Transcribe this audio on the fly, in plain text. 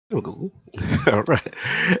Google. All right.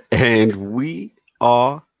 And we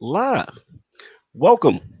are live.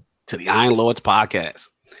 Welcome to the Iron Lords podcast,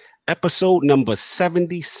 episode number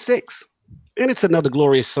 76. And it's another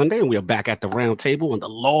glorious Sunday, and we are back at the round table on the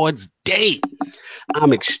Lord's Day.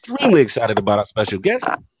 I'm extremely excited about our special guest,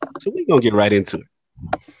 so we're going to get right into it.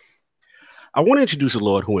 I want to introduce a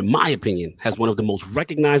Lord who, in my opinion, has one of the most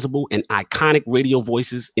recognizable and iconic radio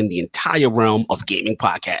voices in the entire realm of gaming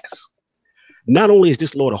podcasts. Not only is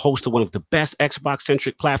this Lord a host of one of the best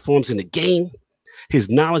Xbox-centric platforms in the game, his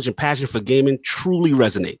knowledge and passion for gaming truly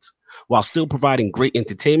resonates, while still providing great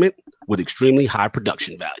entertainment with extremely high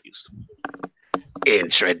production values.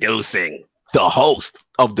 Introducing the host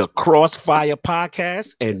of the Crossfire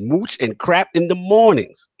podcast and Mooch and Crap in the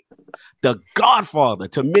Mornings, the godfather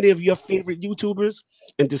to many of your favorite YouTubers,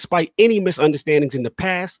 and despite any misunderstandings in the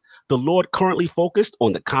past, the Lord currently focused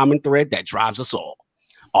on the common thread that drives us all,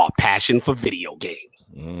 our passion for video games.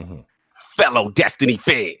 Fellow Destiny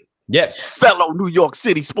fan. Yes. Fellow New York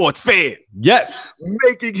City sports fan. Yes.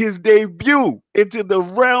 Making his debut into the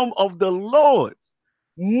realm of the Lords.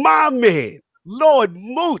 My man, Lord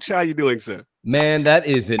Mooch. How you doing, sir? Man, that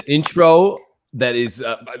is an intro that is,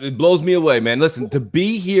 it blows me away, man. Listen, to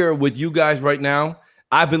be here with you guys right now,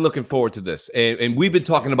 I've been looking forward to this. And we've been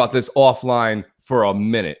talking about this offline for a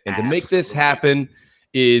minute. And to make this happen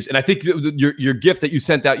is, and I think your gift that you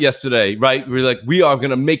sent out yesterday, right? We're like, we are going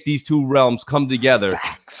to make these two realms come together.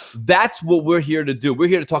 Facts. That's what we're here to do. We're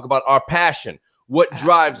here to talk about our passion, what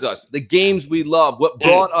drives us, the games we love, what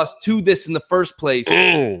brought us to this in the first place.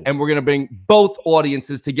 And we're going to bring both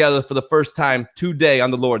audiences together for the first time today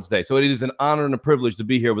on the Lord's Day. So it is an honor and a privilege to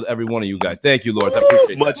be here with every one of you guys. Thank you, Lord. I appreciate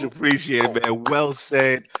it. Much appreciated, man. Well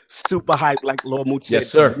said. Super hype, like Lord Mooch said. Yes,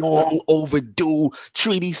 sir. Long overdue,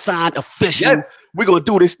 treaty signed, official. Yes. We're going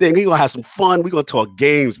to do this thing. We're going to have some fun. We're going to talk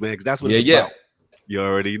games, man, because that's what it's about. You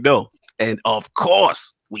already know. And of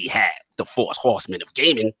course, we have the Force Horsemen of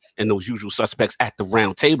Gaming and those usual suspects at the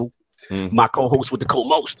round table. My co-host with the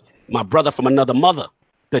co-most, my brother from another mother,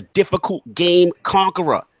 the difficult game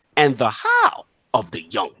conqueror, and the how of the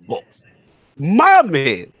young wolf. My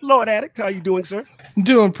man, Lord Addict, how you doing, sir?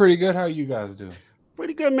 Doing pretty good. How you guys doing?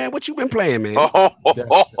 Pretty good, man. What you been playing, man? Did you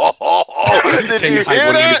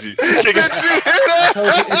hear that? Did you hear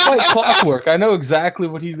that? It's like clockwork. I know exactly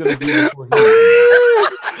what he's gonna do before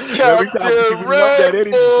Every time you been that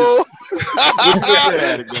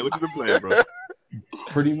energy. What you been playing, bro?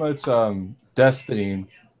 Pretty much Destiny.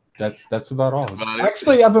 That's about all.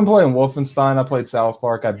 Actually, I've been playing Wolfenstein. I played South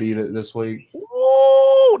Park. I beat it this week.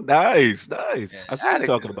 Oh, nice. I see you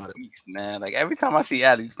talking about it, man. Like every time I see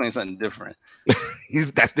Addy, he's playing something different.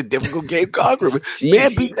 That's the difficult game conqueror.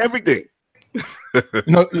 Man beats everything.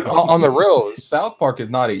 On the real, South Park is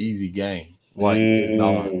not an easy game. Like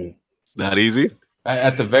it's not easy.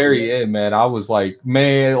 At the very end, man, I was like,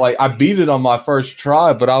 man, like I beat it on my first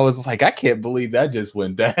try, but I was like, I can't believe that just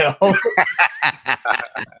went down.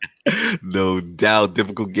 No doubt,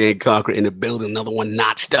 difficult game conqueror in the building, another one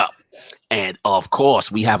notched up. And of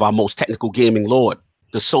course, we have our most technical gaming lord,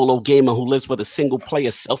 the solo gamer who lives for the single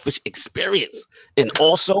player selfish experience, and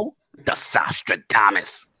also the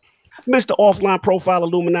Sostradamus, Mr. Offline Profile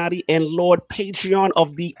Illuminati and Lord Patreon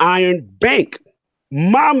of the Iron Bank.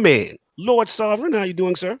 My man, Lord Sovereign, how you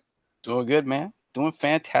doing, sir? Doing good, man. Doing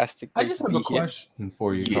fantastic. I just have a question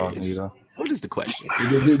for you, Cognito. What is the question?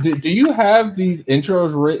 Do you have these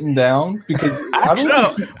intros written down? Because I don't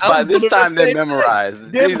know. By this time, they're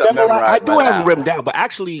memorized. I do have them written down, but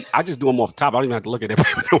actually, I just do them off the top. I don't even have to look at it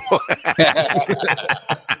anymore.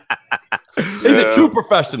 He's a true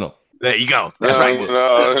professional. There you go. That's right.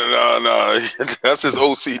 No. That's his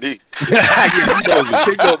OCD.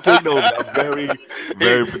 King knows. I'm very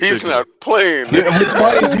particular. He's not playing. What's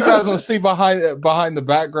funny is you guys will see behind the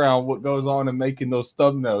background what goes on in making those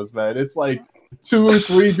thumbnails, man. It's like 2 or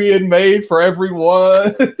 3 being made for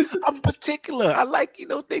everyone. I'm particular. I like,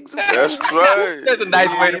 things. That's right. That's a nice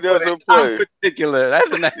way to put it. I'm particular. That's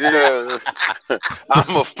a nice. Yeah.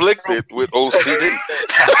 I'm afflicted with OCD.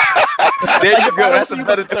 There you go. That's a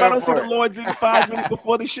better term. If I don't see the Lords in 5 minutes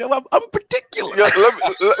before the show, I'm particular. Yeah,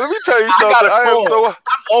 let me tell you something. I'm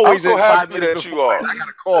always so happy that you are. I got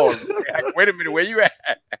a call. Wait a minute. Where you at?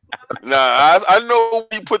 Nah, I know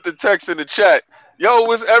you put the text in the chat. Yo,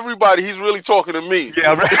 it's everybody. He's really talking to me.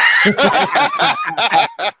 Yeah, right.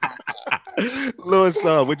 Lord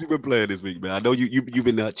Saul, what you been playing this week, man? I know you've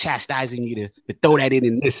been chastising me to throw that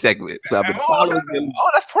in this segment, so I've been following them. Oh,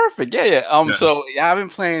 that's perfect. Yeah. So I've been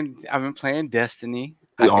playing Destiny.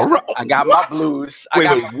 All right. I got my blues.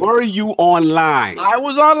 Wait, were you online? I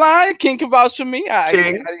was online. King can vouch for me.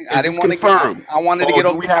 King, I didn't want to confirm. I wanted to Oh, get do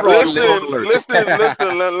over we the have fraud this? list.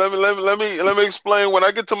 Listen. Let me explain. When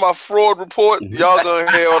I get to my fraud report, y'all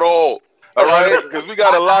gonna hear it all. All right, because we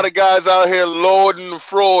got a lot of guys out here lording and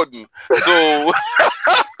frauding. So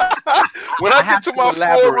when I get to my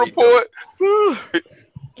fraud report,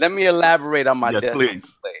 let me elaborate on my yes,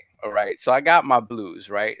 please. play. All right, so I got my blues,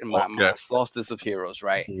 right, and my solstice of heroes,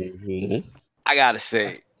 right. I gotta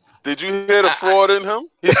say, did you hear the fraud in him?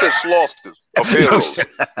 He said solstice of heroes.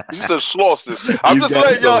 He said solstice. I'm just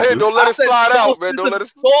letting y'all hear. Don't let it slide out, man. Don't let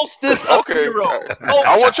it. Solstice of heroes.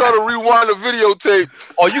 I want y'all to rewind the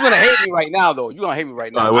videotape. Oh, you're gonna hate me right now, though. You're gonna hate me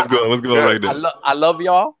right now. All right, what's going right now? I love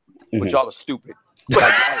y'all, but y'all are stupid. You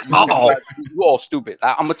all stupid.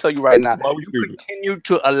 I'm gonna tell you right now. You continue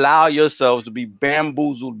to allow yourselves to be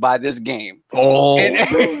bamboozled by this game.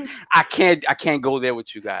 And I can't go there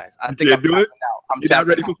with you guys. I think I'm do it. You're not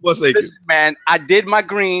ready for Forsaken. Listen, man, I did my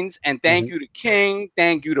greens, and thank you to King,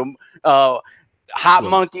 thank you to Hot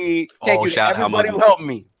Monkey, thank you to everybody who helped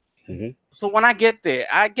me. So when I get there,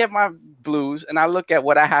 I get my blues, and I look at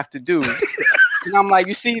what I have to do, and I'm like,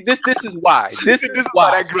 you see, this is why. This is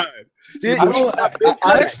why that grind.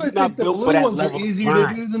 I actually think the blue ones are easier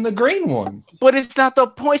to do than the green ones. But it's not the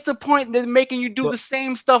point. It's the point that making you do the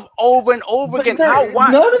same stuff over and over again.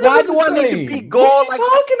 Why do I need to be gall? What are you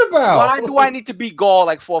talking about? Why do I need to be gall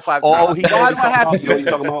like 4 or 5 times?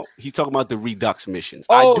 He's talking about the Redux missions.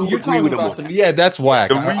 Oh, I do agree with him on that. Yeah, that's whack.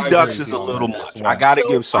 The Redux is a little much. I gotta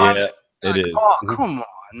give some. Yeah, it is. Oh, come on,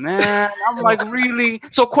 man. I'm like, really?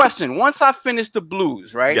 So, question. Once I finish the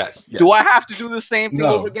blues, right? Yes. Do I have to do the same thing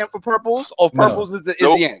over again for purples? Or purples is the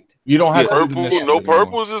end? You don't have to.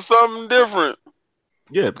 Purples is something different.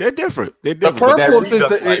 Yeah, they're different. The purples is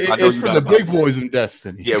for the big boys in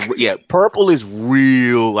Destiny. Yeah. Purple is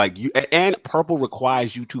real, like you, and purple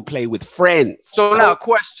requires you to play with friends. So now,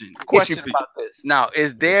 question about this. Now,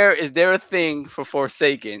 is there a thing for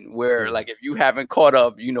Forsaken where, like, if you haven't caught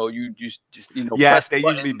up, you just yes, they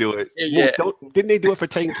usually do it. Yeah. Didn't they do it for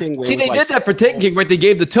Taken King? See, they did that for Taken King, right? They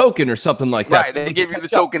gave the token or something like that. Right, they give you the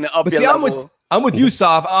token to up your level. I'm with you,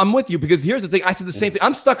 Sav. I'm with you because here's the thing. I said the same thing.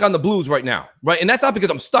 I'm stuck on the blues right now, right? And that's not because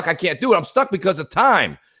I'm stuck. I can't do it. I'm stuck because of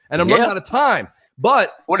time, and I'm running out of time.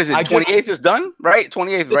 But what is it? 28th is done, right?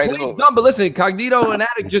 28th, right? 28th done. But listen, Cognito and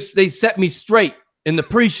Attic they set me straight in the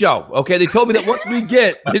pre-show. Okay, they told me that once we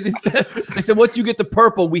get, they said once you get the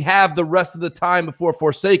purple, we have the rest of the time before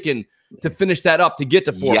Forsaken to finish that up to get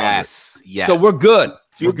to 400. Yes. So we're good.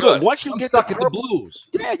 You're good. Once you I'm get stuck in the blues.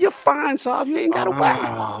 Yeah, you're fine, Sav. You ain't gotta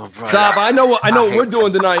worry. Sav, I know what we're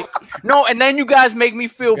doing tonight. No, and then you guys make me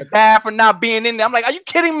feel bad for not being in there. I'm like, are you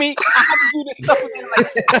kidding me? I have to do this stuff again.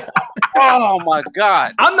 Like, oh my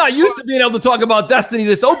god. I'm not used to being able to talk about Destiny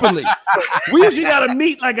this openly. We usually gotta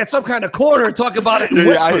meet like at some kind of corner and talk about it.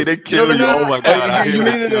 They kill you. Oh my god. You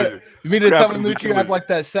mean to tell me, Mooch, you have like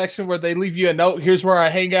that section where they leave you a note? Here's where our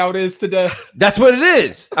hangout is today. That's what it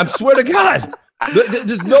is. I swear to God.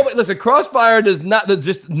 There's no listen. Crossfire does not. There's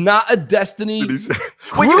just not a Destiny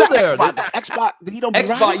crew there. Xbot,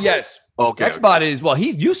 Xbot, yes. Okay. Xbot is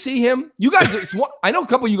you see him. You guys, I know a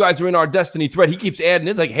couple of you guys are in our Destiny thread. He keeps adding.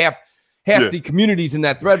 It's like half the communities in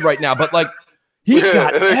that thread right now. But like he's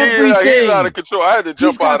got everything. He's out of control. I had to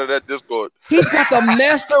jump out of that Discord. He's got the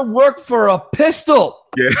master work for a pistol.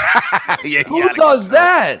 Yeah. Who does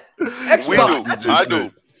that? Xbot. We do. I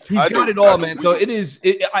do. He's got it all, man. So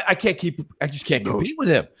I just can't compete with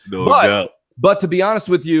him. But to be honest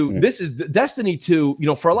with you, this is Destiny 2.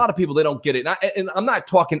 For a lot of people, they don't get it. And I'm not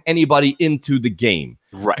talking anybody into the game.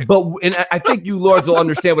 Right. But I think you lords will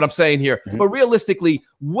understand what I'm saying here. But realistically,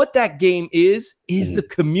 what that game is the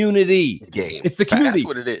community. Game. It's the community. That's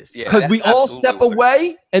what it is. Yeah. Because we all step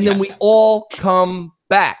away and then we all come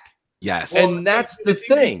back. Yes. And that's the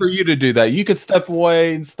thing. For you to do that, you could step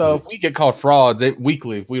away and stuff. We get called frauds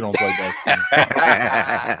weekly if we don't play Destiny.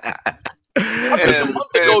 A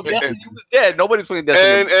month ago, Destiny was dead. Nobody's playing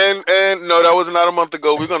Destiny. And no, that was not a month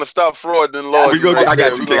ago. We're gonna stop fraud and law. I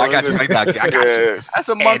got you. That's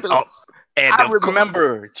a month ago. I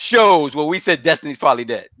remember shows where we said Destiny's probably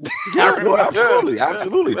dead. Absolutely.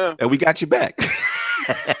 Yeah. And we got you back.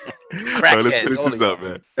 Let's finish this up,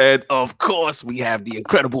 man. And of course, we have the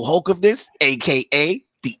Incredible Hulk of this, aka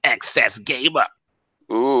the Excess Gamer.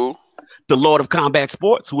 Ooh. The Lord of Combat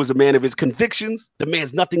Sports, who is a man of his convictions,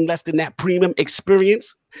 demands nothing less than that premium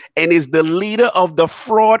experience, and is the leader of the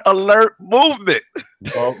Fraud Alert movement.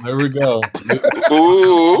 Oh, there we go.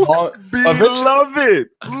 Ooh. Beloved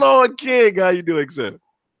Lord King, how you doing, sir?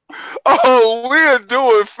 Oh, we are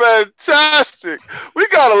doing fantastic. We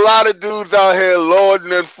got a lot of dudes out here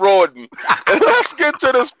lording and frauding. And let's get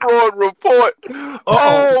to this fraud report.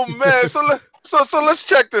 Oh man, so let's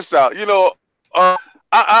check this out. You know,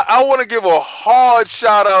 I want to give a hard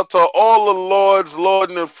shout out to all the lords,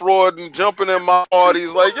 lording and frauding, jumping in my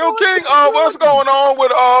parties. Like, yo, King, what's going on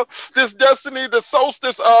with this Destiny, the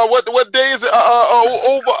solstice? What day is it?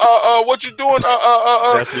 Over what you doing?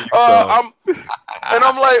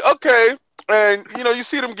 I'm like, okay, and you know, you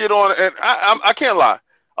see them get on, and I can't lie.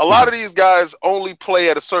 A lot of these guys only play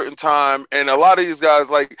at a certain time, and a lot of these guys,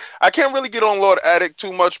 like, I can't really get on Lord Attic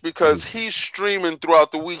too much because he's streaming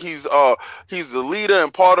throughout the week. He's the leader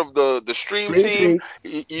and part of the stream team,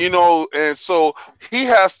 you know, and so he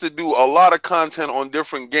has to do a lot of content on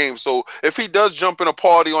different games. So if he does jump in a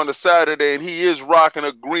party on the Saturday and he is rocking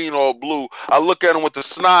a green or blue, I look at him with the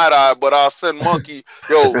snide eye, but I'll send Monkey,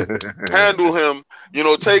 yo, handle him, you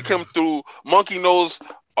know, take him through. Monkey knows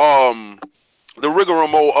the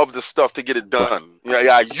rigmarole of the stuff to get it done. Yeah,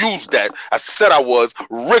 I used that. I said I was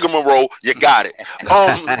rigmarole. You got it.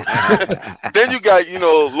 Then you got, you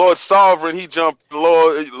know, Lord Sovereign. He jumped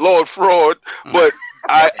Lord Fraud, but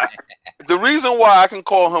the reason why I can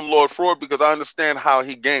call him Lord Fraud because I understand how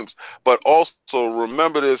he games, but also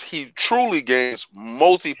remember this: he truly games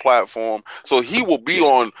multi-platform, so he will be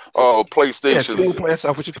on PlayStation. Single player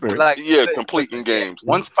selfish experience. Like, completing games.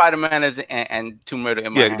 One Spider-Man is and Tomb Raider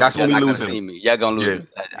in my hand. That's when we lose him. Y'all gonna lose.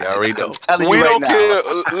 I already know. We don't care.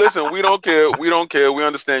 Listen, we don't care. We don't care. We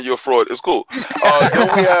understand you're a fraud. It's cool. Then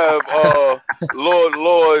we have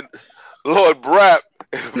Lord Brap.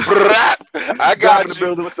 I got you.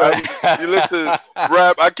 You listen,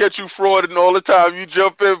 Brap. I catch you frauding all the time. You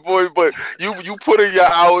jump in, boy, but you put in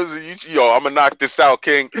your hours and I'm gonna knock this out,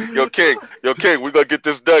 King. Yo, King. We gonna get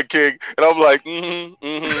this done, King. And I'm like,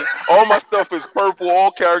 All my stuff is purple.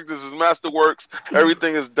 All characters is masterworks.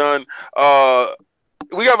 Everything is done.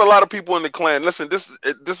 We have a lot of people in the clan. Listen, this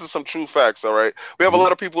is some true facts, all right? We have a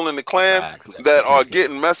lot of people in the clan that are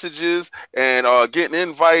getting messages and getting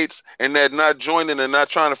invites, and they're not joining and not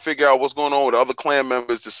trying to figure out what's going on with other clan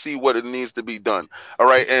members to see what it needs to be done, all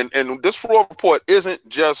right? And this fraud report isn't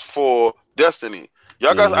just for Destiny.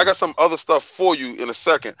 Y'all guys, I got some other stuff for you in a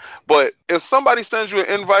second. But if somebody sends you an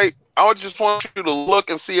invite, I would just want you to look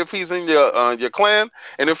and see if he's in your clan.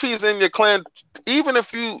 And if he's in your clan, even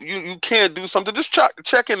if you can't do something, just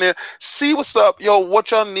check in there, see what's up, yo, what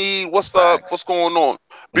y'all need, what's up, what's going on.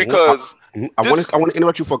 Because I want to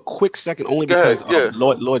interrupt you for a quick second, only because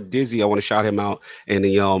Lord Dizzy, I want to shout him out, and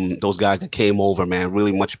the those guys that came over, man,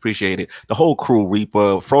 really much appreciated. The whole crew,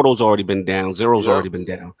 Reaper, Frodo's already been down, Zero's already been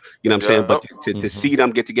down. You know what I'm saying? But to see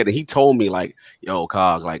them get together, he told me like, yo,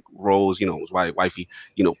 Cog, like Rose, you know, his wifey,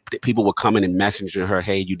 you know, people were coming and messaging her,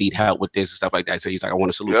 hey, you need help with this and stuff like that. So he's like, I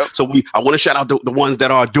want to salute. So I want to shout out the ones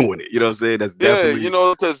that are doing it. You know what I'm saying? That's definitely, you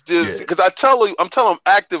know, because I'm telling them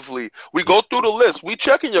actively, we go through the list, we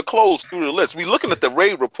checking your clothes through the list. We looking at the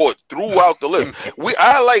raid report throughout the list.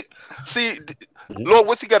 Lord,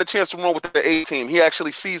 once he got a chance to run with the A team, he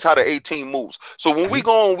actually sees how the A team moves. So when we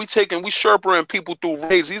go on, we Sherpering people through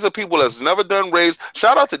raids. These are people that's never done raids.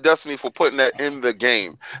 Shout out to Destiny for putting that in the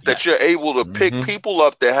game. That you're able to pick people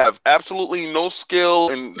up that have absolutely no skill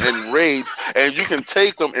in raids, and you can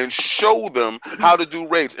take them and show them how to do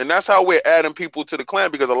raids. And that's how we're adding people to the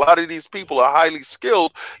clan, because a lot of these people are highly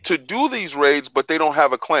skilled to do these raids, but they don't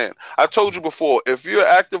have a clan. I told you before, if you're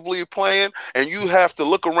actively playing and you have to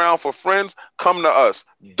look around for friends, come to us.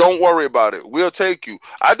 Don't worry about it. We'll take you.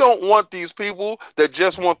 I don't want these people that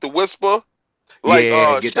just want the whisper. Like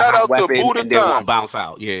shout out to Buddha Time. Bounce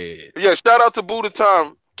out. Yeah. Shout out to Buddha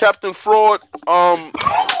Time. Captain Fraud.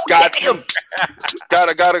 Got you.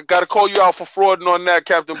 Gotta call you out for frauding on that,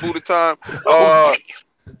 Captain Buddha Time. I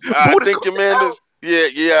think your man is.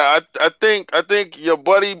 I think your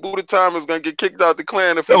buddy Buddha Time is gonna get kicked out the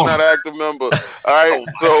clan if he's not an active member. All right,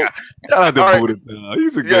 so shout out to Buddha Time.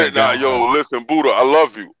 He's a good guy. Yo, listen, Buddha, I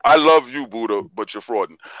love you, Buddha, but you're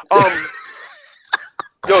frauding.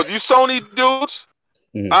 Yo, you Sony dudes.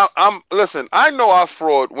 Listen, I know I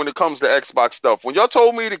fraud when it comes to Xbox stuff. When y'all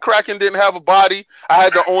told me the Kraken didn't have a body, I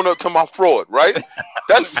had to own up to my fraud, right?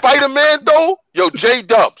 That's Spider-Man though. Yo,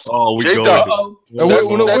 J-Dubs. We'll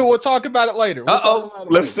talk about it later.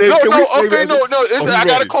 Let's say no. I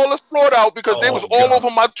gotta call this fraud out because they was all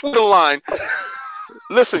over my Twitter line.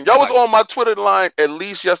 Listen, y'all was on my Twitter line at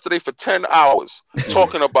least yesterday for 10 hours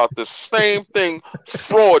talking about the same thing,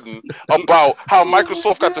 frauding about how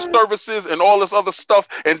Microsoft got the services and all this other stuff,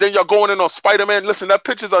 and then y'all going in on Spider-Man. Listen, that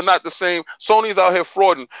pictures are not the same. Sony's out here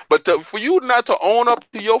frauding. But for you not to own up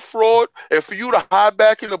to your fraud and for you to hide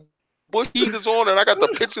back in the bush heaters on, and I got the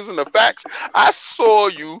pictures and the facts. I saw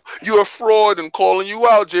you. You're a fraud, and calling you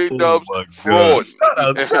out, J Dubs. Fraud. Shout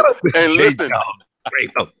out to And J listen.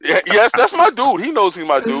 Dubs. Yes, that's my dude. He knows he's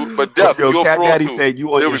my dude. But Def, you're a Cat fraud Daddy too. said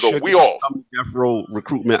you on There your we go. sugar We off. Death Row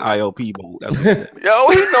recruitment IOP mode. That's what he said. Yo,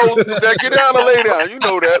 he knows that. Get down and lay down. You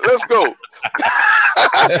know that. Let's go.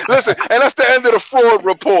 Listen, and that's the end of the fraud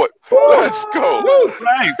report. Let's go.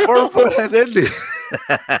 Right, fraud report has ended.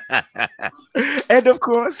 And of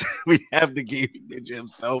course, we have the gaming ninja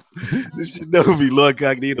himself, the Shinobi Lord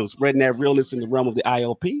Cognito, spreading that realness in the realm of the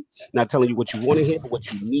IOP. Not telling you what you want to hear, but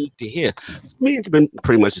what you need to hear. For me, it's been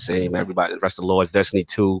pretty much the same. Everybody, the rest of the Lords, Destiny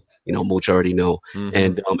 2, Mooch already know.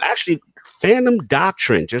 And actually, Phantom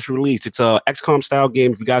Doctrine just released. It's a XCOM style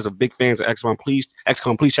game. If you guys are big fans of XCOM, please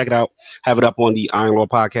check it out. Have it up on the Iron Lord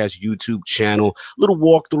Podcast YouTube channel. Little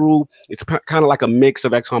walkthrough. It's kind of like a mix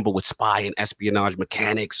of XCOM, but with spy and espionage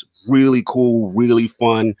mechanics. Really cool, really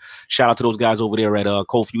fun. Shout out to those guys over there at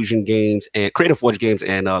Cold Fusion Games and Creative Forge Games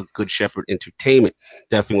and Good Shepherd Entertainment.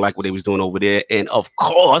 Definitely like what they was doing over there. And of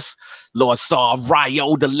course, Lord Saw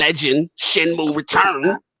Ryo, the legend, Shenmue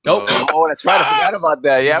Return. Oh, that's right. I forgot about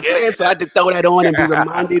that. Yeah. So I had to throw that on and be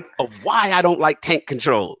reminded of why I don't like tank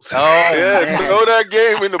controls. Yeah, throw that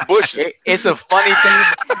game in the bushes. It's a funny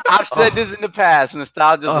thing. I've said this in the past.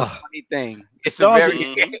 Nostalgia is a funny thing. It's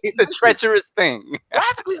a treacherous thing.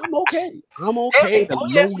 Graphically, I'm okay.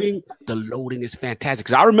 The loading is fantastic.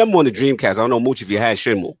 Because I remember on the Dreamcast, I don't know, Mooch, if you had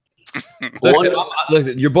Shenmue.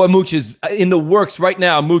 Listen, your boy Mooch is in the works right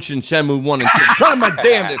now. Mooch and Shenmue 1 and 2. Trying my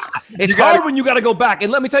damnedest. It's hard when you got to go back. And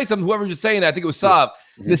let me tell you something. Whoever was just saying that, I think it was Saab.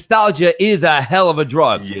 Nostalgia is a hell of a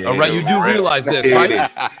drug. All right, you do realize this,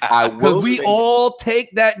 right? Because we all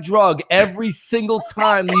take that drug every single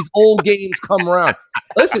time these old games come around.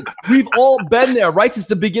 Listen, we've all been there, right, since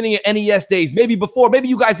the beginning of NES days. Maybe before. Maybe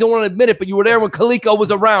you guys don't want to admit it, but you were there when Coleco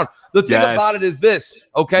was around. The thing about it is this,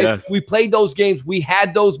 okay? We played those games. We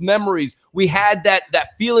had those memories. We had that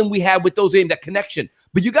feeling we had with those games, that connection.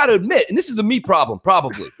 But you got to admit, and this is a me problem,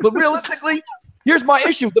 probably. But realistically, here's my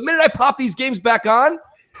issue. The minute I pop these games back on,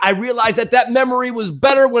 I realized that memory was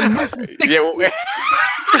better when Mooch was 60.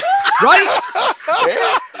 Right?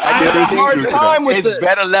 I had a hard time with this. It's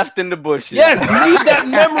better left in the bushes. Yes, leave that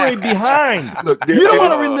memory behind. Look, you don't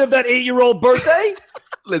want to relive that 8-year-old birthday.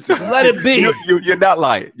 Listen, let it be. You're not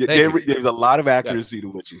lying. There's a lot of accuracy to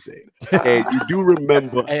what you say, and you do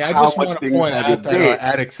remember how much things have been.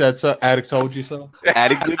 Addict told you so.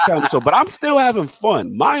 Addict did tell me so, but I'm still having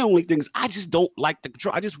fun. My only thing is I just don't like the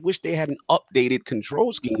control. I just wish they had an updated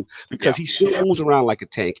control scheme because he still moves around like a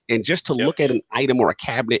tank, and just to look at an item or a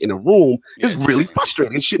cabinet in a room is really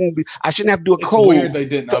frustrating. It shouldn't be. I shouldn't have to do a code they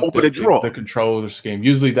didn't to open a drawer. The controller scheme.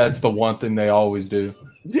 Usually, that's the one thing they always do.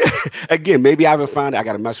 Yeah, again, maybe I haven't found it. I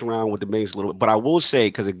got to mess around with the maze a little bit, but I will say,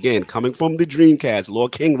 because again, coming from the Dreamcast,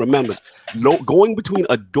 Lord King remembers going between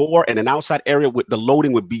a door and an outside area with the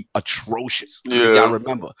loading would be atrocious. Yeah, I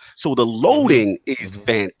remember. So the loading is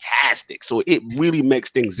fantastic. So it really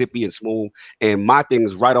makes things zippy and smooth. And my thing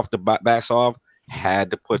is right off the bat off,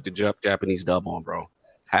 had to put the Japanese dub on, bro.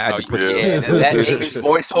 That English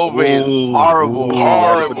voiceover is horrible.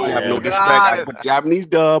 No disrespect. I put Japanese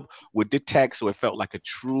dub with the text, so it felt like a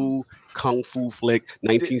true kung fu flick,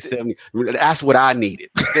 1970. That's what I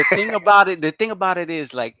needed. The thing about it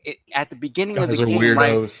is, like, at the beginning of the game,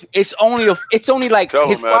 right, it's only like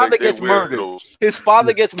his father gets murdered. His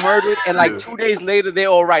father gets murdered, and like 2 days later, they're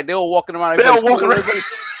all right. They're all walking around.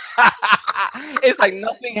 It's like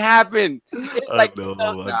nothing happened. It's like I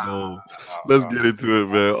know. Let's get into it,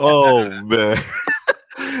 man. Oh man.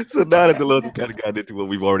 So now that the Lords have kind of gotten into what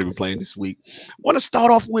we've already been playing this week, I want to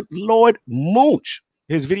start off with Lord Mooch,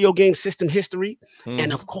 his video game system history,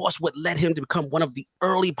 and of course what led him to become one of the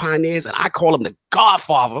early pioneers, and I call him the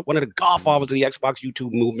godfather, one of the godfathers of the Xbox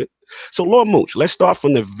YouTube movement. So Lord Mooch, let's start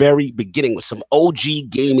from the very beginning with some OG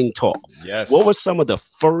gaming talk. Yes. What were some of the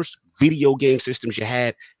first video game systems you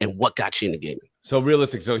had, and what got you into gaming? So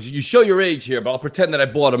realistic. So you show your age here, but I'll pretend that I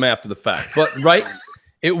bought them after the fact. But right,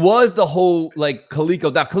 it was the whole like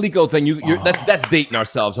Coleco thing. That's dating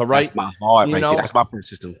ourselves, all right? That's my heart, right there. That's my first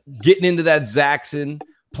system. Getting into that Zaxxon,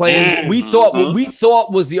 playing. We thought what we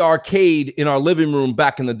thought was the arcade in our living room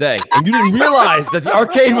back in the day, and you didn't realize that the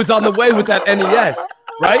arcade was on the way with that NES.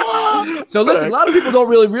 Right? So listen, a lot of people don't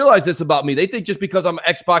really realize this about me. They think just because I'm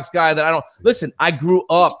an Xbox guy that I don't listen. I grew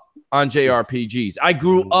up on JRPGs. I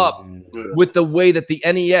grew up with the way that the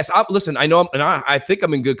NES. Listen, I know, I think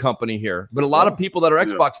I'm in good company here, but a lot of people that are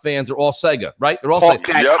Xbox fans are all Sega, right? They're all Sega.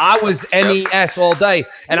 Yep. I was NES all day,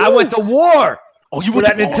 and I went to war. Oh, you went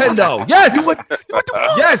to that Nintendo? Yes, you went to war.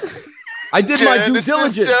 yes. I did my due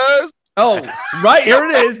diligence. Oh, right. Here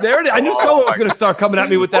it is. There it is. I knew someone was going to start coming at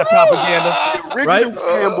me with that propaganda. Original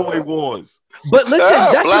fanboy wars. But listen,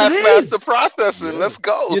 that's what it is. Blast processing. Let's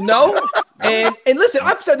go. You know, and listen,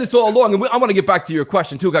 I've said this all along, and I want to get back to your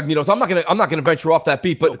question too, Cognito. So I'm not gonna venture off that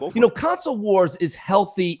beat. But console wars is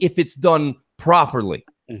healthy if it's done properly.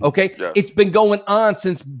 Okay, It's been going on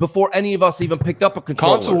since before any of us even picked up a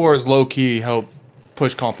controller. Console wars low key help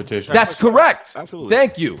push competition. That's correct. Absolutely.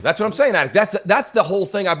 Thank you. That's what I'm saying, Attic. That's the whole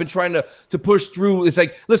thing I've been trying to push through. It's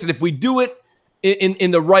like, listen, if we do it in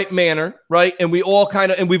the right manner, right, and we've all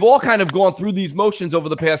kind of gone through these motions over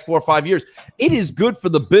the past 4 or 5 years, it is good for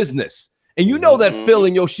the business. And you know that Phil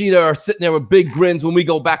and Yoshida are sitting there with big grins when we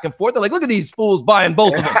go back and forth. They're like, look at these fools buying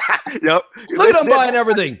both of them. Yep. Look at them buying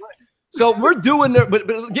everything. So we're doing there, but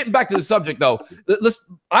getting back to the subject though,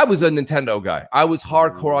 I was a Nintendo guy. I was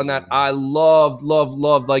hardcore on that. I loved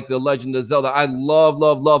like the Legend of Zelda. I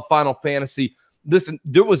love Final Fantasy. Listen,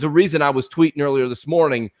 there was a reason I was tweeting earlier this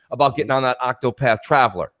morning about getting on that Octopath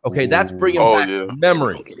Traveler. Okay, that's bringing back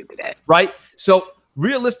memories, right? So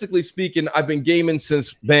realistically speaking, I've been gaming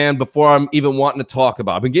since before I'm even wanting to talk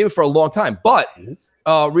about. I've been gaming for a long time, but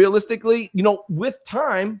realistically, with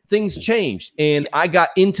time, things changed, and I got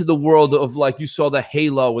into the world of, like you saw, the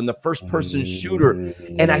Halo and the first-person shooter,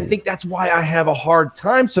 and I think that's why I have a hard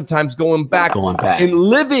time sometimes going back and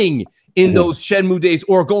living in those Shenmue days,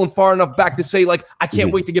 or going far enough back to say, like, I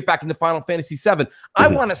can't wait to get back into Final Fantasy VII. I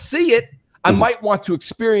want to see it. I might want to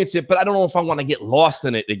experience it, but I don't know if I want to get lost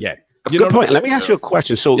in it again. Good point. Let me ask you a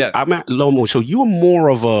question. So I'm at Lomo. So you are more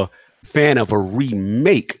of a fan of a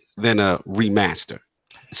remake than a remaster.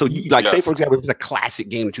 So you say, for example, if it's a classic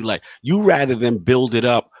game that you like, you rather than build it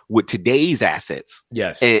up with today's assets,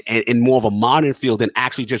 and more of a modern feel than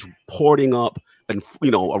actually just porting up and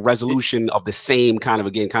a resolution of the same kind of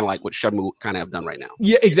a game, kind of like what Shenmue kind of have done right now.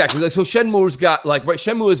 Yeah, exactly. Like, so Shenmue's got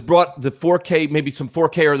Shenmue has brought the 4K, maybe some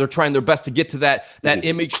 4K, or they're trying their best to get to that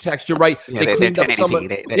image texture, right? Yeah, they cleaned up some of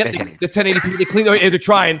the 1080p. They clean. They're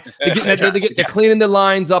trying. They're cleaning the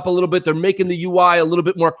lines up a little bit. They're making the UI a little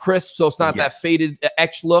bit more crisp, so it's not that faded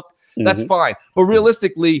etched look. That's fine. But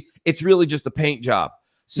realistically, it's really just a paint job.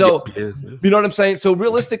 So, you know what I'm saying? So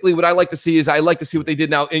realistically, what I like to see is what they did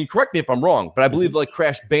now, and correct me if I'm wrong, but I believe like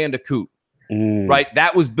Crash Bandicoot, right?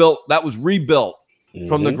 That was rebuilt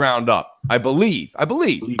from the ground up. I believe.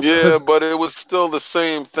 Yeah, but it was still the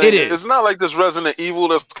same thing. It is. It's not like this Resident Evil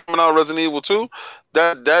that's coming out, Resident Evil 2.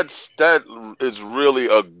 That is really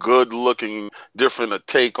a good looking, different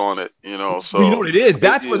take on it, So you know what it is?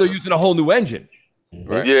 That's where they're using a whole new engine.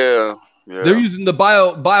 Right? Yeah. They're using the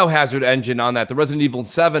Biohazard engine on that, the Resident Evil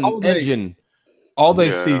 7 engine. All they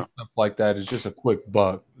see stuff like that is just a quick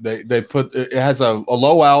buck. They put it has a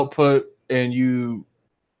low output, and you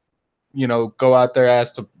go out there,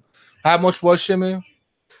 ask to how much was Shenmue?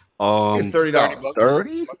 It's $30.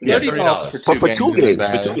 30? Yeah, $30 for two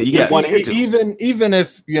games. You get one and two. Even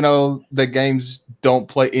if the games don't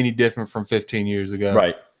play any different from 15 years ago,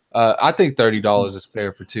 right? I think $30 is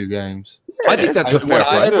fair for 2 games. I think that's a fair price.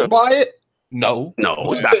 I ever buy it? No,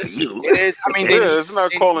 it's not for you. It is. I mean, it's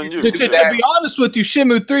not calling you. To be honest with you,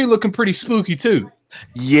 Shenmue 3 looking pretty spooky too.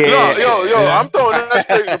 Yeah. Yo, I'm throwing that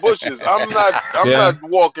straight in the bushes. I'm not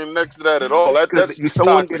walking next to that at all. That's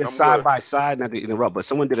someone did a side by side, not to interrupt, but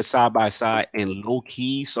someone did a side by side, and low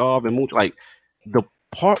key Saab and Mooch, like the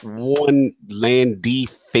part 1 Land D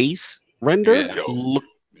face render looked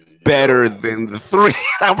better than the 3.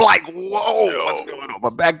 I'm like, whoa, what's going on?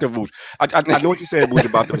 But back to Mooch. I know what you said, Mooch,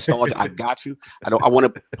 about the nostalgia. I got you. I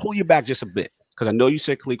want to pull you back just a bit, because I know you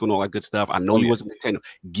said Coleco and all that good stuff. I know you wasn't Nintendo.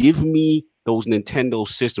 Give me those Nintendo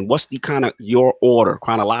systems. What's the kind of your order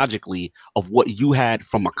chronologically of what you had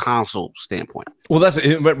from a console standpoint? Well, that's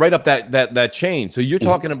right up that chain. So you're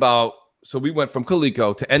talking about. So we went from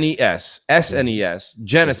Coleco to NES, SNES,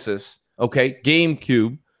 Genesis,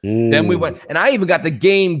 GameCube. Then we went, and I even got the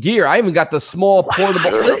Game Gear. I even got the small portable.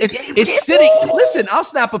 It's sitting. Listen, I'll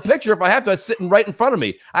snap a picture if I have to. It's sitting right in front of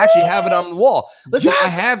me. I actually have it on the wall. Listen, I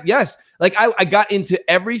have Like I got into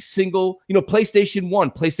every single, PlayStation 1,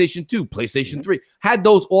 PlayStation 2, PlayStation 3. Had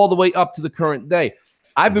those all the way up to the current day.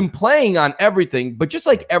 I've been playing on everything, but just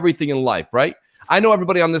like everything in life, right? I know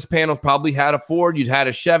everybody on this panel probably had a Ford, you'd had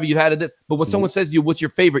a Chevy, you had a this, but when someone says to you, "What's your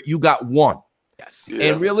favorite?" You got one. Yes. Yeah,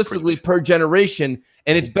 and realistically, per generation,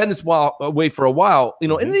 and it's been this way for a while,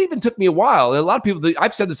 and it even took me a while. A lot of people,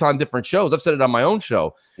 I've said this on different shows, I've said it on my own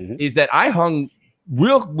show, is that I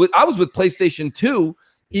was with PlayStation 2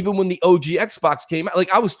 even when the OG Xbox came out.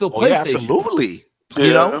 Like I was still PlayStation. Yeah, absolutely.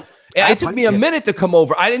 It took me a minute to come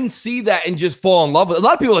over. I didn't see that and just fall in love with it. A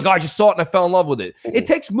lot of people are like, oh, I just saw it and I fell in love with it. It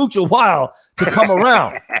takes Mooch a while to come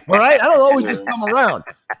around, all right? I don't always just come around.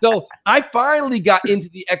 So I finally got into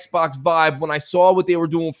the Xbox vibe when I saw what they were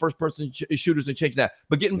doing with first-person shooters and changing that.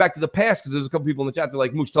 But getting back to the past, because there's a couple people in the chat that are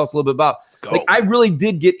like, Mooch, tell us a little bit about. Like, I really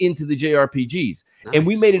did get into the JRPGs, and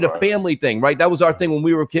we made it a family thing, right? That was our thing when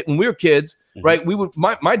we were kids, right? We would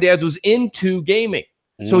my dad was into gaming.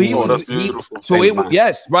 So he was,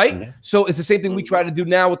 yes, right? So it's the same thing we try to do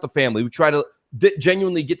now with the family. We try to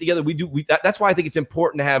genuinely get together. That's why I think it's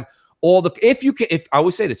important to have all the, if I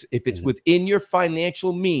always say this, if it's within your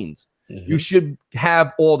financial means, you should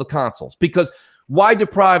have all the consoles, because why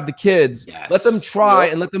deprive the kids? Let them try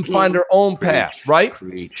and let them find their own path, right?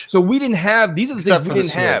 So we didn't have, these are the things we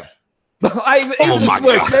didn't have. Even the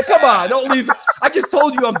Switch, man, come on, don't leave. I just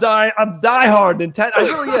told you I'm diehard Nintendo. I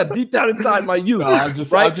really am, deep down inside my youth.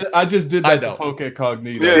 I just did that to poke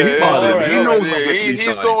Incognito. He's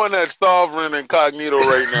going that sovereign Incognito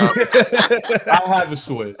right now. I have a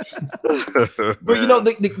Switch. But you know,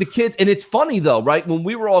 the kids, and it's funny though, right? When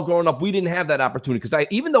we were all growing up, we didn't have that opportunity, because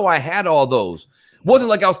even though I had all those, it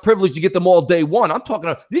wasn't like I was privileged to get them all day one. I'm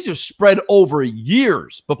talking about, these are spread over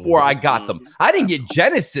years before I got them. I didn't get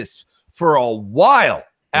Genesis for a while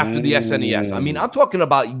after the SNES. I mean, I'm talking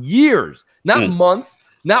about years, not months,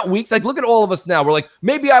 not weeks. Like, look at all of us now. We're like,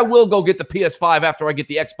 maybe I will go get the PS5 after I get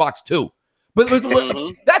the Xbox 2. But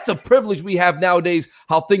that's a privilege we have nowadays,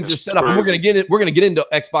 how things are set up. And we're gonna get into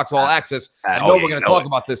Xbox All Access. I know we're gonna talk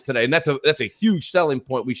about this today, and that's a huge selling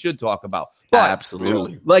point we should talk about. But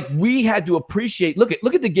absolutely, like, we had to appreciate. Look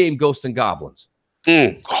at the game Ghosts and Goblins.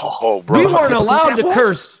 Oh, bro. We weren't allowed to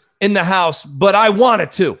curse in the house, but I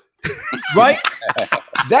wanted to. Right?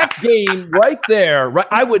 That game right there, right?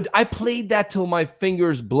 I played that till my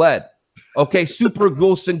fingers bled. Okay, Super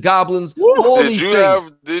Ghosts and Goblins. Did you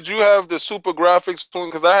have the Super Graphics one?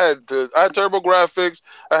 Because I had Turbo Graphics,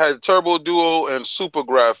 I had Turbo Duo, and Super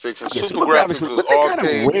Graphics. And Super Graphics was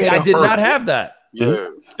arcade. I did not have that. Yeah,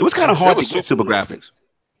 it was kind of hard to get Super Graphics.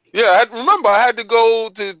 Yeah, I remember I had to go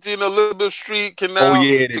to Elizabeth Street Canal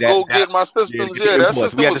to go get my systems. Yeah, that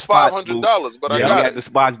system was $500, but I got it. We had the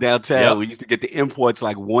spots downtown. Yep. We used to get the imports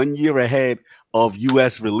like 1 year ahead of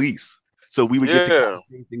US release. So we would get to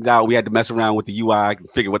things out. We had to mess around with the UI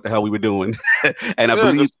and figure what the hell we were doing. And I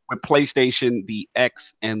believe with PlayStation, the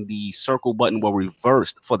X and the circle button were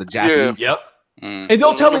reversed for the Japanese. Yep. And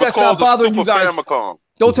don't tell me that's not bothering you guys.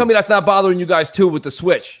 Don't tell me that's not bothering you guys too with the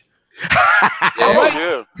Switch. All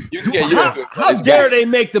right? How dare they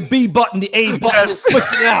make the B button the A button and switch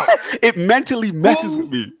it out? It mentally messes with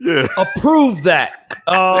me. Yeah. Approve that.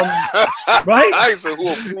 Right? I said,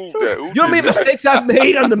 who approved that? You know how many mistakes I've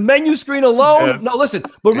made on the menu screen alone? Yes. No, listen.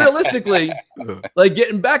 But realistically, like,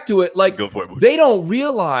 getting back to it, like, they don't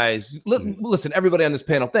realize. Listen, everybody on this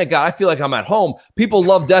panel, thank God, I feel like I'm at home. People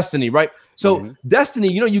love Destiny, right? So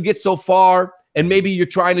Destiny, you get so far, and maybe you're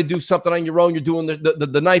trying to do something on your own. You're doing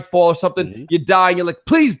the nightfall or something. You die, and you're like,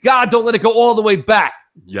 please, God, don't let it go all the way back.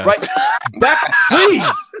 Yes. Right? Back, please.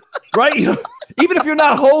 Right? Even if you're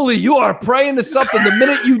not holy, you are praying to something the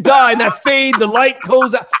minute you die, and that fade, the light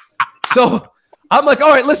goes out. So I'm like,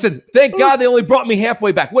 all right, listen, thank God they only brought me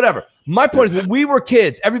halfway back. Whatever. My point is, when we were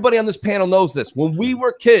kids, everybody on this panel knows this. When we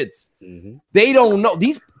were kids, they don't know.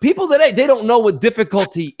 These people today, they don't know what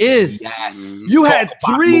difficulty is. Yes. You had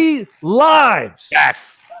 3 lives.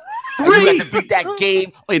 Yes. 3. You had to beat that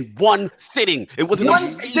game in one sitting. It wasn't one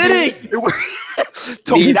sitting. It was,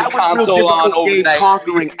 Tony, that was real difficult game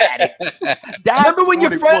conquering addict. Remember when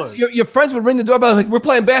your friends would ring the doorbell like, we're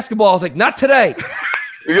playing basketball? I was like, not today.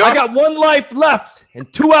 Yeah. I got 1 life left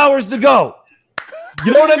and 2 hours to go.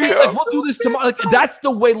 You know what I mean? Like, we'll do this tomorrow. Like, that's the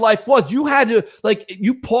way life was. You had to, like,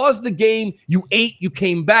 you paused the game, you ate, you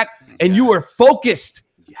came back, and you were focused.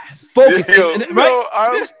 Yes. Focused. Right?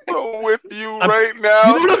 I'm so with you right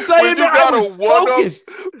now. You know what I'm saying? When you got a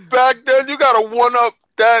one-up back then, you got a one-up.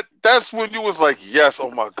 That's when you was like, yes, oh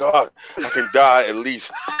my God, I can die at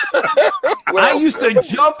least. I used to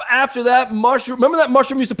jump after that mushroom. Remember that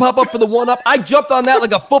mushroom used to pop up for the 1-up? I jumped on that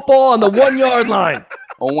like a football on the 1-yard line.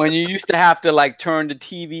 Or when you used to have to, like, turn the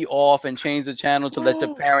TV off and change the channel to let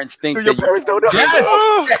your parents think so your parents don't know. Yes.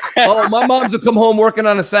 Oh, my mom's would come home working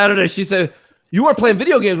on a Saturday. She said, you weren't playing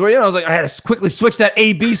video games, were you? And I was like, I had to quickly switch that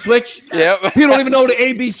A-B switch. Yep. People don't even know what the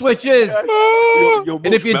A-B switch is.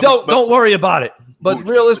 And if you don't worry about it. But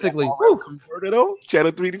realistically, converted on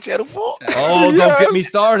channel 3 to channel 4. Oh, don't get me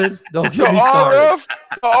started. Don't get me started.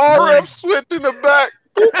 The RF switch in the back.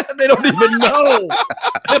 They don't even know.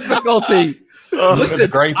 Difficulty. Listen, the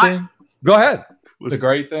great thing. Go ahead. The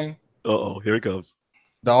great thing. Here it comes.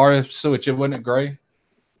 The RF switch, it wasn't gray.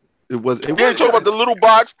 It was. Yeah, you talking about the little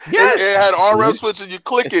box? Yes. It had RF switch and you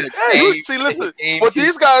click it. See, listen. What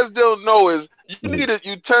these guys don't know is you needed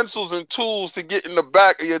utensils and tools to get in the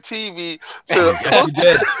back of your TV to hook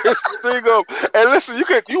this thing up. And listen, you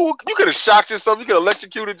could have shocked yourself. You could have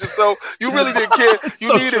electrocuted yourself. You really didn't care.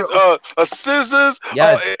 You needed a scissors.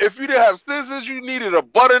 Yes. If you didn't have scissors, you needed a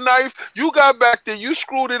butter knife. You got back there. You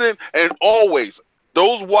screwed it in, and always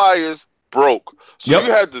those wires broke. So you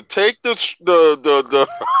had to take the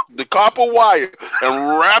copper wire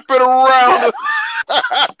and wrap it around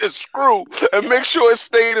the screw and make sure it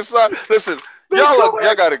stayed inside. Listen,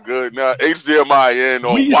 y'all got it good now. HDMI in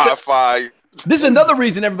or Wi-Fi. This is another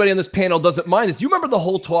reason everybody on this panel doesn't mind this. Do you remember the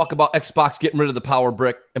whole talk about Xbox getting rid of the power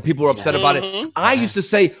brick and people were upset about it? I used to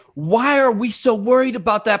say, why are we so worried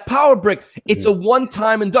about that power brick? It's a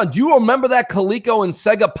one-time and done. Do you remember that Coleco and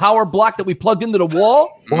Sega power block that we plugged into the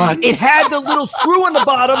wall? What? It had the little screw in the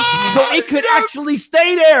bottom so it could actually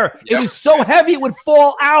stay there. It was so heavy it would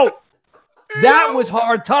fall out. That was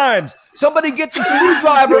hard times. Somebody get the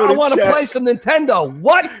screwdriver. I want to play some Nintendo.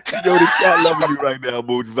 What? Yo, the cat loving you right now,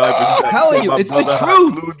 Mooch. I'm telling you, it's the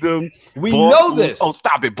truth. We know this. Oh,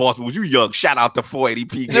 stop it, boss. Was you young? Shout out to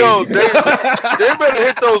 480p. Yo, they better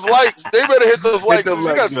hit those likes. They better hit those likes.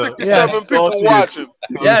 We got 67 people watching.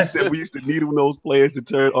 Yes. We used to needle those players to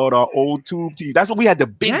turn on our old tube TV. That's when we had the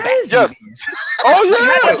big yes. Oh,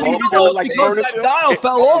 yeah. Because that dial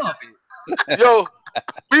fell off. Yo.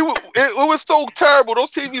 It was so terrible.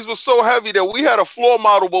 Those TVs were so heavy that we had a floor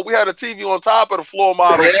model, but we had a TV on top of the floor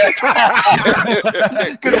model. If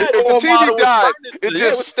the TV died, it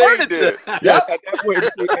just stayed there.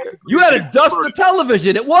 You had to dust the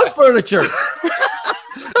television. It was furniture.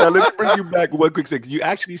 Now, let me bring you back one quick second. You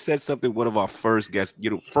actually said something, one of our first guests,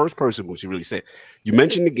 first person, which you really said. You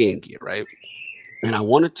mentioned the Game Gear, right? And I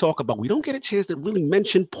want to talk about, we don't get a chance to really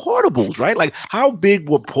mention portables, right? Like, how big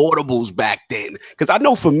were portables back then? Because I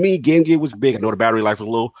know for me, Game Gear was big. I know the battery life was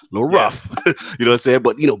a little rough. You know what I'm saying?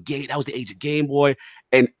 But, that was the age of Game Boy.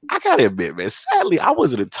 And I got to admit, man, sadly, I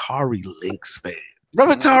was an Atari Lynx fan.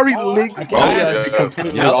 Remember Atari Lynx? I be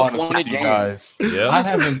completely honest with you guys. I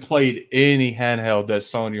haven't played any handheld that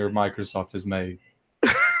Sony or Microsoft has made.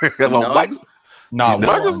 Microsoft not.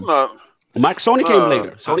 Sony came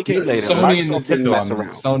later. Sony came later. Sony and Nintendo.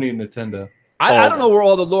 Sony and Nintendo. I don't know where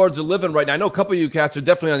all the lords are living right now. I know a couple of you cats are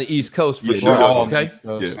definitely on the East Coast for sure. Okay,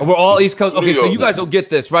 we're all East Coast. Okay, so you guys will get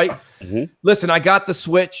this, right? Listen, I got the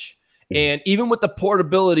Switch, and even with the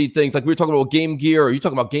portability things, like we were talking about Game Gear, or you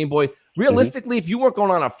talking about Game Boy. Realistically, if you weren't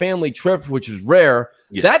going on a family trip, which is rare,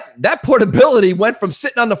 that portability went from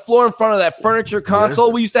sitting on the floor in front of that furniture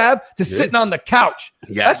console we used to have to sitting on the couch.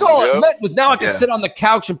 That's all it meant was now I could sit on the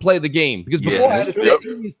couch and play the game. Because before I had to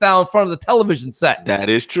sit style in front of the television set. That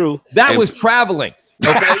is true. That was traveling.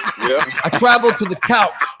 Okay? I traveled to the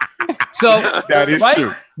couch. So that is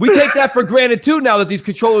true. We take that for granted too now that these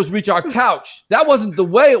controllers reach our couch. That wasn't the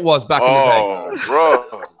way it was back in the day. Oh,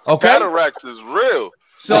 bro. Okay? Cataracts is real.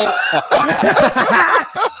 So,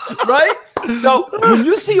 right? So when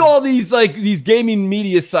you see all these these gaming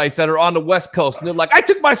media sites that are on the West Coast, and they're like, I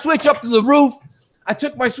took my Switch up to the roof. I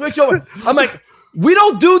took my Switch over. I'm like, we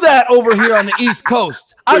don't do that over here on the East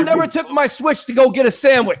Coast. I never took my Switch to go get a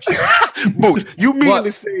sandwich. Mooch, you mean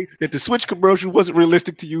to say that the Switch commercial wasn't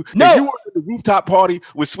realistic to you? No. That you were at the rooftop party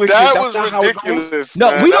with Switch. That was ridiculous.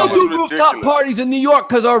 No, we don't do rooftop parties in New York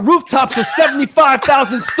because our rooftops are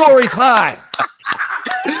 75,000 stories high.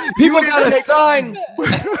 People got to sign,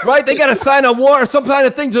 right? They got to sign a warrant or some kind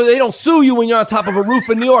of thing so they don't sue you when you're on top of a roof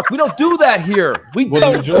in New York. We don't do that here. We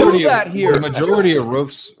don't do that here. The majority of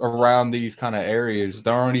roofs around these kind of areas,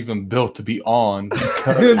 they aren't even built to be on.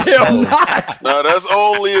 They're not. No, that's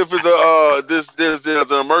only if it's there's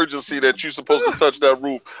an emergency that you're supposed to touch that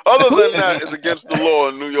roof. Other than that, it's against the law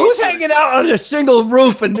in New York. Who's hanging out on a single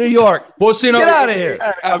roof in New York? Well, see, get out of here.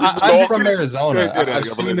 I'm from Arizona. I've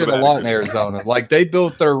seen it a lot in Arizona. Like, they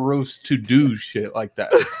built their roofs to do shit like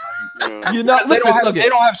that. You know, they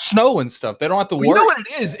don't have snow and stuff. They don't have to worry. You know what it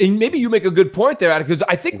is, and maybe you make a good point there, Adam, because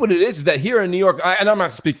I think what it is that here in New York, and I'm not going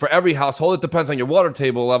to speak for every household. It depends on your water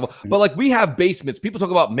table level. But like, we have basements. People talk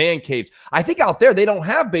about man caves. I think out there they don't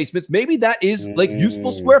have basements. Maybe that is like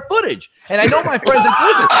useful square footage. And I know my friends that do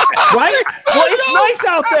it, right? Well, it's nice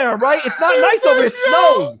out there, right? It's not nice over here. It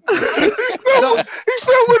snows. He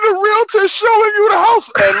said when the realtor's showing you the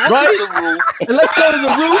house and look at the roof. And let's go to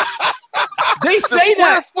the roof. They say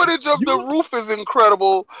that footage of the roof is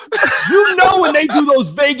incredible. You know, when they do those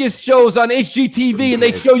Vegas shows on HGTV and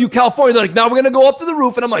they show you California, they're like, now we're gonna go up to the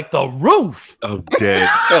roof, and I'm like, the roof? I'm dead.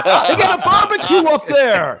 They got a barbecue up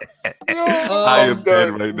there. I am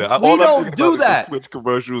dead right now. We All I'm don't thinking do about is the that. Switch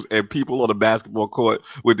commercials and people on the basketball court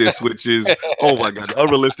with their switches. Oh my god, the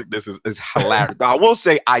unrealisticness is hilarious. Now, I will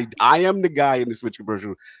say I am the guy in the Switch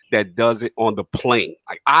commercial that does it on the plane.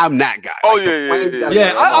 Like I'm that guy. Oh Like, the plane does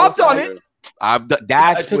Yeah, it. I've done it.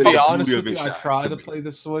 That's To when be the honest beauty of with it you, I shines tried to me. play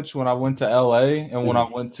the Switch when I went to LA and when I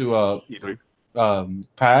went to E3.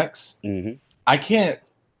 PAX. Mm-hmm. I can't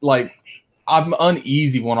I'm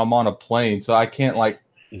uneasy when I'm on a plane, so I can't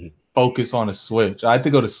focus on a Switch. I have to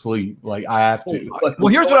go to sleep. Like I have to. Well,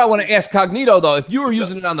 here's what I want to ask Cognito though. If you were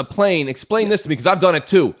using it on the plane, explain this to me because I've done it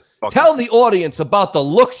too. Okay. Tell the audience about the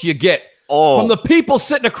looks you get from the people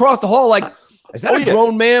sitting across the hall. Like, is that a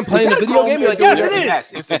grown man playing a video game? You're like, yes, it is.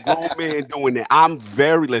 Yes, it's a grown man doing that. I'm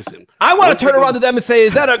very listen. I want to turn around to them and say,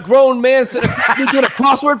 is that a grown man sitting across me doing a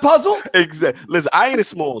crossword puzzle? Exactly. Listen, I ain't a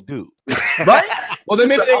small dude. Right? Well, then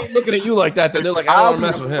maybe they ain't looking at you like that. Then they're like, I don't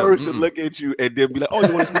want to mess with him. First to look at you and then be like, oh,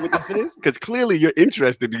 you want to see what this is? Because clearly you're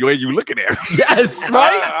interested in the way you looking at it. Yes,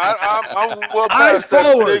 right? I'm well past that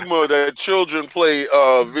stigma that children play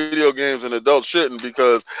video games and adults shouldn't,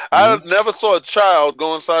 because I never saw a child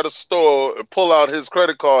go inside a store and pull out his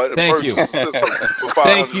credit card and purchase a system for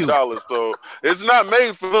 $500. So it's not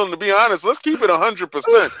made for them, to be honest. Let's keep it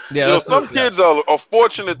 100%. Yeah, some kids are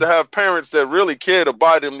fortunate to have parents that really care to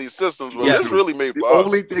buy them these systems, but it's really made for us. The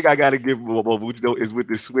only thing I gotta give Mooch though is with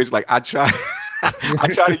the Switch. Like I try to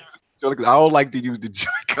use it because I don't like to use the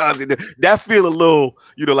Joy-Cons in there. That feel a little,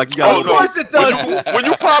 like you got. Of course it does. When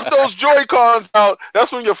you pop those Joy-Cons out,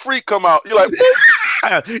 that's when your freak come out. You're like,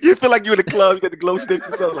 you feel like you're in the club, you got the glow sticks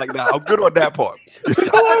and something like that. I'm good on that part. That's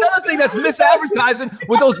another thing that's misadvertising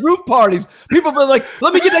with those roof parties. People be like,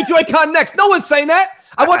 let me get that Joy-Con next. No one's saying that.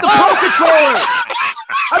 I want the Pro Controller.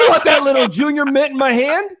 I don't want that little junior mitt in my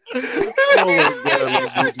hand.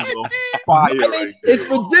 It's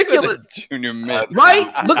ridiculous. Junior mitt.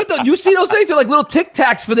 Right? Look at you see those things? They're like little Tic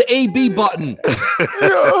Tacs for the AB button.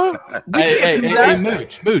 Hey,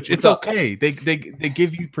 Mooch, it's okay. They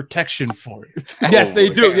give you protection for it. Yes, they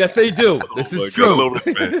do. Yes, they do. This is true.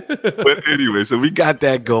 But anyway, so we got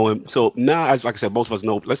that going. So now, as like I said, most of us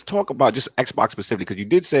know. Let's talk about just Xbox specifically, because you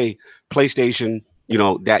did say PlayStation.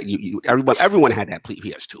 That everyone had that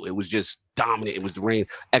PS2. It was just dominant. It was the reign.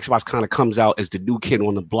 Xbox kind of comes out as the new kid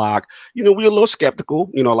on the block. We're a little skeptical,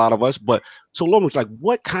 a lot of us. But so Lauren was like,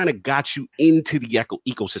 what kind of got you into the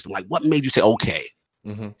ecosystem? Like, what made you say, okay,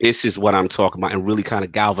 this is what I'm talking about, and really kind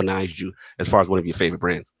of galvanized you as far as one of your favorite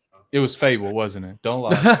brands? It was Fable, wasn't it? Don't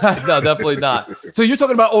lie. No, definitely not. So you're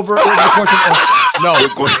talking about over the course of no.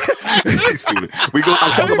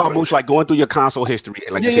 I'm talking about Mooch, like going through your console history.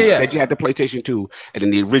 Like you said, you had the PlayStation 2, and then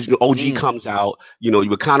the original OG comes out. You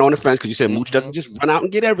were kind of on the fence because you said Mooch doesn't just run out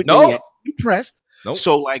and get everything. Nope. You pressed. Nope.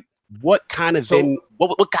 So like, what kind of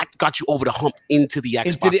what got you over the hump into the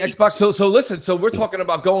Xbox? Into the Xbox. So listen. So we're talking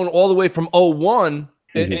about going all the way from 01.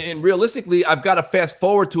 And realistically, I've got to fast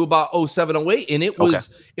forward to about 07, 08, and it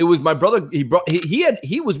was my brother.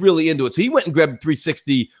 He was really into it, so he went and grabbed the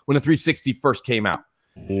 360 when the 360 first came out,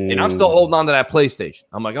 and I'm still holding on to that PlayStation.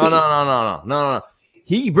 I'm like, oh no.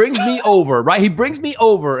 He brings me over, right? He brings me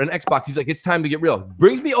over an Xbox. He's like, it's time to get real.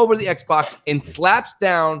 Brings me over to the Xbox and slaps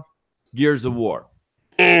down Gears of War.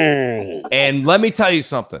 And let me tell you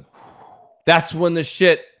something. That's when the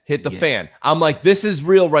shit hit the fan. I'm like, this is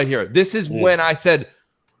real right here. This is when I said,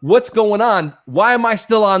 what's going on? Why am I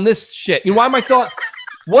still on this shit? Why am I still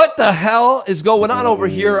what the hell is going on over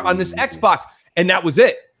here on this Xbox? And that was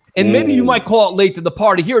it. And maybe you might call it late to the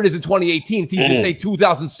party. Here it is in 2018. It's easy to say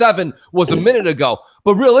 2007 was a minute ago.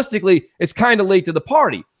 But realistically, it's kind of late to the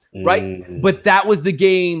party, right? But that was the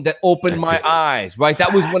game that opened my eyes, right?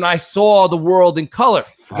 That was when I saw the world in color,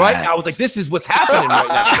 right? I was like, this is what's happening right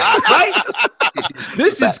now, right?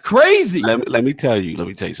 This is crazy. Let me tell you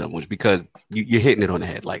something, because you're hitting it on the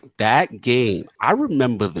head. Like that game, I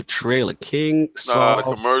remember the trailer. King saw the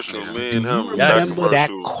commercial. Me and him. Remember that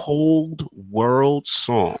Cold World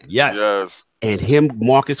song? Yes. And him,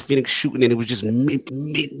 Marcus Phoenix shooting, and it was just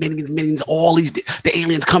millions, all these the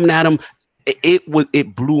aliens coming at him.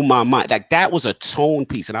 It blew my mind. Like that was a tone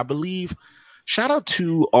piece, and I believe. Shout out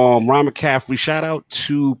to Ryan McCaffrey. Shout out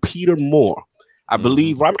to Peter Moore. I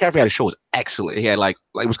believe Ryan McCaffrey had a show was excellent. He had like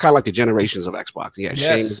it was kind of like the generations of Xbox. He had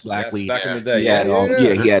Seamus Blackley. Back in the day. He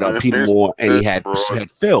had Peter Moore, and he had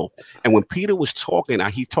Phil. And when Peter was talking,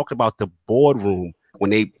 he talked about the boardroom when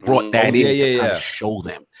they brought that in to kind of show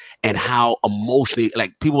them, and how emotionally,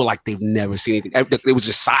 like people were like they've never seen anything. It was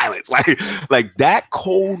just silence. Like that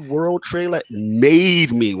Cold World trailer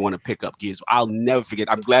made me want to pick up Gears. I'll never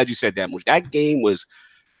forget. I'm glad you said that much. That game was,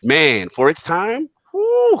 man, for its time.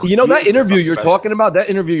 You know, that interview you're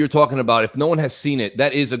talking about, if no one has seen it,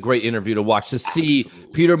 that is a great interview to watch, to see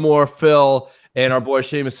Peter Moore, Phil, and our boy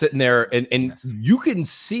Seamus sitting there. And you can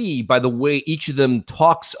see by the way each of them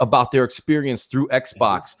talks about their experience through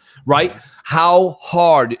Xbox, right? How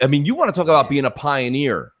hard. I mean, you want to talk about being a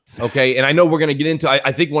pioneer. Okay. And I know we're going to get into,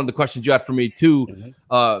 I think one of the questions you had for me too,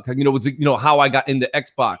 was, how I got into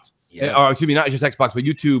Xbox. Or excuse me, not just Xbox, but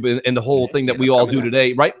YouTube and the whole thing that we all do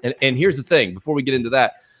today, right? And here's the thing, before we get into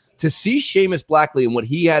that, to see Seamus Blackley and what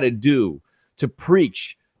he had to do to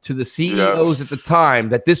preach to the CEOs at the time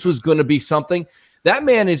that this was going to be something, that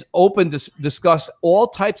man is open to discuss all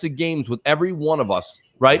types of games with every one of us,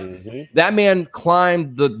 right? That man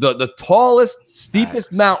climbed the tallest,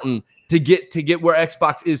 steepest mountain to get where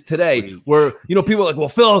Xbox is today, where, people are like,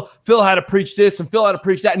 well, Phil had to preach this and Phil had to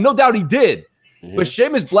preach that. And no doubt he did. But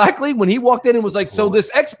Seamus Blackley, when he walked in and was like, so this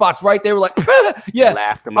Xbox, right? They were like,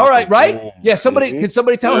 yeah, all right, right? Yeah, can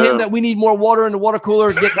somebody tell him that we need more water in the water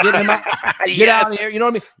cooler? Get him out, get out of here. You know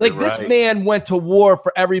what I mean? Like, this man went to war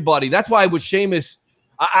for everybody. That's why with Seamus,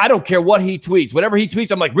 I don't care what he tweets. Whatever he tweets,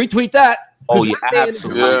 I'm like, retweet that. Oh, yeah,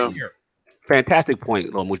 absolutely. Fantastic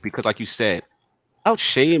point, Mooch, because like you said, out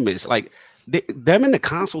Seamus, like, them in the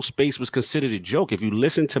console space was considered a joke. If you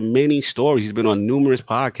listen to many stories, he's been on numerous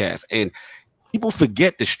podcasts, and people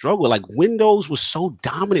forget the struggle. Like, Windows was so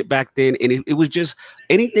dominant back then, and it was just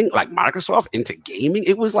anything like Microsoft into gaming,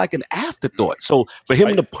 it was like an afterthought. So for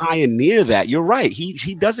him to pioneer that, you're right.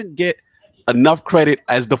 He doesn't get enough credit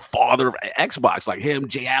as the father of Xbox, like him,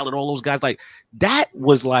 Jay Allen, all those guys. Like, that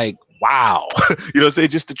was like, wow. You know what I'm saying?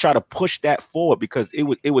 Just to try to push that forward, because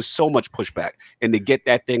it was so much pushback, and to get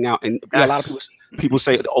that thing out. And a lot of people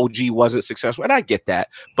say the OG wasn't successful, and I get that,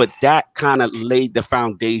 but that kind of laid the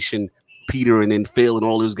foundation, Peter and then Phil and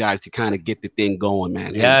all those guys, to kind of get the thing going,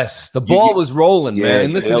 man. Yes, the ball was rolling, man.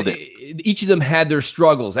 And listen, each of them had their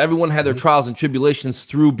struggles. Everyone had their trials and tribulations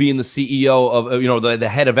through being the CEO of, the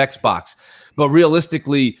head of Xbox. But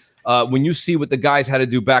realistically, when you see what the guys had to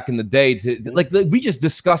do back in the day, we just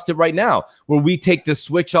discussed it right now, where we take the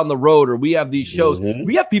Switch on the road, or we have these shows.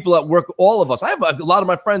 We have people at work, all of us. I have a lot of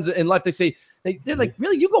my friends in life. They say, they're like,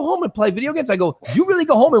 really, you go home and play video games? I go, you really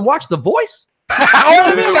go home and watch The Voice?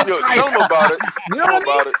 Tell them about it. You know what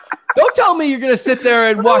I mean? Don't tell me you're going to sit there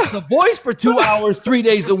and watch The Voice for 2 hours, 3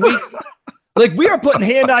 days a week. Like, we are putting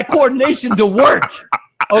hand-eye coordination to work.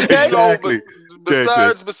 Okay? Exactly.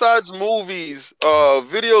 Besides movies,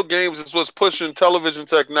 video games is what's pushing television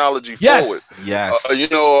technology forward. Yes.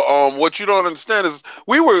 What you don't understand is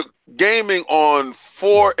we were gaming on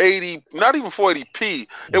 480, not even 480p.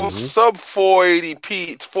 It was sub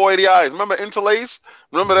 480p, 480i's. Remember Interlace?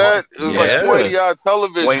 Remember that? It was like 480i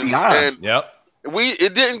television. And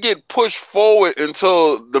it didn't get pushed forward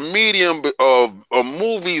until the medium of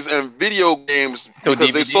movies and video games,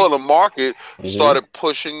 because they saw the market started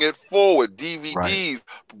pushing it forward. DVDs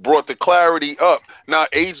brought the clarity up. Now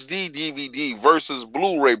HD DVD versus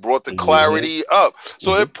Blu-ray brought the clarity up.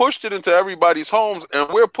 So it pushed it into everybody's homes, and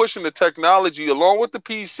we're pushing the technology along with the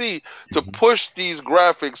PC to push these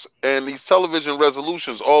graphics and these television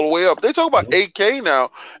resolutions all the way up. They talk about 8K now,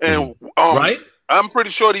 and I'm pretty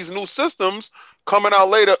sure these new systems coming out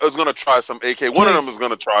later is going to try some 8K. One of them is going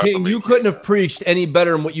to try some 8K. You couldn't have preached any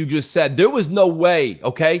better than what you just said. There was no way,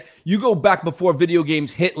 okay? You go back before video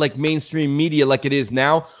games hit like mainstream media like it is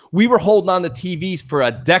now. We were holding on to TVs for a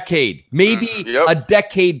decade, maybe a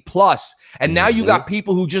decade plus. And now you got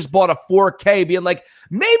people who just bought a 4K being like,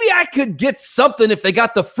 maybe I could get something if they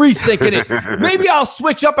got the FreeSync in it. Maybe I'll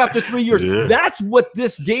switch up after 3 years. That's what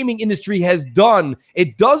this gaming industry has done.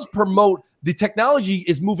 It does promote. The technology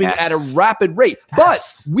is moving at a rapid rate, but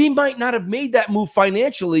we might not have made that move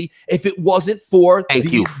financially if it wasn't for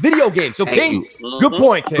these video games. So, King, good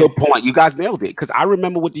point, King. Good point. You guys nailed it. Because I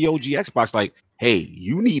remember with the OG Xbox, like, hey,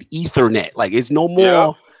 you need Ethernet. Like, it's no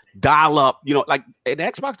more dial up. Like, and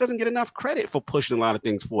Xbox doesn't get enough credit for pushing a lot of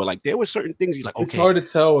things forward. Like, there were certain things you're like, okay. It's hard to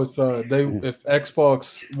tell if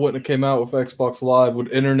Xbox wouldn't have came out with Xbox Live,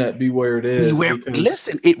 would internet be where it is?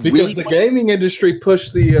 Because the gaming industry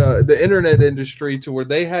pushed the internet industry to where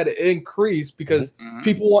they had to increase because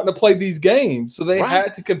people wanting to play these games, so they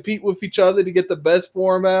had to compete with each other to get the best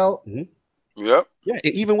form out. Yep. Yeah,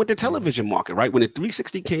 and even with the television market, right? When the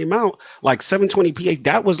 360 came out, like 720p,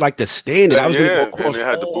 that was like the standard. And they had to boost.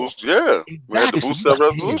 We had to boost that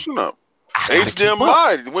resolution up.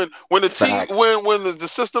 HDMI. When the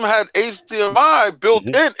system had HDMI built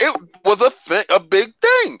in, it was a big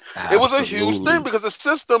thing. Absolutely. It was a huge thing because the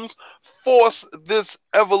systems forced this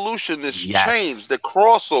evolution, this change, the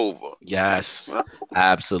crossover. Yes,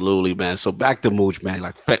 absolutely, man. So back to Mooch, man.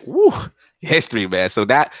 Like, history, man. So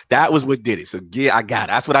that was what did it. So yeah, I got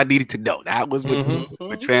it. That's what I needed to know. That was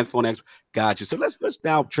what Transform X got you. So let's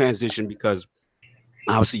now transition, because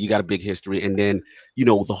obviously you got a big history, and then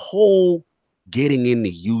the whole getting into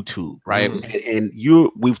YouTube, right? And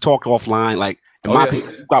we've talked offline, like in my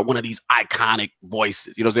opinion, you got one of these iconic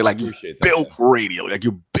voices. You know what I'm saying? Like you built for radio, like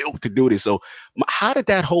you're built to do this. So how did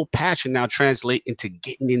that whole passion now translate into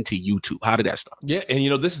getting into YouTube? How did that start? Yeah,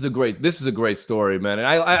 and this is a great story, man. And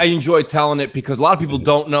I enjoy telling it because a lot of people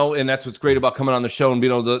don't know, and that's what's great about coming on the show and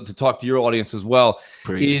being able to talk to your audience as well.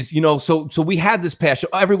 Is so we had this passion.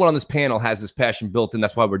 Everyone on this panel has this passion built, and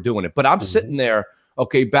that's why we're doing it. But I'm sitting there,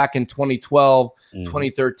 back in 2012,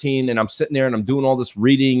 2013, and I'm sitting there and I'm doing all this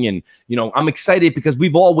reading, and I'm excited because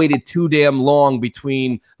we've all waited too damn long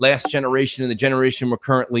between last generation and the generation we're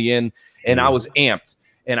currently in, and I was amped,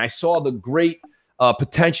 and I saw the great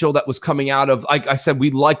potential that was coming out of, like I said,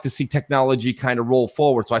 we'd like to see technology kind of roll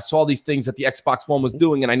forward. So I saw these things that the Xbox One was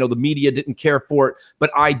doing, and I know the media didn't care for it, but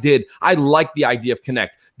I did. I liked the idea of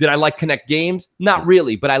Kinect. Did I like Kinect games? Not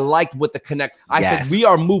really, but I liked what the Kinect. I said we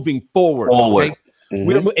are moving forward. Okay?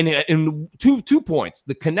 We're in 2 points.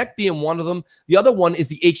 The Kinect being one of them. The other one is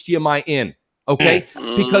the HDMI in. Okay,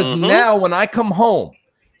 because now when I come home,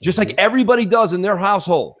 just like everybody does in their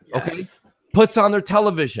household, puts on their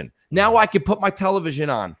television. Now I can put my television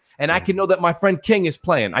on, and I can know that my friend King is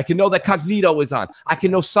playing. I can know that Cognito is on. I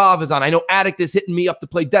can know Sav is on. I know Addict is hitting me up to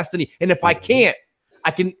play Destiny. And if I can't,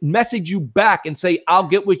 I can message you back and say, I'll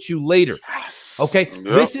get with you later. Okay.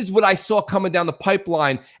 This is what I saw coming down the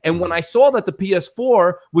pipeline. And when I saw that the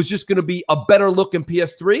PS4 was just going to be a better looking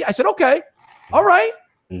PS3, I said, okay, all right.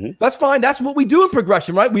 That's fine. That's what we do in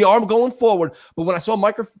progression, right? We are going forward. But when I saw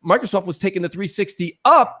Microsoft was taking the 360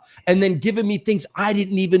 up and then giving me things I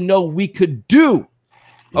didn't even know we could do.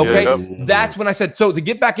 Okay. That's when I said, so to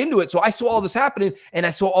get back into it. So I saw all this happening, and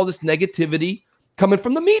I saw all this negativity coming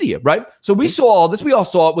from the media, right? So we saw all this. We all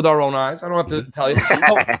saw it with our own eyes. I don't have to tell you,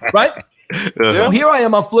 right? So here I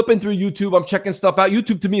am. I'm flipping through YouTube. I'm checking stuff out.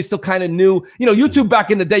 YouTube to me is still kind of new. YouTube back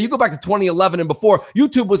in the day, you go back to 2011 and before,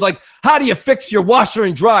 YouTube was like, how do you fix your washer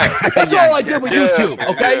and dryer? That's all I did with YouTube,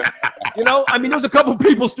 okay? There's a couple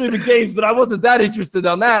people streaming games, but I wasn't that interested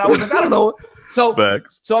on that. I was like, I don't know. So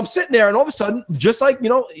I'm sitting there, and all of a sudden, just like,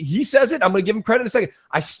 he says it, I'm going to give him credit in a second.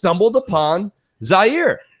 I stumbled upon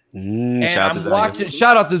Zaire. And I'm watching.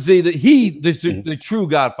 Shout out to Z, that the true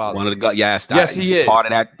Godfather. One of the yes, he is part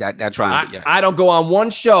of that triangle. Yes. I don't go on one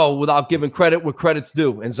show without giving credit where credit's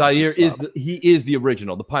due. And Zaire is the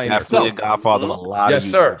original, the pioneer. Definitely a Godfather. A lot of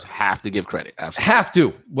users have to give credit. Absolutely. Have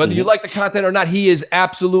to, whether you like the content or not. He is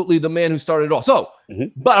absolutely the man who started it all. So,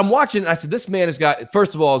 but I'm watching, and I said, this man has got.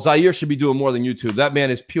 First of all, Zaire should be doing more than YouTube. That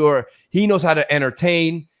man is pure. He knows how to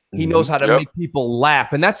entertain. He knows how to make people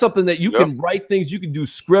laugh. And that's something that you can write things. You can do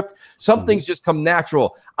script. Some things just come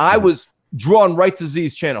natural. I was drawn right to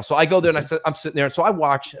Z's channel. So I go there and I said, I'm sitting there. So I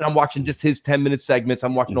watch, and I'm watching just his 10-minute segments.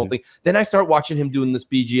 I'm watching the whole thing. Then I start watching him doing this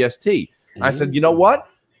BGST. I said, you know what?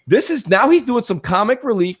 Now he's doing some comic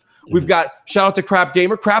relief. We've got, shout out to Crap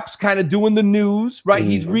Gamer. Crap's kind of doing the news, right?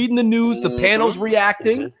 He's reading the news. The panel's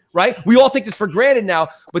reacting. Right? We all take this for granted now,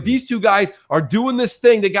 but these two guys are doing this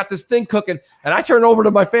thing. They got this thing cooking. And I turn over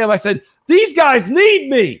to my family. I said, these guys need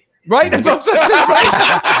me. Right? That's what I'm saying,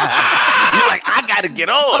 right? You're like, I got to get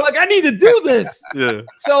on. I'm like, I need to do this.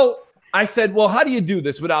 So I said, well, how do you do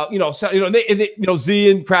this without,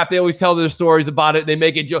 Z and Crap, they always tell their stories about it. And they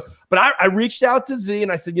make it joke. But I reached out to Z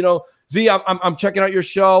and I said, Z, I'm checking out your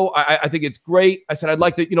show. I think it's great. I said, I'd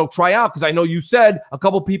like to, try out, because I know you said a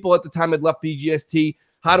couple people at the time had left BGST.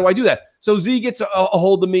 How do I do that? So Z gets a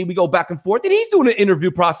hold of me. We go back and forth. And he's doing an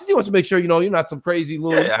interview process. He wants to make sure, you're not some crazy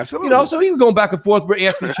little, so he was going back and forth. We're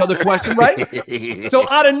asking each other questions, right? So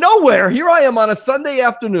out of nowhere, here I am on a Sunday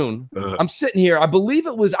afternoon. I'm sitting here. I believe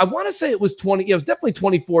I want to say it was it was definitely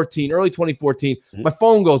 2014, early 2014. My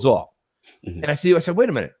phone goes off. And I said, wait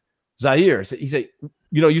a minute. Zaire, he said,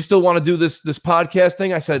 you still want to do this podcast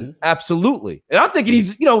thing? I said, absolutely. And I'm thinking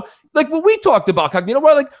he's, like what we talked about,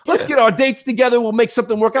 we're like, let's get our dates together. We'll make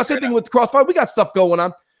something work out. Same thing with Crossfire. We got stuff going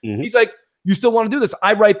on. He's like, you still want to do this?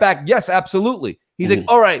 I write back, yes, absolutely. He's like,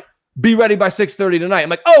 all right, be ready by 6:30 tonight. I'm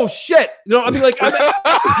like, oh shit. Right?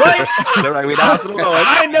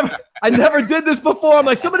 I never did this before. I'm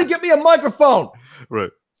like, somebody get me a microphone. Right.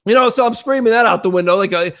 So I'm screaming that out the window.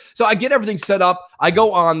 So I get everything set up. I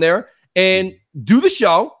go on there and do the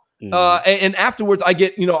show. And afterwards I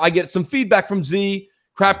get some feedback from Z.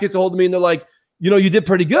 Crap gets a hold of me and they're like, you did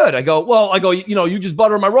pretty good. I go, you just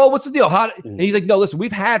butter my roll. What's the deal? And he's like, no, listen,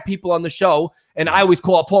 we've had people on the show, and I always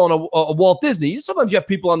call Paul a Walt Disney. Sometimes you have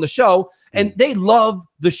people on the show, and they love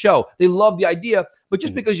the show. They love the idea, but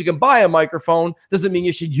just because you can buy a microphone doesn't mean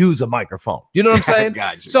you should use a microphone. You know what I'm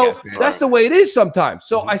saying? So that's the way it is sometimes.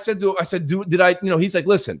 So I said, he's like,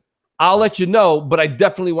 listen, I'll let you know, but I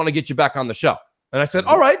definitely want to get you back on the show. And I said,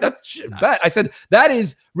 all right, that's bad. I said, that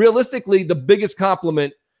is realistically the biggest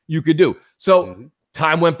compliment you could do. So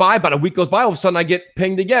time went by, about a week goes by. All of a sudden I get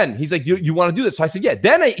pinged again. He's like, you want to do this? So I said, yeah.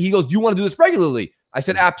 Then he goes, do you want to do this regularly? I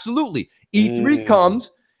said, absolutely. E3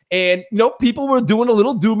 comes, and people were doing a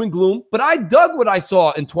little doom and gloom, but I dug what I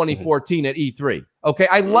saw in 2014 at E3. Okay.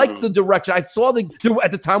 I liked the direction. I saw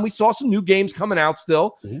at the time we saw some new games coming out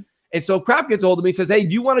still. And so Crap gets a hold of me and says, hey,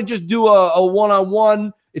 do you want to just do a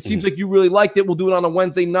one-on-one? It seems like you really liked it. We'll do it on a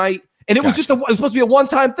Wednesday night. And it was it was supposed to be a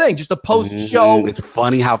one-time thing, just a post-show. It's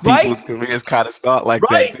funny how people's careers kind of start like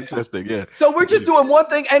that. It's interesting, yeah. So we're just doing one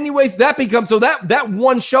thing. Anyways, that becomes, so that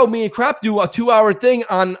one show, me and Crap do a 2-hour thing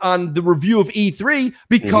on the review of E3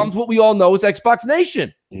 becomes what we all know as Xbox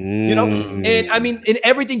Nation. And I mean, and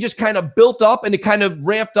everything just kind of built up, and it kind of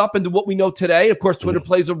ramped up into what we know today. Of course, Twitter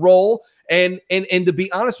plays a role. And to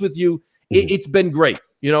be honest with you, it's been great.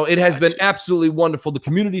 It has been absolutely wonderful. The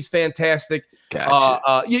community's fantastic. And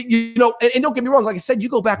don't get me wrong. Like I said, you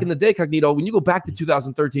go back in the day, Cognito, when you go back to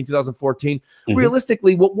 2013, 2014,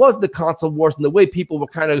 realistically, what was the console wars and the way people were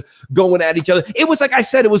kind of going at each other? It was like I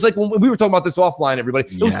said, it was like when we were talking about this offline,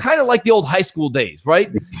 everybody. It was kind of like the old high school days,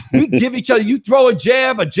 right? We give each other, you throw a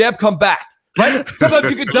jab come back, right?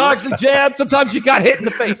 Sometimes you could dodge the jab. Sometimes you got hit in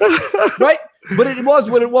the face, right? But it was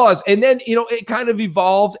what it was. And then, it kind of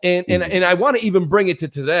evolved. And I want to even bring it to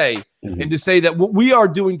today and to say that what we are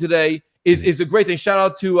doing today is a great thing. Shout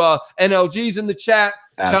out to NLG's in the chat.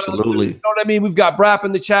 Absolutely. You know what I mean? We've got Brap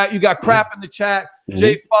in the chat. You got Crap in the chat.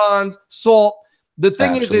 Jay Fonz, Salt. The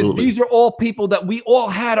thing is these are all people that we all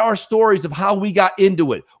had our stories of how we got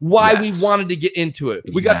into it, why we wanted to get into it.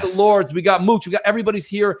 We got the Lords, we got Mooch, we got everybody's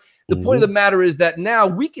here. The point of the matter is that now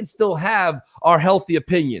we can still have our healthy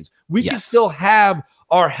opinions. We can still have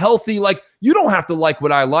our healthy, like, you don't have to like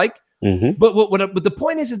what I like. But the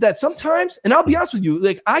point is that sometimes, and I'll be honest with you,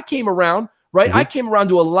 like, I came around, right? I came around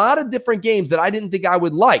to a lot of different games that I didn't think I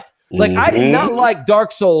would like. Like, I did not like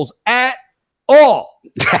Dark Souls at all.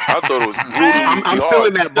 I thought it was brutal. I'm still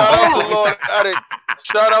in that box.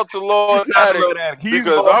 Shout out to Lord Addict.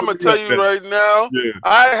 Because I'm going to tell you right now,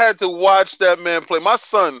 I had to watch that man play. My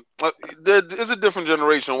son, there is a different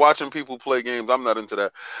generation watching people play games. I'm not into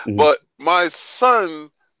that. But my son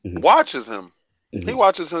watches him. He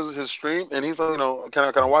watches his stream, and he's like, can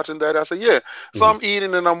I watch him, Daddy? I said, yeah. So I'm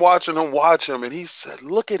eating, and I'm watching him watch him, and he said,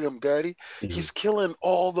 look at him, Daddy. He's killing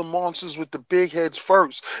all the monsters with the big heads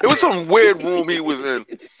first. It was some weird room he was in,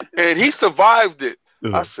 and he survived it.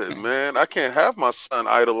 I said, man, I can't have my son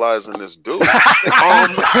idolizing this dude. I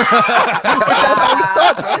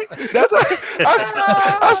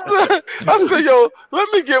said, yo, let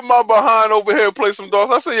me get my behind over here and play some dogs.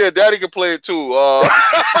 I said, yeah, Daddy can play it too.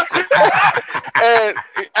 And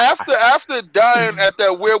after dying at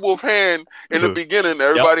that werewolf hand in the beginning,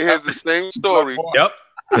 everybody has the same story.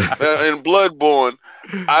 In Bloodborne,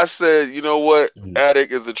 I said, you know what?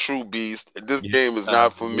 Addict is a true beast. This game is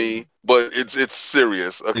not for me, but it's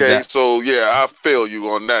serious. Okay, so I feel you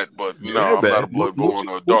on that, but I'm not a Bloodborne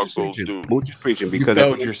or Dark Souls dude. Mooch is preaching because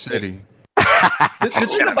you your city.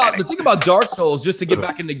 The thing about Dark Souls, just to get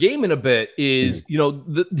back in the game in a bit, is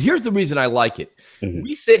here's the reason I like it.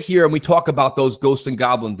 We sit here and we talk about those Ghost and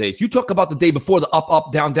Goblin days. You talk about the day before, the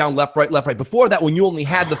up, down, down, left, right. Before that, when you only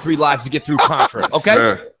had the 3 lives to get through Contra.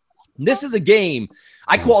 Okay, this is a game.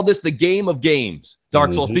 I call this the game of games,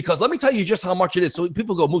 Dark Souls, because let me tell you just how much it is. So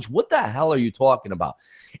people go, Mooch, what the hell are you talking about?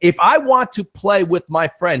 If I want to play with my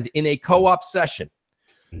friend in a co-op session,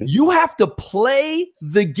 you have to play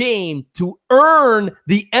the game to earn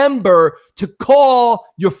the ember to call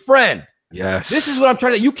your friend. Yes. This is what I'm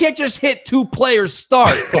trying to. You can't just hit 2 players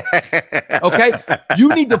start. Okay?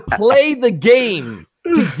 You need to play the game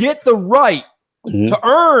to get the right to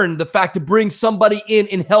earn the fact to bring somebody in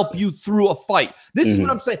and help you through a fight. This is what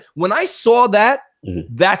I'm saying. When I saw that,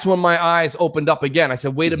 that's when my eyes opened up again. I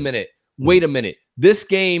said, wait a minute. This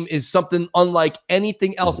game is something unlike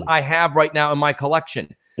anything else I have right now in my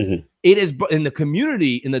collection. It is in the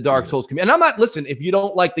community, in the Dark Souls community. And I'm not, listen, if you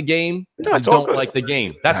don't like the game, you don't like the game.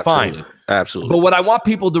 That's fine. Absolutely. But what I want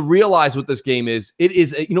people to realize with this game is, it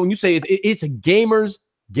is, when you say it's a gamer's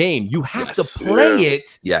game. You have to play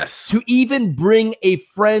it to even bring a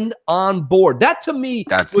friend on board. That to me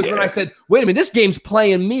was when I said, wait a minute, this game's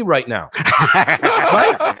playing me right now.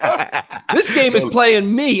 Right? This game is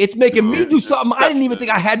playing me. It's making me do something I didn't even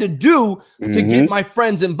think I had to do to get my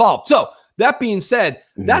friends involved. So that being said,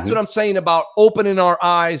 that's what I'm saying about opening our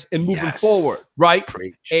eyes and moving forward, right?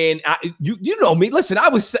 Preach. And you know me. Listen,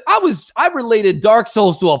 I related Dark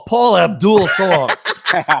Souls to a Paul Abdul song.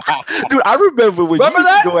 Dude, I remember when you used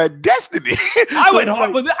to go at Destiny. I went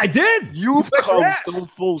hard with it. I did. You've come so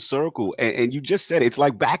full circle, and you just said it. It's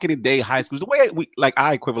like back in the day, high schools. The way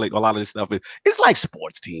I equivalent a lot of this stuff is, it's like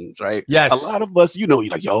sports teams, right? Yes. A lot of us, you're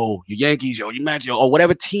like, yo, you Yankees, yo, you Mets, yo, or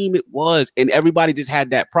whatever team it was, and everybody just had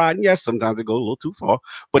that pride. And yes, sometimes it goes a little too far,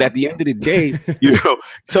 but at the end of the day,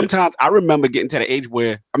 sometimes I remember getting to the age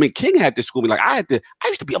where, King had to school me like I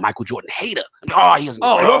used to be a Michael Jordan hater. Don't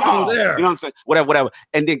go there. You know what I'm saying? Whatever.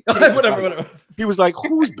 And then whatever. He was like,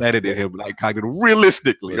 who's better than him? Like, kind of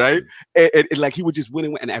realistically, right? And like he would just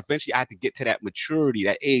win. And eventually I had to get to that maturity,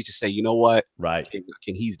 that age to say, you know what? Right.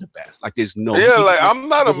 King, he's the best. Like there's no. Yeah, like I'm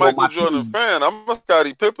not a Michael Jordan fan. I'm a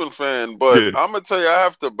Scottie Pippen fan, but I'm gonna tell you, I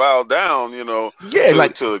have to bow down, to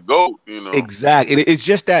the GOAT, Exactly. And it's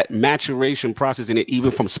just that maturation process in it, even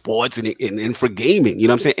from sports and for gaming, you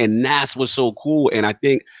know what I'm saying? And that's what's so cool. And I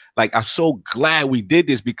think, like, I'm so glad we did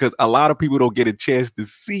this because a lot of people don't get a chance to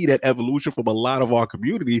see that evolution from a lot of our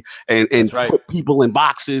community and put people in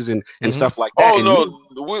boxes and stuff like that.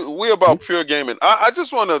 We're about pure gaming. I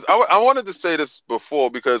just I wanted to say this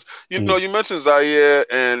before because, you mentioned Zaire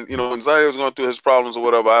and, when Zaire was going through his problems or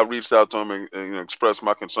whatever, I reached out to him and expressed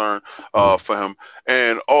my concern for him.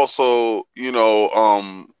 And also,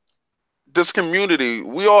 this community,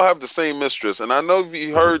 we all have the same mistress. And I know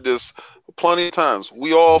you heard this plenty of times.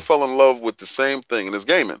 We all fell in love with the same thing, and it's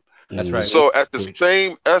gaming. That's right. So at the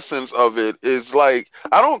same essence of it is like,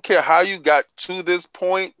 I don't care how you got to this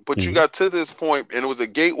point, but you got to this point, and it was a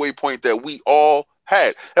gateway point that we all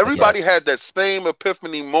had. Everybody had that same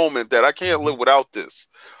epiphany moment that I can't live without this.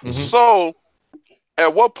 So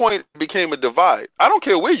at what point it became a divide? I don't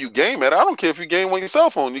care where you game at. I don't care if you game on your cell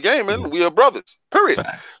phone. You gaming, we are brothers, period.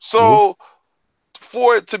 So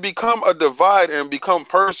for it to become a divide and become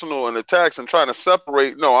personal and attacks and trying to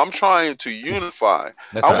separate, no, I'm trying to unify.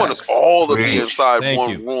 I want us all to be inside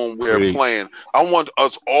one room we're playing. I want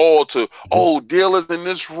us all to, Dealer's in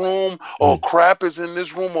this room, or Crap is in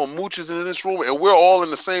this room, or Mooch is in this room, and we're all in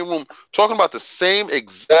the same room talking about the same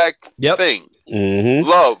exact thing.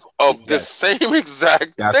 Love of the same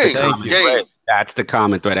exact thing. That's the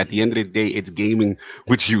common thread. At the end of the day, it's gaming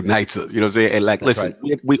which unites us. You know what I'm saying? And like, listen,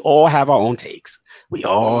 we all have our own takes. We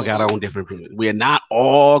all got our own different opinions. We are not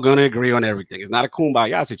all gonna agree on everything. It's not a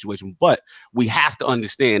kumbaya situation, but we have to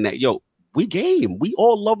understand that, we game. We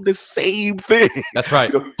all love the same thing. That's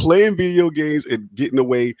right. Playing video games and getting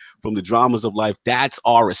away from the dramas of life. That's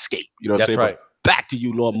our escape. You know what I'm saying? Right. But back to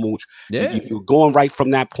you, Lord Mooch. Yeah. You're going right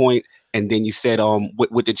from that point. And then you said,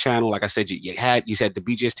 with the channel, like I said, you said the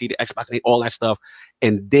BGST, the Xbox, all that stuff.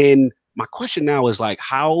 And then my question now is like,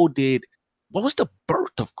 what was the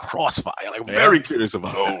birth of Crossfire? Like, very curious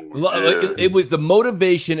about it. It was the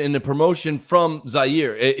motivation and the promotion from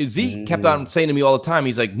Zaire. Z kept on saying to me all the time,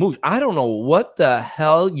 he's like, Mooch, I don't know what the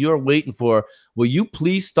hell you're waiting for. Will you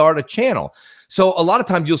please start a channel? So a lot of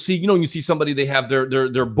times you'll see, you see somebody, they have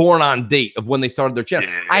their born on date of when they started their channel.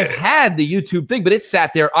 I've had the YouTube thing, but it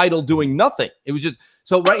sat there idle doing nothing. It was just,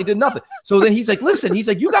 it did nothing. So then he's like, listen,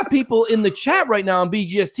 you got people in the chat right now on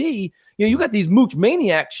BGST. You got these Mooch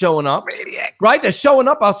maniacs showing up, right? They're showing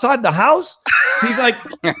up outside the house. He's like,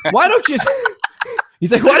 why don't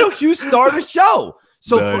you start a show?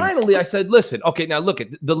 So finally I said, listen, okay, now look at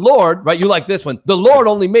the Lord, right? You like this one. The Lord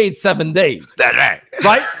only made 7 days. That's right.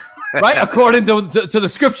 Right? Right, according to the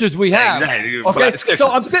scriptures we have. Okay, so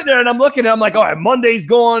I'm sitting there and I'm looking and I'm like, all right, Monday's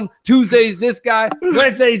gone, Tuesday's this guy,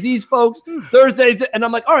 Wednesday's these folks, Thursday's, and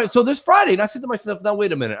I'm like, all right, so this Friday. And I said to myself, now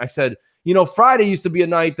wait a minute. I said, Friday used to be a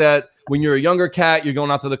night that when you're a younger cat, you're going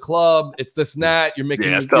out to the club, it's this and that, you're making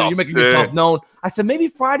yourself known. I said, maybe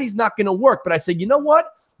Friday's not going to work, but I said, you know what?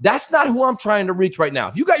 That's not who I'm trying to reach right now.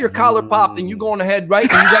 If you got your collar popped and you're going ahead, right,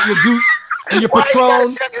 and you got your goose and your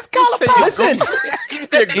Patron. Listen,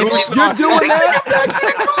 if you're doing that,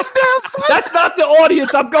 that's not the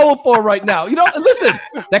audience I'm going for right now. Listen,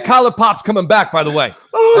 that collar pop's coming back, by the way.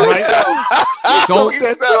 Right?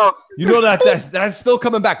 That's still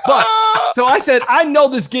coming back. But so I said, I know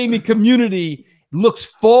this gaming community looks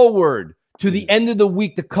forward to the end of the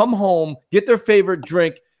week to come home, get their favorite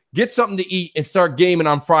drink, get something to eat, and start gaming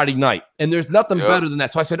on Friday night. And there's nothing better than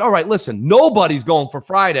that. So I said, all right, listen, nobody's going for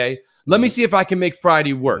Friday. Let me see if I can make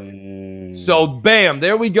Friday work. So, bam,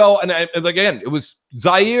 there we go. And again, it was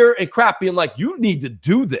Zaire and Crap being like, you need to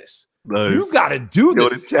do this. Nice. You got to do this.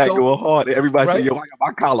 The chat going hard. Everybody say, yo, I got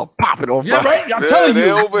my collar popping on Friday. Yeah, right. I'm telling you.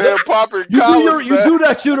 They over here popping collars, you do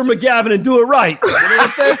that, Shooter McGavin, and do it right. You know what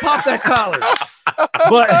I'm saying? Pop that collar.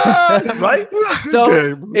 But, right?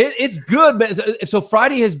 So, it's good, man. So,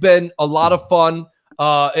 Friday has been a lot of fun.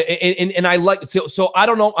 And I like, so I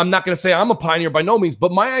don't know, I'm not going to say I'm a pioneer by no means,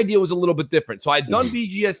 but my idea was a little bit different. So I'd done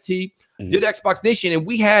BGST, did Xbox Nation, and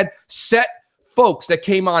we had set folks that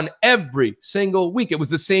came on every single week. It was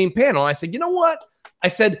the same panel. I said, you know what? I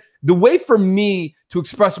said, the way for me to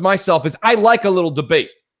express myself is I like a little debate.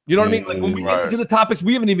 You know what I mean? Like when we get into the topics,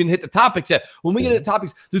 we haven't even hit the topics yet. When we get into the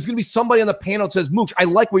topics, there's going to be somebody on the panel that says, Mooch, I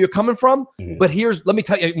like where you're coming from, but let me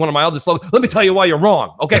tell you, one of my other slogans, let me tell you why you're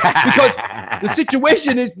wrong, okay? Because the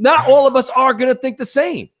situation is not all of us are going to think the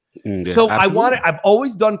same. So absolutely. I've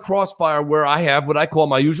always done Crossfire where I have what I call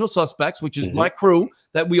my usual suspects, which is my crew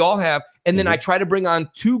that we all have. And then I try to bring on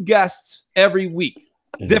 2 guests every week,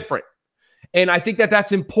 different. And I think that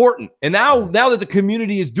that's important. And now that the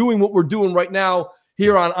community is doing what we're doing right now,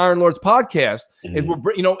 here on Iron Lord's podcast, and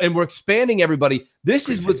we're expanding everybody. This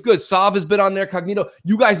is what's good. Sav has been on there, Cognito.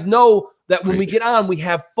 You guys know that when we get on, we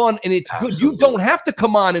have fun, and it's good. You don't have to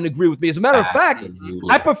come on and agree with me. As a matter of fact,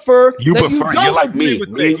 I prefer you you're like me.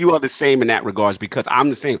 Me and you are the same in that regards because I'm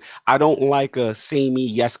the same. I don't like a samey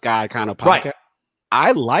yes guy kind of podcast. Right.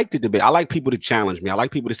 I like to debate. I like people to challenge me. I like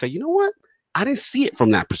people to say, you know what? I didn't see it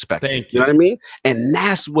from that perspective. Thank you. You know what I mean? And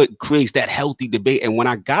that's what creates that healthy debate. And when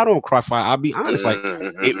I got on Crossfire, I'll be honest, like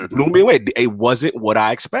it blew me away. It wasn't what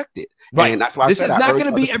I expected. Right. And that's why this is not going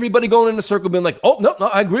to be everybody going in a circle being like, oh, no,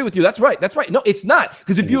 I agree with you. That's right. That's right. No, it's not.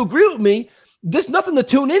 Because if you agree with me, there's nothing to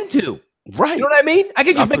tune into. Right. You know what I mean? I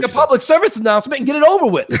can just make a public service announcement and get it over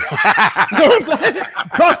with. You know what I'm saying?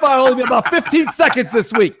 Crossfire only be about 15 seconds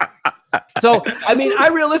this week. So, I mean,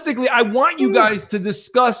 I want you guys to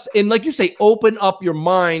discuss and, like you say, open up your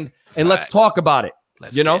mind and let's talk about it.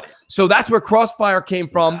 So that's where Crossfire came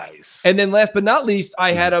from. Nice. And then last but not least,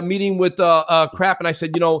 I had a meeting with Crap, and I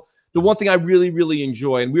said, the one thing I really, really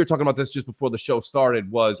enjoy, and we were talking about this just before the show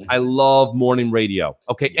started, was I love morning radio.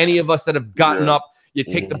 Okay, yes. Any of us that have gotten up, you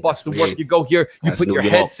take the bus to work, you go here, you put your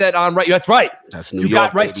headset on, right? That's right. That's New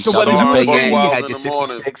York. Right. So whether you had your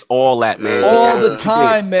 66, all that, man. All the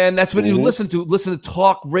time, man. That's what you listen to. Listen to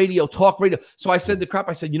talk radio. So I said to Crap,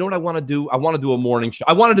 I said, you know what I want to do? I want to do a morning show.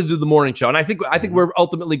 I wanted to do the morning show. And I think we're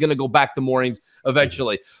ultimately going to go back to mornings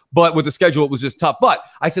eventually. But with the schedule, it was just tough. But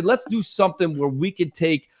I said, let's do something where we could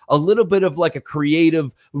take a little bit of like a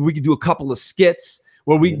creative, we could do a couple of skits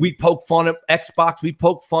where we poke fun at Xbox, we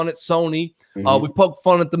poke fun at Sony, we poke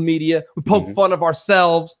fun at the media, we poke fun of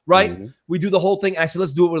ourselves, right? We do the whole thing. And I said,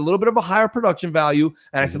 let's do it with a little bit of a higher production value.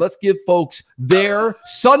 And I said, let's give folks their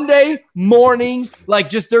Sunday morning, like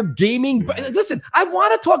just their gaming. Listen, I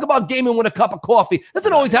want to talk about gaming with a cup of coffee. It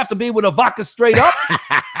doesn't always have to be with a vodka straight up.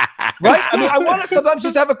 Right? I mean, I want to sometimes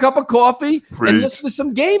just have a cup of coffee and listen to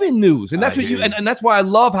some gaming news. And that's what and that's why I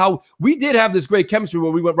love how we did have this great chemistry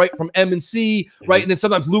where we went right from M&C, right? And then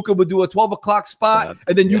sometimes Luca would do a 12 o'clock spot,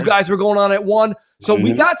 and then you guys were going on at 1. So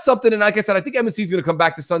we got something, and like I said, I think M&C is going to come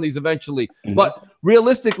back to Sundays eventually. But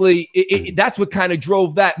realistically, that's what kind of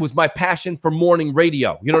drove that was my passion for morning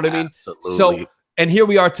radio. You know what I mean? Absolutely. So, and here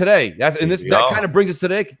we are today. That kind of brings us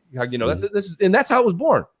today. That's how it was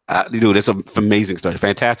born. Dude, it's an amazing story,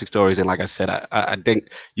 fantastic stories, and like I said, I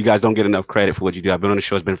think you guys don't get enough credit for what you do. I've been on the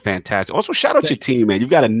show; it's been fantastic. Also, shout out your team, man. You've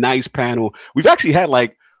got a nice panel. We've actually had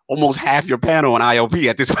like almost half your panel on ILP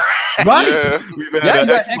at this point. Right? You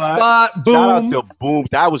got Xbot, Boom. Shout out to Boom.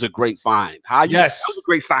 That was a great find. Yes, that was a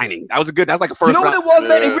great signing. That's like a first. You know what it was,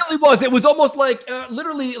 man? It really was. It was almost like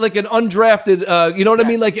literally like an undrafted. You know what I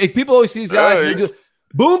mean? Like people always see these guys.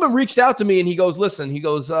 Boom and reached out to me, and he goes, "Listen," he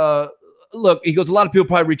goes, look, he goes, a lot of people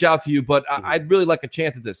probably reach out to you, but I'd really like a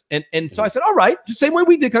chance at this. And so I said, all right, just same way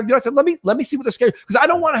we did. I said, let me see what the schedule, because I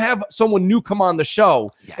don't want to have someone new come on the show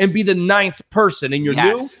and be the 9th person, and you're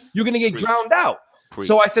new, you're going to get drowned out.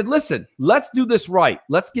 So I said, listen, let's do this right.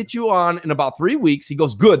 Let's get you on in about 3 weeks. He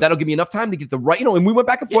goes, good. That'll give me enough time to get the right, and we went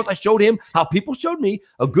back and forth. I showed him how people showed me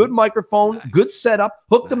a good microphone, good setup,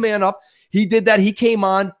 hooked the man up. He did that. He came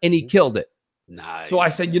on and he killed it. Nice. So I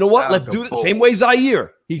said, you know what? Let's do it the same way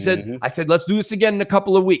Zaire. He said, I said, let's do this again in a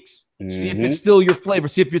couple of weeks. See if it's still your flavor.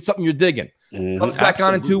 See if it's something you're digging. Comes back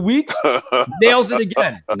on in 2 weeks, nails it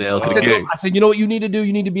again. I said, you know what you need to do?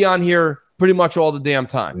 You need to be on here pretty much all the damn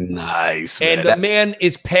time. Nice. And the man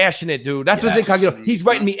is passionate, dude. That's what I think. He's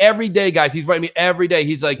writing me every day, guys. He's writing me every day.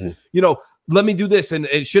 He's like, let me do this. And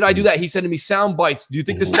should I do that? He said to me, sound bites. Do you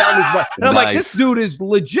think the sound is right? And I'm like, this dude is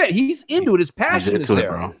legit. He's into it. His passion is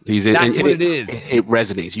there. Bro. He's in, That's what it is. It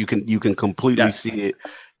resonates. You can completely see it.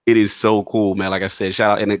 It is so cool, man. Like I said,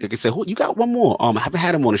 shout out. And like I said, you got one more. I haven't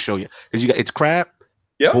had him on the show yet. Because it's Crab,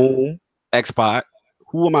 Boom, X-Pot.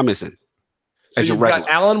 Who am I missing? So you've got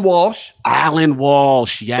Alan Walsh. Alan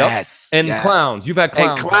Walsh, yes. Yep. And Clowns. You've had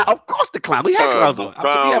Clowns. Of course the Clown. We had Clowns on. We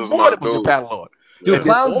had more than the Battle Lord. Dude,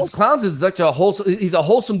 Clowns is such a wholesome. He's a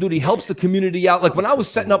wholesome dude. He helps the community out. Like when I was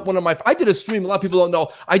setting up I did a stream. A lot of people don't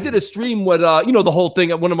know. I did a stream with the whole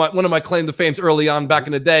thing. One of my claim to fames early on back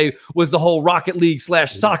in the day was the whole Rocket League /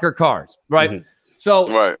 soccer cars, right? Mm-hmm.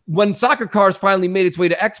 So when soccer cars finally made its way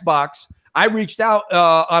to Xbox, I reached out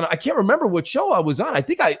on, I can't remember what show I was on. I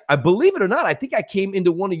think I believe it or not, I think I came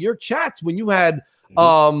into one of your chats when you had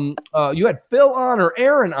you had Phil on or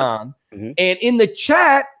Aaron on, and in the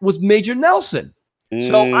chat was Major Nelson.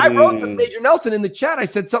 So I wrote to Major Nelson in the chat. I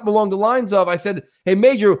said something along the lines of, I said, hey,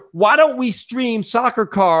 Major, why don't we stream soccer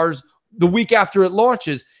cars the week after it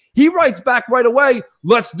launches? He writes back right away,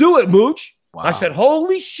 let's do it, Mooch. Wow. I said,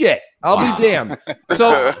 holy shit, I'll be damned.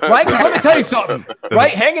 So, right, let me tell you something,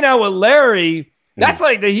 right? Hanging out with Larry, that's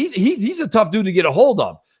like, he's a tough dude to get a hold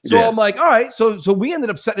of. So I'm like, all right. So we ended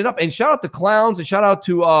up setting it up, and shout out to Clowns and shout out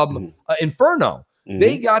to Inferno.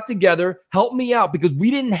 They got together, helped me out because we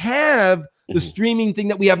didn't have the streaming thing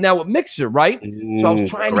that we have now with Mixer, right? So I was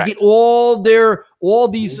trying to get all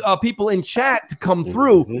these people in chat to come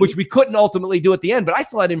through, which we couldn't ultimately do at the end. But I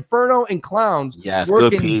still had Inferno and Clowns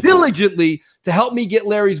working diligently to help me get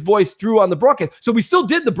Larry's voice through on the broadcast. So we still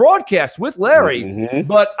did the broadcast with Larry,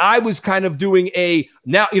 but I was kind of doing I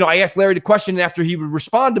asked Larry the question, and after he would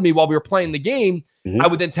respond to me while we were playing the game, I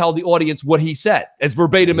would then tell the audience what he said as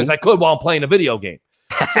verbatim as I could while I'm playing a video game.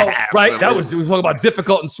 So, right, we were talking about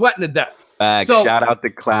difficult and sweating to death. So, shout out to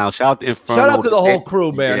Clown, shout out to Inferno, shout out to the whole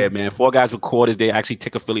crew, man. Yeah, man. 4 Guys Recorders, they actually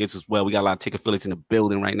tick affiliates as well. We got a lot of tick affiliates in the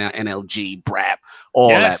building right now. NLG, BRAP, all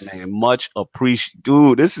that, man. Much appreciated,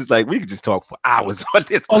 dude. This is like we could just talk for hours on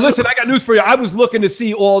this. Oh, listen, I got news for you. I was looking to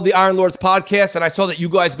see all the Iron Lords podcasts, and I saw that you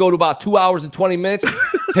guys go to about 2 hours and 20 minutes.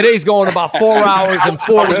 Today's going about 4 hours and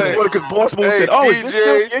 40 minutes. Because Boss Moon said, "Oh, is this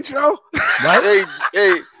still the intro?" Right?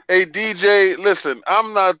 Hey, DJ, listen,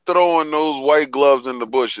 I'm not throwing those white gloves in the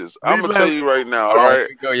bushes. I'm going to tell you right now, all right?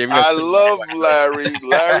 I love Larry.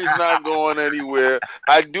 Larry's not going anywhere.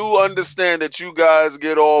 I do understand that you guys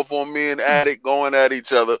get off on me and Attic going at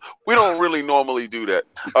each other. We don't really normally do that,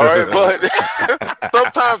 all right? But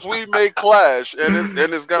sometimes we may clash, and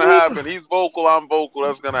it's going to happen. He's vocal, I'm vocal.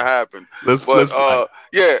 That's going to happen. Let's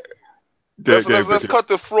cut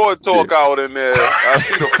the fraud talk out in there. I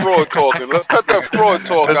see the fraud talking. Let's cut that fraud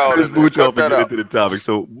talk out. Let's Mooch up and get into the topic.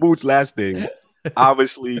 So, Mooch, last thing.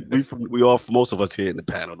 Obviously, most of us here in the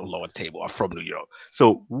panel, the Lord's table, are from New York.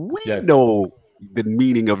 So we know the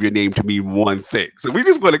meaning of your name to mean one thing. So we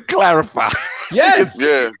just want to clarify. Yes. We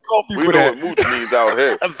know what Mooch means out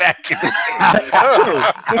here. The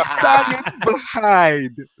science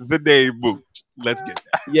behind the name Mooch. Let's get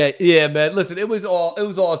that. Yeah, man. Listen, it was all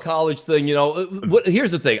a college thing.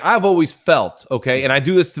 Here's the thing. I've always felt, and I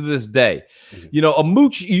do this to this day. A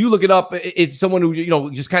mooch, you look it up, it's someone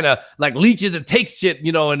who, just kind of like leeches and takes shit,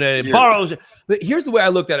 and borrows. But here's the way I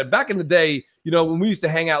looked at it. Back in the day, when we used to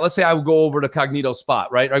hang out, let's say I would go over to Cognito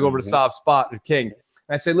Spot, right? I go over to Sav Spot at King.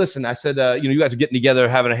 I said, listen, you guys are getting together,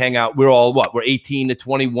 having a hangout. We're all we're 18 to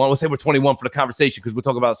 21. Let's say we're 21 for the conversation because we're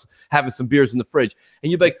talking about having some beers in the fridge.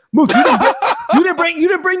 And you'd be like, Mooch, you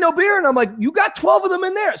didn't bring no beer. And I'm like, you got 12 of them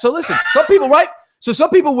in there. So listen, some people, right? So some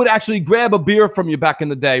people would actually grab a beer from you back in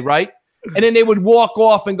the day, right? And then they would walk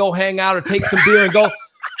off and go hang out or take some beer and go.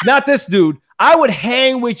 Not this dude. I would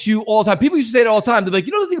hang with you all the time. People used to say it all the time. They're like,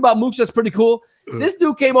 the thing about Mooch that's pretty cool? This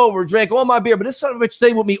dude came over, drank all my beer, but this son of a bitch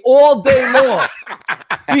stayed with me all day long.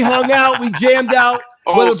 We hung out, we jammed out.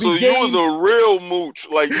 Oh, so you was a real Mooch.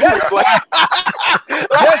 Like you was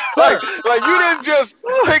like you didn't just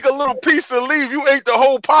take a little piece and leave. You ate the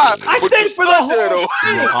whole pot. I stayed for the whole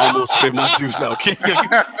I almost spit my juice out.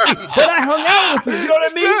 But I hung out with you. You know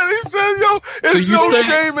what I mean? He said, there's no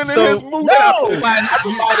shame in his Mooch.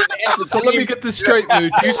 So let me get this straight,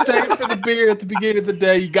 Mooch. You stayed for the beer at the beginning of the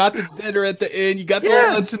day. You got the dinner at the end. You got the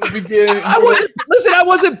lunch at the beginning. I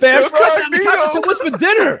wasn't bad for us. I said, what's for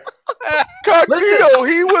dinner? Cognito,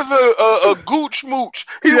 he was a gooch mooch.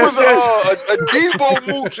 He was a Debo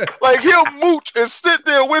mooch. Like he'll mooch and sit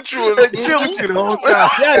there with you and chill with you the whole time.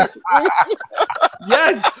 Yes.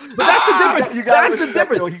 But that's the difference. That's the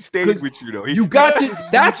difference. He stayed with you though. You got to.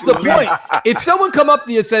 That's the point. If someone come up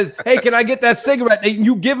to you and says, "Hey, can I get that cigarette?" and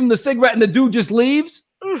you give him the cigarette and the dude just leaves,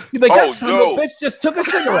 you're like, "That son of a bitch just took a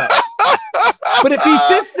cigarette." But if he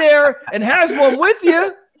sits there and has one with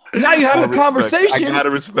you, now you have a conversation. I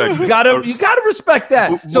gotta respect. You gotta respect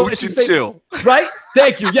that. So Mooch and chill, right?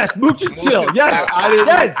 Thank you. Yes, Mooch and chill. Yes, I didn't.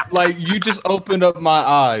 yes. Like you just opened up my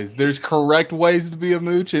eyes. There's correct ways to be a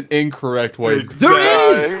mooch and incorrect ways. There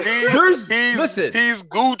is. Listen, he's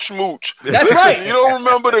Gooch Mooch. That's right. You don't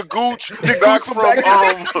remember the Gooch back from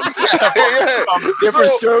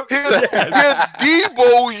different strokes. He'll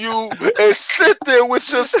debo you and sit there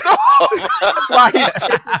with your stuff.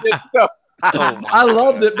 I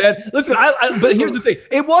loved it, man. Listen, but here's the thing.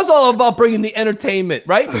 It was all about bringing the entertainment,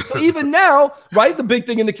 right? So even now, right, the big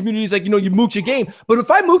thing in the community is like, you mooch a game. But if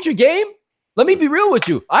I mooch a game, let me be real with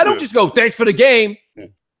you. I don't just go, thanks for the game.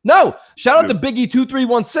 No. Shout out to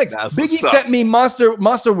Biggie2316. Biggie sent me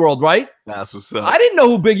Monster World, right? That's what's up. I didn't know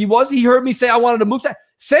who Biggie was. He heard me say I wanted to mooch that.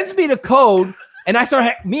 Sends me the code, and I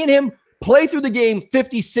start, me and him play through the game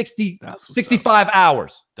 50, 60, 65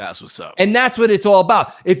 hours. That's what's up. And that's what it's all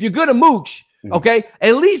about. If you're going to mooch, okay,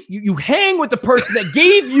 at least you hang with the person that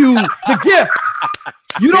gave you the gift.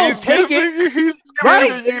 You don't take it. He's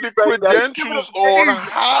giving you the credentials on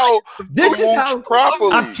how this is how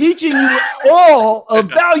properly. I'm teaching you all a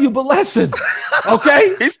valuable lesson.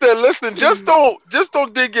 Okay? He said, listen, just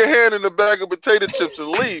don't dig your hand in the bag of potato chips and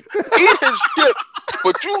leave. Eat his chip,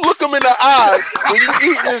 but you look him in the eye when you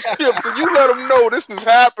eating his chips and you let him know this is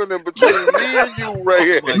happening between me and you right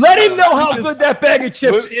here. Let him know how good that bag of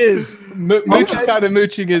chips is. Mooch's kind of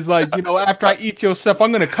mooching is like, after I eat your stuff,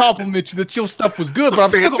 I'm going to compliment you that your stuff was good, but I'm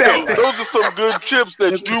still gonna those are some good chips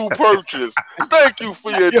that you purchased. Thank you for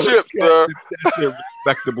your chips, sir. That's a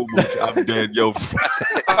respectable mooch. I'm dead, yo. He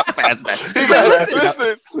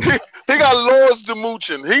got laws to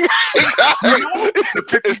mooching. He got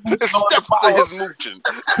steps to his mooching.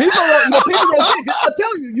 People I'm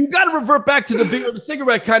telling you, you got to revert back to the beer or the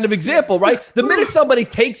cigarette kind of example, right? The minute somebody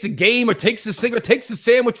takes a game or takes a cigarette, takes a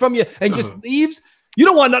sandwich from you and just leaves, you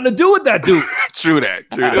don't want nothing to do with that dude. True that.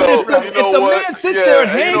 If the man sits there and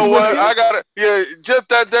hangs with you, I got it. Yeah, just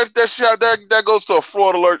that goes to a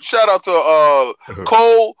fraud alert. Shout out to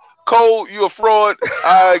Cole. Cole, you a fraud.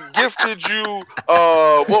 I gifted you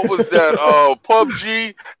what was that?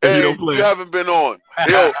 PUBG, and you haven't been on.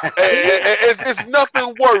 It's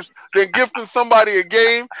nothing worse than gifting somebody a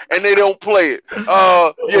game and they don't play it.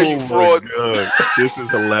 You fraud. This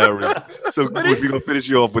is hilarious. So we're gonna finish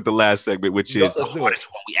you off with the last segment, which is the hardest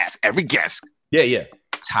one we ask every guest. Yeah.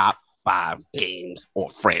 Top 5 games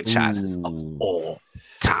or franchises of all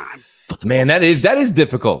time. Man, that is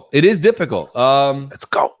difficult. It is difficult. Let's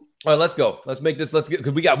go. All right, let's go. Let's make this. Let's get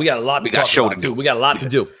because we got a lot. We got show to to do. We got a lot to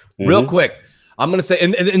do. Real quick, I'm gonna say,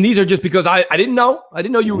 and these are just because I didn't know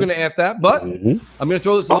you were gonna ask that, but I'm gonna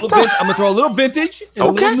throw this a little bit. I'm gonna throw a little vintage and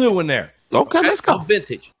a little new in there. Okay, let's go.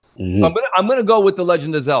 Vintage. So I'm gonna go with The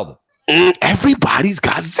Legend of Zelda. Everybody's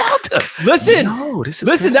got Zelda. Listen, this is listen.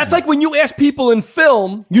 crazy. That's like when you ask people in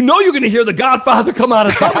film, you're gonna hear The Godfather come out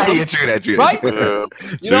of something. Yeah, true that, right?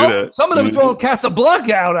 Yeah. Some of them are throwing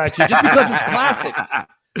Casablanca out at you just because it's classic.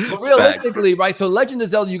 But realistically, right? So Legend of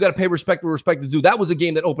Zelda, you got to pay respect where respect is due. That was a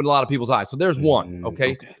game that opened a lot of people's eyes. So there's one,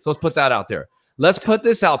 okay? So let's put that out there. Let's put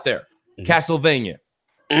this out there. Castlevania.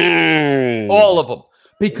 All of them.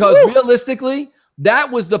 Because realistically, that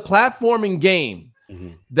was the platforming game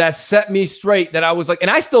that set me straight, that I was like, and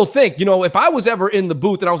I still think, if I was ever in the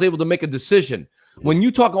booth and I was able to make a decision, when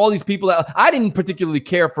you talk all these people that I didn't particularly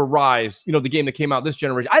care for Rise, the game that came out this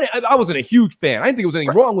generation. I wasn't a huge fan. I didn't think there was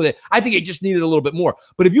anything wrong with it. I think it just needed a little bit more.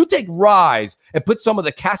 But if you take Rise and put some of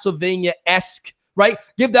the Castlevania-esque, right?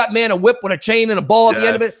 Give that man a whip with a chain and a ball at the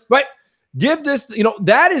end of it, right? Give this,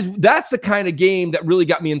 that's the kind of game that really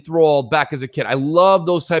got me enthralled back as a kid. I love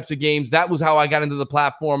those types of games. That was how I got into the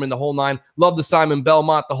platform and the whole nine. Love the Simon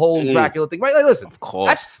Belmont, the whole Dracula thing, right? Like, listen, of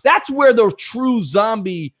course. That's where the true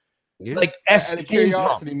zombie out of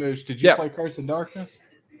curiosity, Mooch, did you play Curse of Darkness?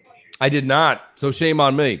 I did not. So shame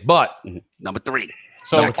on me. But number 3.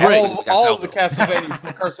 So all of the Castlevanias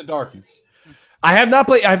from Curse of Darkness. I have not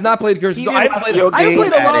played Curse of Darkness. I haven't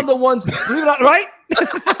played a lot of the ones, right?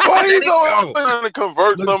 Why he's always going to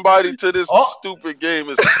convert somebody to this stupid game?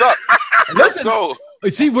 It sucks. Listen,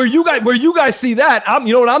 see where you guys see that.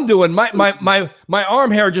 You know what I'm doing? My arm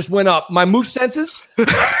hair just went up. My Mooch senses.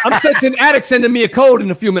 I'm sensing Attic sending me a code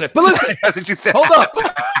in a few minutes. But listen, that's what you said. Hold up.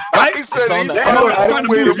 Right? He said he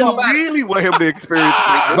If you really want him to experience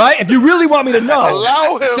greatness. Right? If you really want me to know,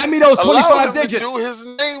 allow him, send me those 25 to digits. do his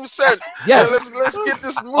name set. Yes. Let's get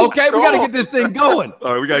this Mooch Okay, we got to on. get this thing going.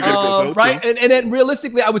 All right, we gotta get it. Right? And then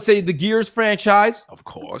realistically, I would say the Gears franchise. Of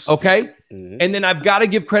course. Okay. And then I've got to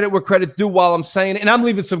give credit where credit's due while I'm saying it. And I'm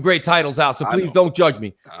leaving some great titles out, so please don't judge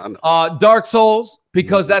me. Dark Souls,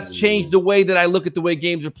 because that's changed the way that I look at the way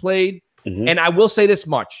games are played. And I will say this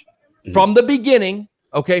much. From the beginning,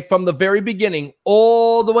 okay, from the very beginning,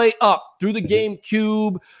 all the way up through the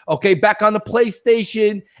GameCube, okay, back on the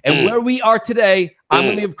PlayStation, and where we are today, I'm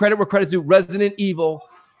going to give credit where credit's due. Resident Evil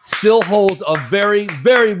still holds a very,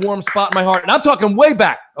 very warm spot in my heart. And I'm talking way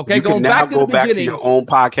back, okay, you going can now back to the beginning. to your own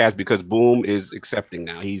podcast because Boom is accepting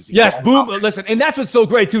now. Yes, Boom. Listen, and that's what's so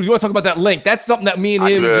great, too. You want to talk about that link? That's something that me and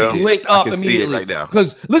him just linked up immediately. Right now.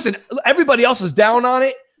 Because, listen, everybody else is down on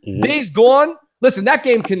it. Days Gone. Listen, that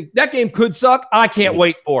game could suck. I can't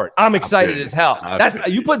wait for it. I'm excited as hell.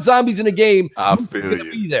 You put zombies in a game, it's gonna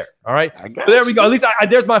be there. All right. But there we go. At least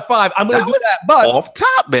there's my 5. I'm gonna do that. But off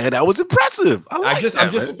top, man, that was impressive. I'm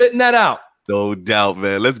just spitting that out. No doubt,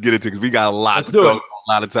 man. Let's get into it because we got a lot to go.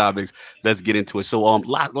 A lot of topics. Let's get into it. So,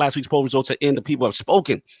 last week's poll results are in. The people have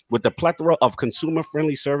spoken. With the plethora of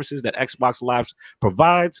consumer-friendly services that Xbox Live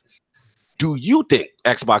provides, do you think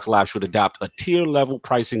Xbox Live should adopt a tier-level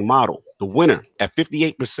pricing model? The winner at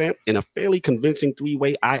 58% in a fairly convincing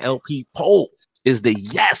 3-way ILP poll is the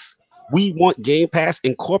yes. We want Game Pass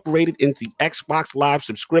incorporated into the Xbox Live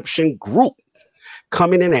subscription group.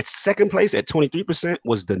 Coming in at second place at 23%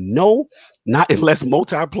 was the no, not unless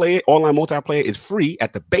online multiplayer is free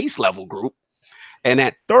at the base level group. And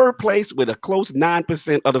at third place with a close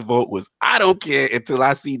 9% of the vote was I don't care until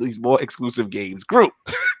I see these more exclusive games group.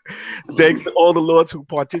 Thanks to all the lords who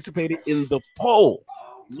participated in the poll.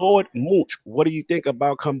 Lord Mooch, what do you think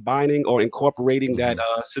about combining or incorporating that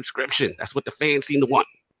subscription? That's what the fans seem to want.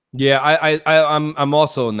 Yeah, I'm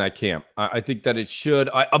also in that camp. I think that it should.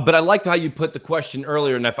 But I liked how you put the question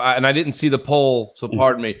earlier, and I didn't see the poll, so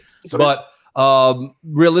pardon me. But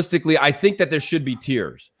realistically, I think that there should be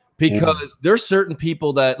tiers. Because there's certain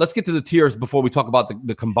people that, let's get to the tiers before we talk about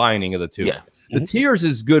the combining of the two. Yeah. The tiers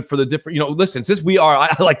is good for the different, listen, since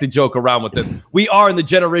I like to joke around with this. We are in the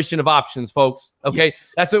generation of options, folks. Okay.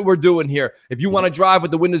 Yes. That's what we're doing here. If you want to drive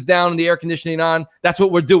with the windows down and the air conditioning on, that's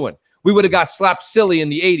what we're doing. We would have got slapped silly in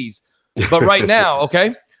the 80s. But right now,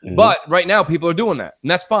 okay. But right now, people are doing that,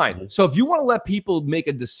 and that's fine. So if you want to let people make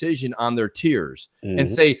a decision on their tiers and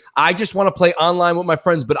say, I just want to play online with my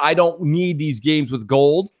friends, but I don't need these games with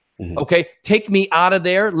gold. Okay, take me out of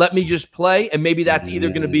there. Let me just play, and maybe that's either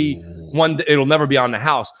going to be one. It'll never be on the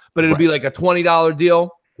house, but it'll be like a $20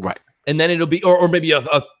 deal, right? And then it'll be, or maybe a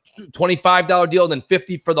 $25 deal, then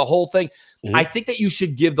 $50 for the whole thing. I think that you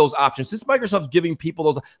should give those options. Since Microsoft's giving people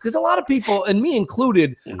those, because a lot of people, and me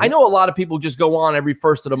included, I know a lot of people just go on every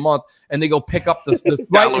first of the month and they go pick up this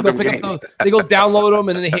right. They go download them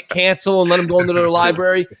and then they hit cancel and let them go into their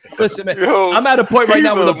library. Listen, man, I'm at a point right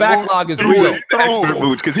now where the backlog is real.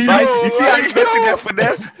 Because you see how he mentioned that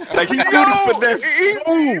finesse? Like he knew the finesse. He's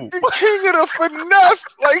the king of the finesse.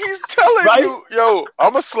 Like he's telling you, yo,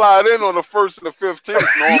 I'm gonna slide in on the 1st and the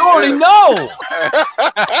 15th. You already know.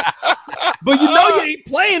 But you ain't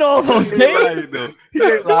playing all those games.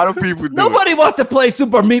 A lot of people do. Nobody wants to play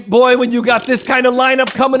Super Meat Boy when you got this kind of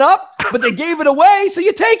lineup coming up, but they gave it away, so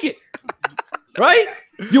you take it. Right?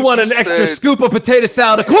 You want an extra scoop of potato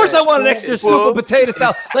salad. Of course I want an extra scoop of potato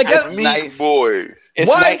salad. Like that. Meat Boy. It's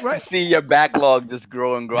nice to see your backlog just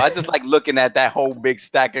grow and grow. I just like looking at that whole big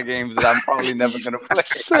stack of games that I'm probably never going to play.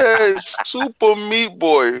 Says Super Meat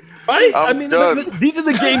Boy. Right? I mean, these are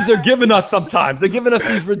the games they're giving us sometimes. They're giving us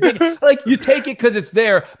these ridiculous, like you take it because it's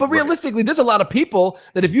there. But realistically, there's a lot of people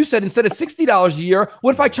that if you said instead of $60 a year,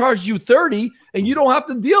 what if I charged you $30 and you don't have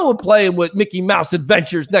to deal with playing with Mickey Mouse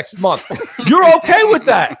Adventures next month? You're okay with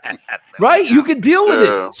that, right? You can deal with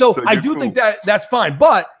it. So I do think that's fine.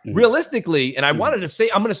 But realistically, and I wanted to say,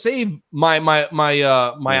 I'm going to save my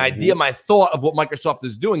idea, my thought of what Microsoft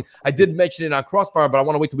is doing. I did mention it on Crossfire, but I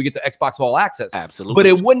want to wait till we get to Xbox All Access. Absolutely. But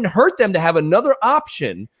it wouldn't hurt them to have another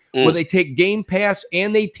option where they take Game Pass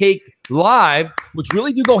and they take Live, which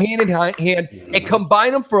really do go hand in hand, and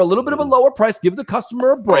combine them for a little bit of a lower price, give the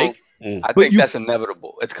customer a break. I think that's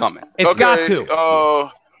inevitable. It's coming. It's got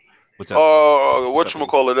to.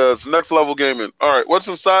 Whatchamacallit is Next Level Gaming. All right, what's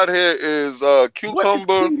inside here is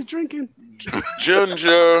cucumber,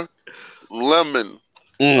 ginger, lemon.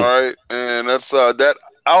 All right, and that's that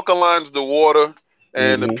alkalines the water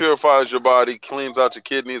and it purifies your body, cleans out your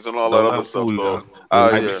kidneys and all that other stuff. So,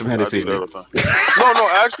 I yeah, some I Hennessy do that all the time. No,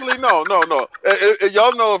 actually, no.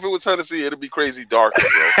 Y'all know if it was Hennessy, it'd be crazy darker,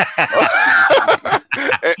 bro.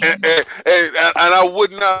 and I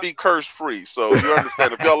would not be curse free. So you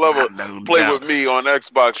understand. If y'all ever play with me on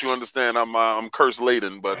Xbox, you understand I'm curse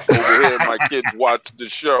laden. But over here, my kids watch the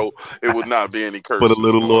show. It would not be any curse. For the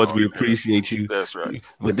little lords, we appreciate you. That's right.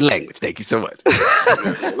 With the language, thank you so much.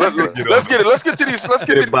 Let's get it. Let's get to these. Let's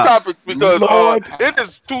get to the topics because it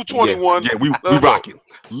is 2:21. Yeah, we rocking.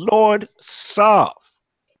 Lord Solve,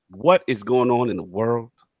 what is going on in the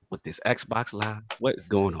world with this Xbox Live? What is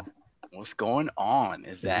going on? What's going on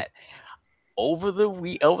is that over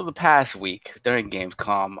the past week during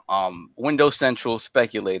Gamescom, Windows Central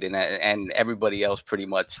speculated and everybody else pretty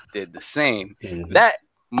much did the same that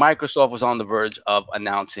Microsoft was on the verge of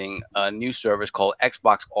announcing a new service called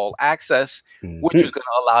Xbox All Access, which was going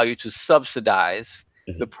to allow you to subsidize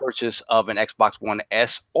the purchase of an Xbox One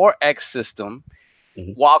S or X system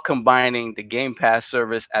while combining the Game Pass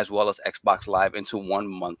service as well as Xbox Live into one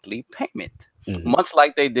monthly payment. Much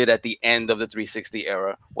like they did at the end of the 360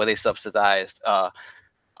 era, where they subsidized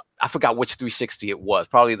I forgot which 360 it was,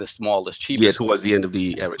 probably the smallest, cheapest. Yeah, towards the end of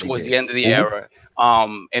the era. Towards the end of the era,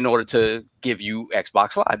 in order to give you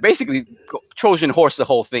Xbox Live. Basically, Trojan horse the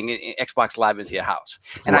whole thing, Xbox Live into your house.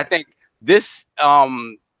 And I think this,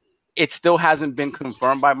 it still hasn't been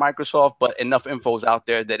confirmed by Microsoft, but enough info is out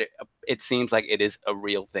there that it seems like it is a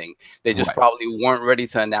real thing. They just probably weren't ready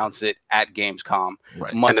to announce it at Gamescom.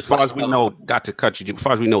 Right. And as far as we know, got to cut you, as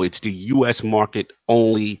far as we know, it's the U.S. market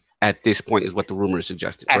only. At this point is what the rumor is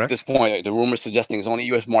suggesting, correct? At this point, the rumor is suggesting it's only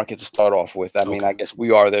U.S. market to start off with. I mean, I guess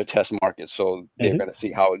we are their test market, so they're going to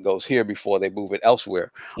see how it goes here before they move it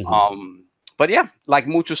elsewhere. But yeah, like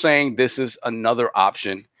Mooch was saying, this is another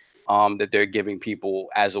option that they're giving people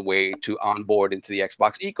as a way to onboard into the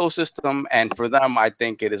Xbox ecosystem. And for them, I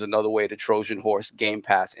think it is another way to Trojan horse Game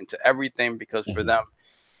Pass into everything, because for them,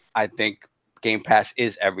 I think Game Pass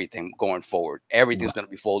is everything going forward. Everything's going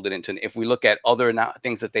to be folded into. If we look at other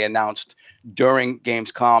things that they announced during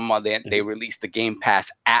Gamescom, they released the Game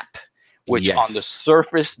Pass app, which on the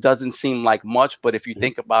surface doesn't seem like much, but if you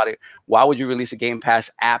think about it, why would you release a Game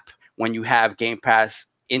Pass app when you have Game Pass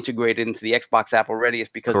integrated into the Xbox app already?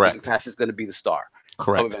 It's because Game Pass is going to be the star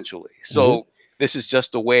eventually. So this is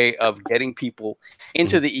just a way of getting people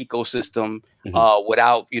into the ecosystem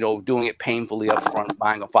without, doing it painfully upfront,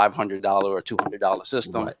 buying a $500 or $200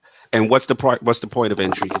 system. Right. And what's the point of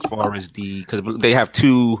entry as far as because they have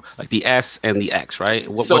two, like the S and the X, right?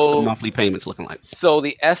 What's the monthly payments looking like? So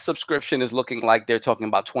the S subscription is looking like they're talking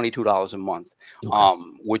about $22 a month,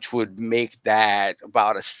 which would make that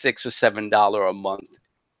about a $6 or $7 a month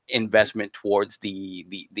investment towards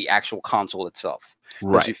the actual console itself.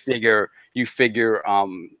 Right. You figure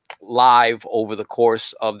Live over the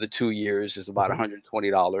course of the 2 years is about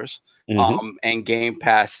 $120. And Game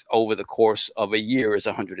Pass over the course of a year is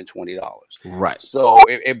 $120. Right. So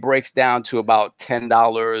it breaks down to about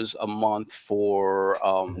 $10 a month for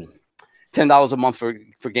 $10 a month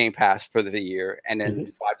for Game Pass for the year, and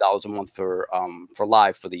then $5 a month for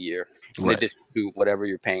Live for the year, in addition to whatever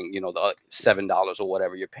you're paying, the $7 or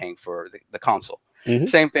whatever you're paying for the console.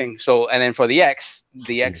 Same thing. So, and then for the X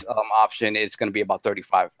option, it's going to be about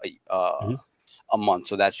 $35 a month.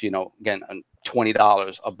 So that's again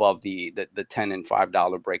 $20 above the $10 and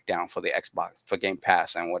 $5 breakdown for the Xbox, for Game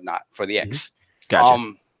Pass and whatnot for the X.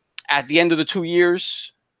 Gotcha. At the end of the 2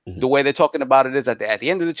 years. The way they're talking about it is that at the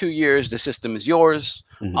end of the 2 years, the system is yours,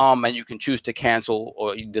 and you can choose to cancel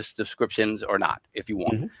or the subscriptions or not if you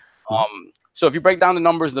want. So if you break down the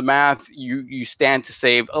numbers, the math, you stand to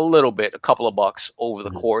save a little bit, a couple of bucks over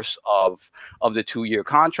the course of the 2 year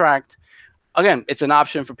contract. Again, it's an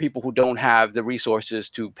option for people who don't have the resources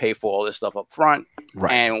to pay for all this stuff up front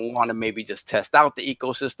and want to maybe just test out the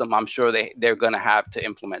ecosystem. I'm sure they're going to have to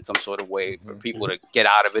implement some sort of way for people to get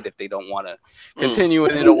out of it if they don't want to continue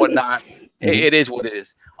in it or whatnot. It is what it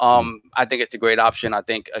is. I think it's a great option. I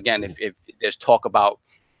think, again, if there's talk about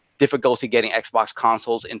difficulty getting Xbox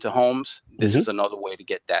consoles into homes, this is another way to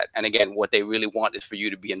get that. And again, what they really want is for you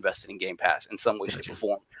to be invested in Game Pass in some way, shape, or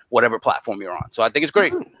form, whatever platform you're on. So I think it's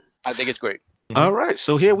great. I think it's great. All right,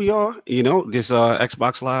 so here we are, this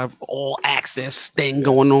Xbox Live All Access thing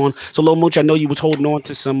going on. So, Lil Mooch, I know you was holding on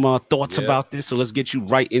to some thoughts about this, so let's get you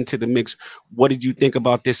right into the mix. What did you think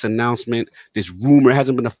about this announcement? This rumor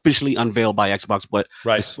hasn't been officially unveiled by Xbox, but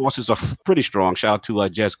the sources are pretty strong. Shout out to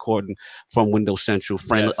Jez Corden from Windows Central,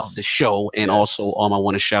 friend of the show, and also I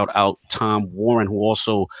want to shout out Tom Warren, who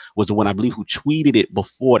also was the one, I believe, who tweeted it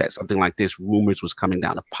before that something like this rumors was coming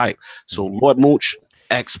down the pipe. So, Lord Mooch,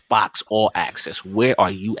 Xbox All Access? Where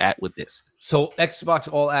are you at with this? So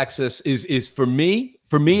Xbox All Access is for me.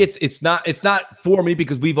 For me, it's not for me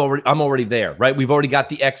because I'm already there, right? We've already got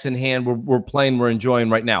the X in hand. We're playing, we're enjoying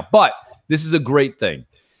right now. But this is a great thing.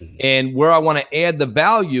 And where I want to add the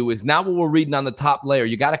value is not what we're reading on the top layer.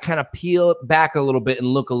 You got to kind of peel it back a little bit and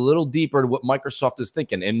look a little deeper to what Microsoft is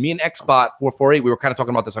thinking. And me and Xbot 448, we were kind of talking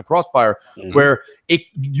about this on Crossfire, where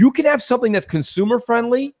you can have something that's consumer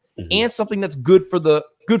friendly and something that's good for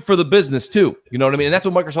the business too. You know what I mean? And that's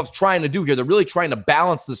what Microsoft's trying to do here. They're really trying to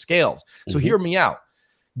balance the scales. So hear me out.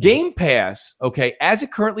 Game Pass, okay, as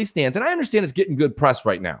it currently stands, and I understand it's getting good press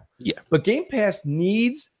right now. Yeah. But Game Pass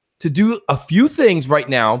needs to do a few things right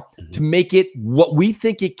now to make it what we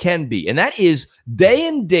think it can be. And that is day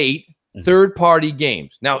and date third-party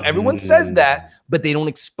games. Now, everyone says that, but they don't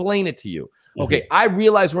explain it to you. Okay, I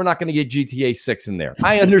realize we're not going to get GTA 6 in there.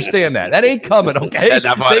 I understand that. That ain't coming, okay?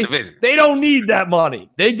 They don't need that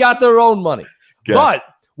money. They got their own money. But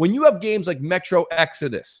when you have games like Metro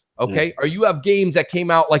Exodus, okay, or you have games that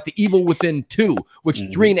came out like The Evil Within 2, which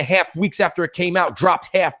 3.5 weeks after it came out dropped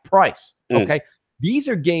half price, okay? These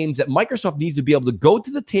are games that Microsoft needs to be able to go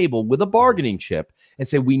to the table with a bargaining chip and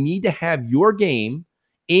say, we need to have your game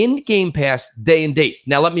in Game Pass day and date.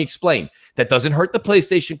 Now, let me explain. That doesn't hurt the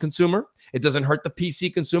PlayStation consumer. It doesn't hurt the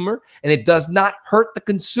PC consumer. And it does not hurt the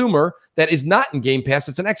consumer that is not in Game Pass.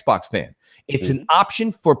 It's an Xbox fan. It's an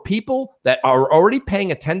option for people that are already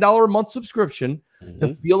paying a $10 a month subscription to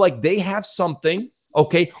feel like they have something,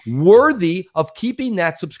 okay, worthy of keeping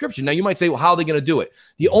that subscription. Now, you might say, well, how are they going to do it?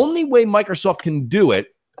 The only way Microsoft can do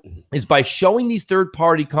it is by showing these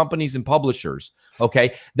third-party companies and publishers,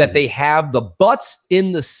 okay, that they have the butts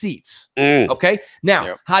in the seats, okay?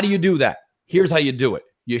 Now, how do you do that? Here's how you do it.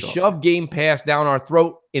 You shove Game Pass down our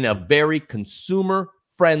throat in a very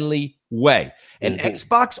consumer-friendly way. And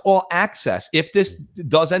Xbox All Access, if this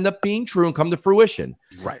does end up being true and come to fruition,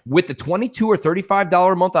 with the $22 or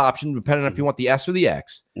 $35 a month option, depending on if you want the S or the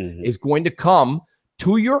X, is going to come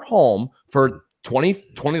to your home for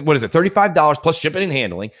 $35 plus shipping and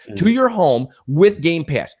handling to your home with Game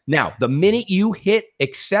Pass. Now, the minute you hit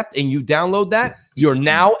accept and you download that, you're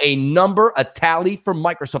now a tally from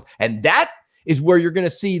Microsoft. And that is where you're going to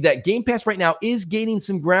see that Game Pass right now is gaining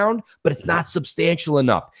some ground, but it's not substantial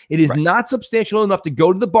enough. It is not substantial enough to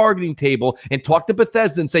go to the bargaining table and talk to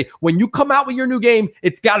Bethesda and say, when you come out with your new game,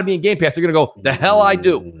 it's got to be in Game Pass. They're going to go, the hell I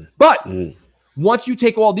do. But once you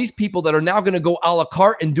take all these people that are now going to go a la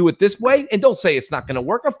carte and do it this way, and don't say it's not going to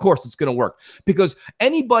work. Of course it's going to work. Because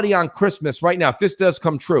anybody on Christmas right now, if this does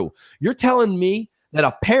come true, you're telling me that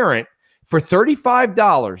a parent for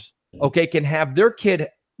 $35, okay, can have their kid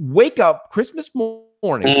wake up Christmas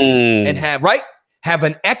morning and have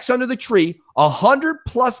an X under the tree,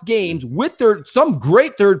 100+ games with some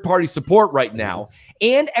great third-party support right now,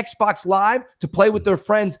 and Xbox Live to play with their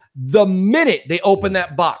friends the minute they open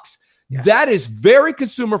that box. That is very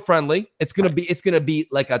consumer friendly. It's gonna be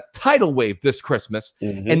like a tidal wave this Christmas.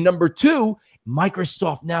 And number two,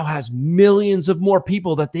 Microsoft now has millions of more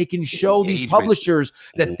people that they can show these publishers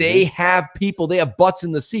that they have people, they have butts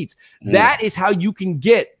in the seats. That is how you can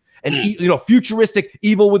get an futuristic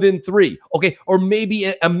Evil Within 3, okay, or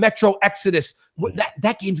maybe a Metro Exodus.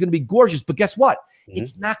 That game's gonna be gorgeous, but guess what?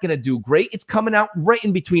 It's not gonna do great. It's coming out right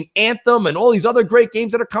in between Anthem and all these other great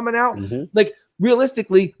games that are coming out. Like,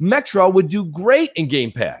 realistically, Metro would do great in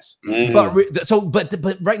Game Pass. But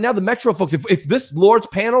right now, the Metro folks, if this Lord's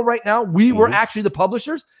panel right now, we were actually the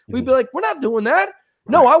publishers, we'd be like, we're not doing that.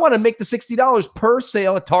 No, I want to make the $60 per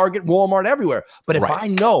sale at Target, Walmart, everywhere. But if I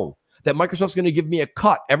know that Microsoft's going to give me a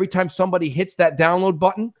cut every time somebody hits that download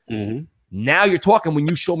button, now you're talking when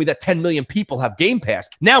you show me that 10 million people have Game Pass.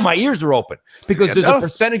 Now my ears are open because there's a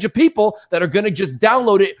percentage of people that are going to just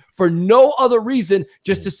download it for no other reason,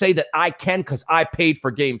 just to say that I can because I paid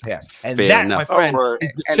for Game Pass. And my friend, is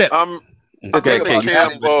the chip. I'm in the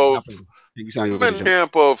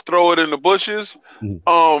camp of throw it in the bushes. And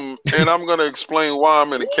I'm going to explain why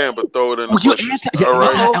I'm in the camp of throw it in the bushes. All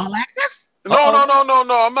right. No. I'm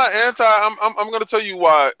not anti. I'm going to tell you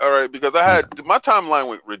why. All right, because my timeline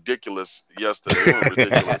went ridiculous yesterday. It went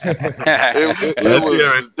ridiculous.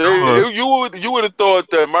 You would have thought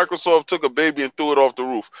that Microsoft took a baby and threw it off the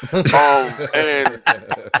roof. And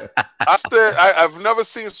I've never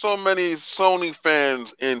seen so many Sony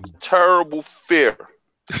fans in terrible fear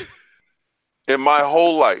in my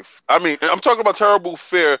whole life. I mean, I'm talking about terrible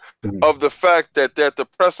fear of the fact that they're at the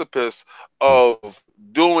precipice of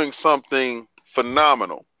doing something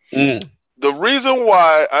phenomenal. The reason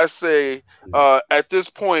why I say at this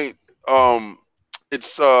point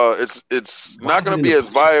it's not going to be as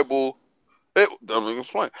viable Let me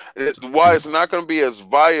explain. Why it's not going to be as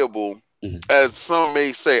viable as some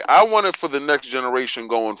may say. I want it for the next generation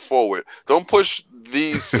going forward. Don't push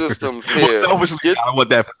these systems here. Selfishly, I want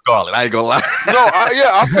that for Scarlet. I ain't gonna lie. No,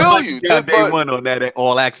 I feel you. Day one on that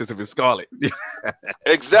all access if it's Scarlet.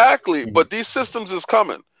 Exactly, but these systems is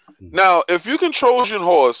coming. Now, if you can Trojan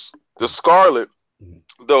horse the Scarlet,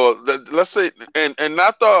 the let's say, and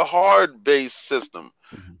not the hard base system,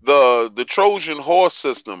 the Trojan horse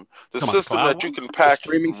system, the system that you can pack,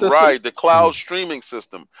 right? The cloud streaming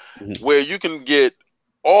system, where you can get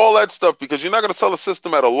all that stuff because you're not going to sell a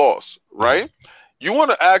system at a loss, right? You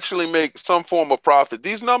want to actually make some form of profit.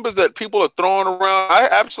 These numbers that people are throwing around, I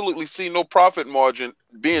absolutely see no profit margin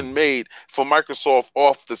being made for Microsoft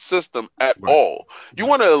off the system at all. You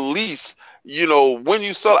want to at least, you know, when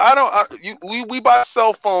you sell, we buy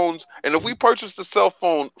cell phones, and if we purchase the cell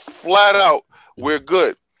phone flat out, we're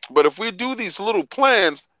good. But if we do these little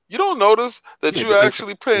plans, you don't notice that you're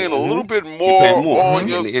actually paying a little bit more on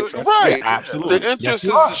your right. Yeah, absolutely. The interest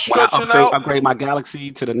is stretching out. Upgrade my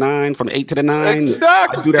Galaxy to the 9, from the 8 to the 9.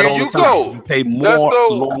 Exactly. I do that all the time. Go. You pay more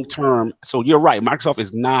long term. So you're right. Microsoft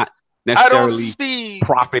is not necessarily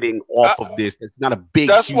profiting off of this. It's not a big.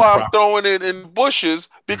 That's why I'm throwing it in bushes,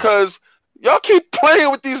 because y'all keep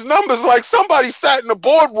playing with these numbers like somebody sat in the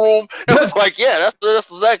boardroom and was like, yeah,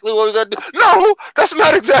 that's exactly what we're going to do. No, that's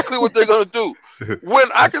not exactly what they're going to do. When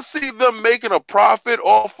I can see them making a profit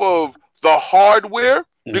off of the hardware,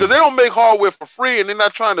 because they don't make hardware for free, and they're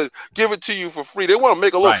not trying to give it to you for free. They want to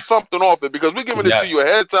make a little something off it, because we're giving it to you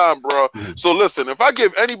ahead of time, bro. So listen, if I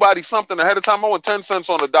give anybody something ahead of time, I want 10 cents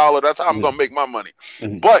on the dollar. That's how I'm going to make my money.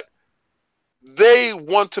 But they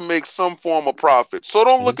want to make some form of profit. So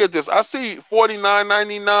don't look at this. I see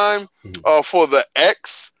 $49.99 for the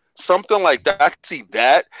X, something like that. I can see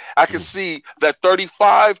that. I can see that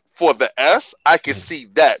 $35 for the S. I can see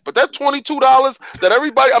that. But that $22 that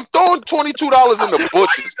everybody, I'm throwing $22 in the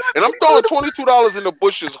bushes, and I'm throwing $22 in the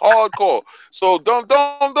bushes hardcore. So don't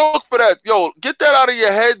look for that. Yo, get that out of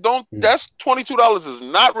your head. That's $22 is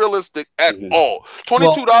not realistic at all.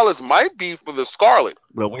 $22 might be for the Scarlet.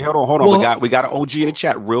 Well, wait, hold on. Well, we got an OG in the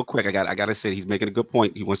chat real quick. I gotta say, he's making a good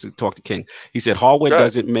point. He wants to talk to King. He said hardware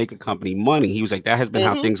doesn't make a company money. He was like, that has been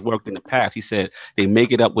how things worked in the past. He said they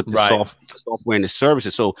make it up with the software and the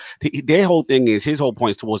services. So their whole thing is, his whole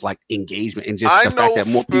point is towards like engagement and just the fact that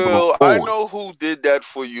more people. I know who did that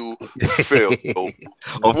for you, Phil.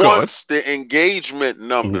 Once the engagement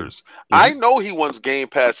numbers. I know he wants Game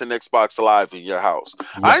Pass and Xbox Live in your house.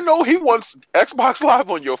 I know he wants Xbox Live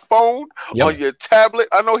on your phone, on your tablet.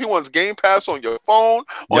 I know he wants Game Pass on your phone,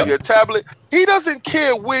 on your tablet. He doesn't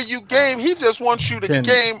care where you game. He just wants you to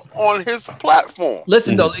game on his platform.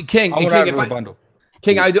 Listen, though, King,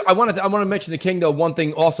 King, I want to mention the King though. One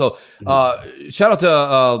thing also, shout out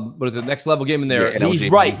to what is it, Next Level Gaming there. He's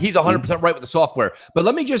right. He's 100% right with the software. But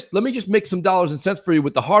let me just make some dollars and cents for you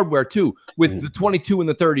with the hardware too, with the 22 and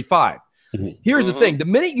the 35. Here's the thing: the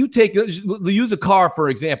minute you use a car for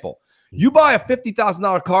example. You buy a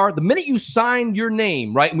 $50,000 car, the minute you sign your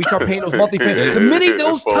name, right, and we start paying those monthly payments, the minute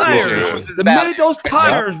those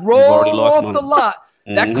tires roll off the lot,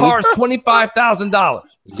 that car is $25,000.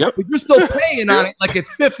 But you're still paying on it like it's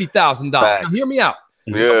 $50,000. Now, hear me out.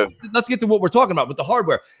 Yeah. Let's get to what we're talking about with the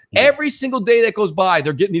hardware. Every single day that goes by,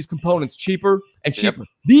 they're getting these components cheaper and cheaper.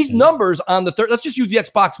 These numbers on the let's just use the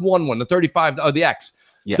Xbox One, the 35 or the X,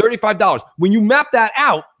 $35. When you map that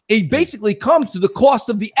out, it basically comes to the cost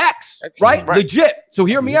of the X, right? Legit. So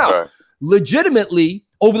hear me out. Legitimately,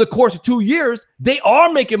 over the course of 2 years, they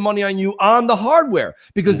are making money on you on the hardware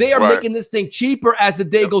because they are making this thing cheaper as the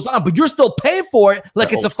day goes on, but you're still paying for it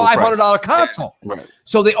like it's a $500 console.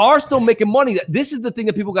 So they are still making money. This is the thing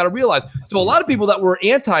that people got to realize. So a lot of people that were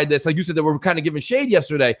anti this, like you said, that were kind of giving shade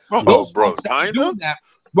yesterday. Right.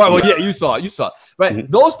 Well, yeah, you saw it. Right.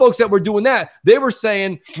 Those folks that were doing that, they were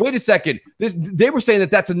saying, wait a second. They were saying that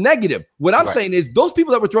that's a negative. What I'm saying is those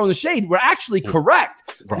people that were throwing the shade were actually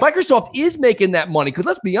correct. Microsoft is making that money because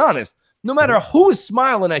let's be honest, no matter who is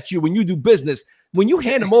smiling at you when you do business, when you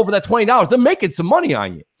hand them over that $20, they're making some money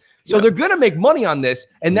on you. So they're going to make money on this,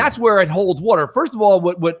 and that's where it holds water. First of all,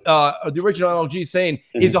 what the original LG is saying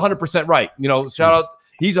is 100% right. You know, shout out.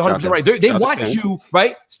 He's 100% right. They want you,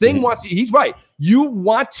 right? Sting wants you. He's right. You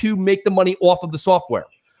want to make the money off of the software.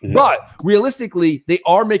 But realistically, they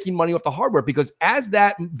are making money off the hardware because as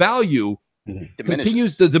that value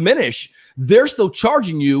continues to diminish, they're still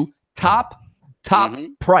charging you top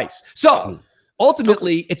price. So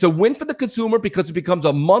ultimately, it's a win for the consumer because it becomes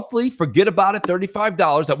a monthly, forget about it,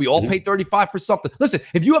 $35 that we all pay $35 for something. Listen,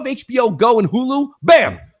 if you have HBO Go and Hulu,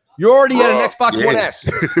 bam. You're already at an Xbox One S,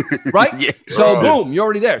 right? Yeah. So boom, you're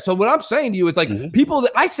already there. So what I'm saying to you is like people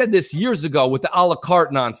that I said this years ago with the a la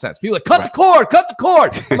carte nonsense. People like cut the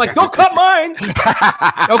cord. I'm like, don't cut mine.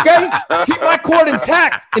 Okay, keep my cord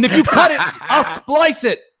intact, and if you cut it, I'll splice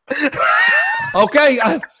it. Okay,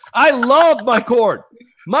 I love my cord.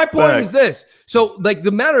 My point is this. So, like,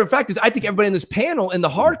 the matter of fact is, I think everybody in this panel and the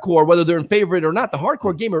hardcore, whether they're in favor of it or not, the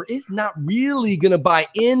hardcore gamer is not really going to buy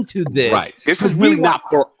into this. Right. This is really not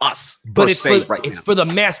for us, but it's for the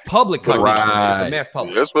mass public. Right. It's for mass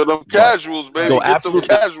public. That's for them casuals, baby. So Get them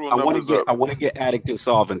casual. I want to get Addict and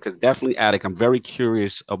Solving, because definitely Addict. I'm very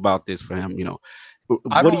curious about this for him. You know,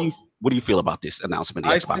 what do you feel about this announcement?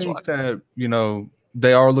 I think that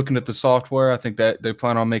they are looking at the software. I think that they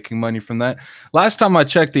plan on making money from that. Last time I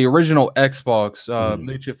checked, the original Xbox,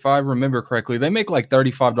 Mooch, if I remember correctly, they make like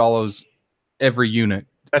 $35 every unit.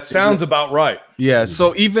 That sounds about right. Yeah.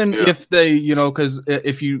 So even if they, because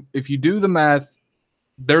if you do the math,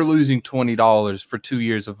 they're losing $20 for 2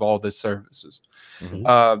 years of all this services.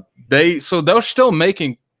 They're still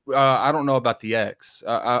making. I don't know about the X.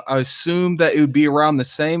 I assume that it would be around the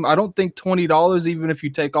same. I don't think $20, even if you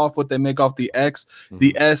take off what they make off the X,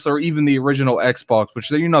 the S, or even the original Xbox, which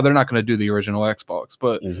they're not going to do the original Xbox,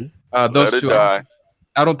 but those two, I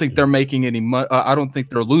don't think they're making any money. I don't think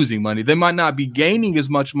they're losing money. They might not be gaining as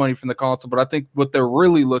much money from the console, but I think what they're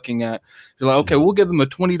really looking at is like, okay, we'll give them a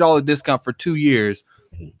 $20 discount for 2 years.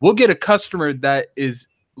 We'll get a customer that is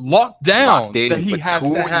locked down that he has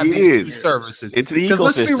to have these services into the ecosystem.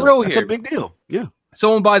 Let's be real here. That's a big deal. Yeah.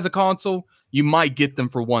 Someone buys a console, you might get them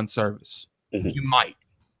for one service. You might.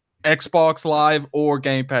 Xbox Live or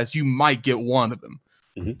Game Pass, you might get one of them.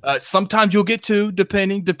 Sometimes you'll get two,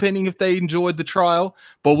 depending if they enjoyed the trial.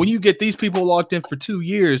 But when you get these people locked in for 2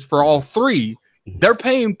 years for all three, they're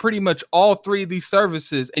paying pretty much all three of these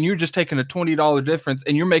services, and you're just taking a $20 difference,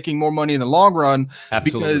 and you're making more money in the long run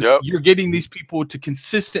because you're getting these people to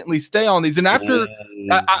consistently stay on these. And after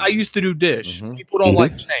I used to do Dish, people don't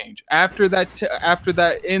like change. After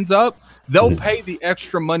that ends up, they'll pay the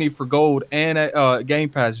extra money for Gold and Game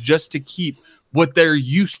Pass just to keep what they're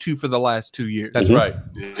used to for the last 2 years. That's right.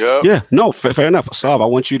 Yeah. No, fair enough. Sav, I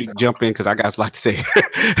want you to jump in because I got a lot to say.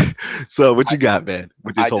 So, what you got, man,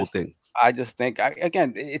 with this whole thing? I just think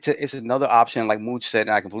again, it's another option, like Mooch said,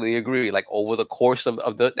 and I completely agree. Like over the course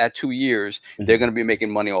of that 2 years, they're going to be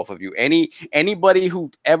making money off of you. Anybody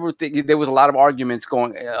who ever there was a lot of arguments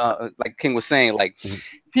going, like King was saying, like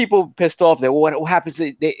people pissed off that what happens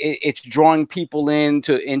is it's drawing people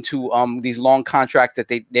into these long contracts that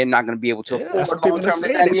they're not going to be able to afford. That's what people are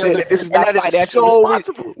saying. This is not financially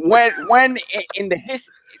responsible. When in the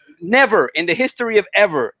history. Never in the history of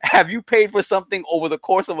ever have you paid for something over the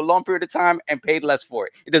course of a long period of time and paid less for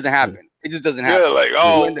it. It doesn't happen. It just doesn't happen. Yeah,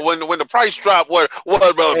 like when the price dropped, what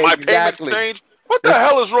my payments changed? What the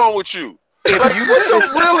hell is wrong with you? Like,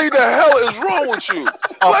 what really the hell is wrong with you?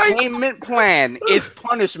 A payment plan is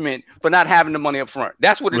punishment for not having the money up front.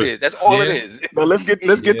 That's what it is. That's all it is. But let's get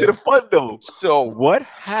to the fun though. So what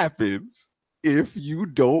happens if you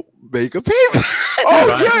don't make a payment?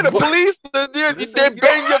 The police they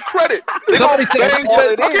bang your credit. They gonna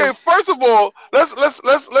bang first of all, let's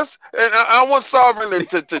and I want Sovereign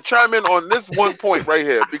to chime in on this one point right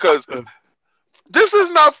here, because this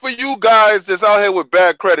is not for you guys that's out here with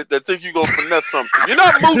bad credit that think you're going to finesse something. You're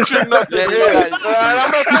not mooching nothing.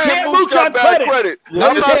 I'm not saying Mooch got bad credit.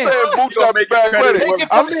 I'm not saying Mooch got bad credit.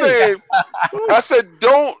 I'm saying, I said,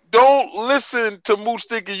 don't listen to Mooch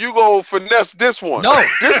thinking you going to finesse this one. No.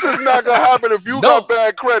 This is not going to happen if you got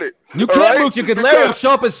bad credit. You can't, Mooch. You can Larry will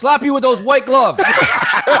show up and slap you with those white gloves.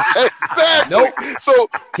 Exactly. Nope. So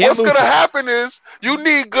what's going to happen is you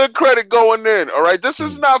need good credit going in. All right. This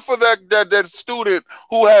is not for that student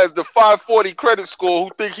who has the 540 credit score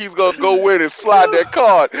who think he's going to go in and slide that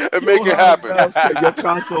card and make it happen. Your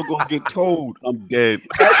console going to get told. I'm dead.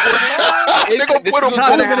 They're going to put a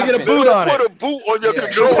boot on it. Put a boot on your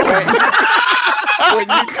controller. Yo,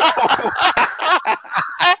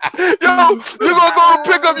 you're gonna go and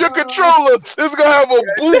pick up your controller. It's gonna have a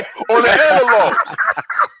boot on the analog.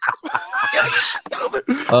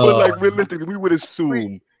 But like realistically, we would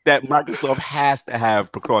assume that Microsoft has to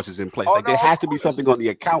have precautions in place. Like there has to be something on the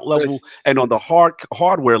account level and on the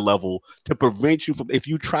hardware level to prevent you from, if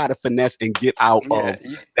you try to finesse and get out of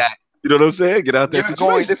You know what I'm saying? Get out that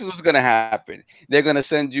situation. This is what's going to happen. They're going to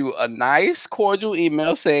send you a nice, cordial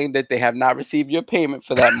email saying that they have not received your payment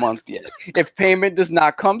for that month yet. If payment does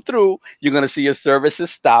not come through, you're going to see your services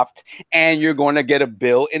stopped, and you're going to get a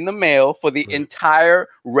bill in the mail for the entire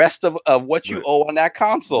rest of what you owe on that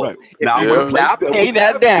console. Right. If Now, you do not pay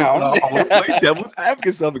that down. I want to play devil's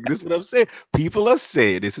advocate something. This is what I'm saying. People are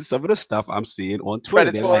saying, this is some of the stuff I'm seeing on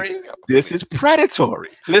Twitter. Predatory. They're like, this is predatory.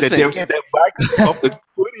 Listen, that Microsoft is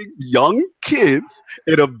putting young kids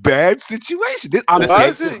in a bad situation. I've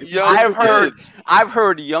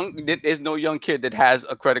heard there's no young kid that has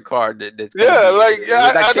a credit card. I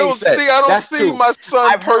don't see my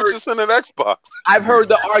son purchasing an Xbox. I've heard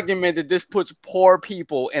the argument that this puts poor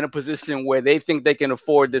people in a position where they think they can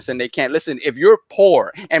afford this and they can't. Listen, if you're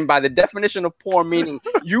poor, and by the definition of poor meaning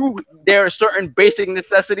there are certain basic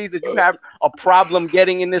necessities that you have a problem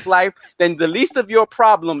getting in this life, then the least of your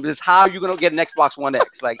problems is how you're gonna get an Xbox One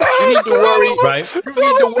X. Like, you need to worry. Right. You need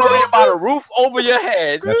to worry about a roof over your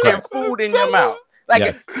head and food in your mouth.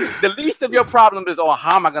 Like, the least of your problem is,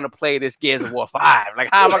 how am I going to play this Gears of War 5? Like,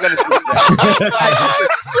 how am I going to do that?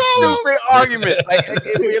 Stupid argument. Like,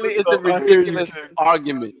 it really is a ridiculous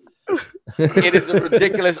argument. It is a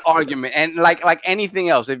ridiculous argument. And like anything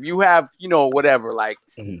else, if you have, whatever, like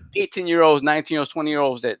 18-year-olds, 19-year-olds,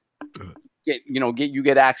 20-year-olds that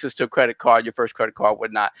get access to a credit card, your first credit card,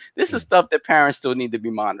 whatnot. This is stuff that parents still need to be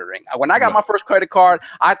monitoring. When I got my first credit card,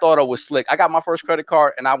 I thought it was slick. I got my first credit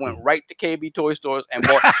card and I went right to KB Toy Stores and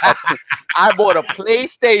I bought a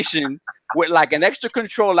PlayStation with like an extra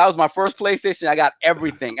controller. That was my first PlayStation. I got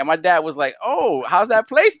everything. And my dad was like, "Oh, how's that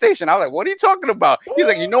PlayStation?" I was like, "What are you talking about?" He's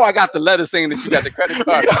like, "I got the letter saying that you got the credit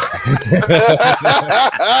card."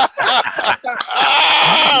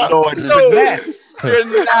 You're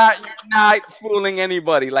not fooling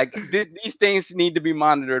anybody. Like, these things need to be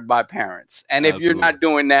monitored by parents. And if you're not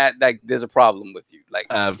doing that, like, there's a problem with you. Like,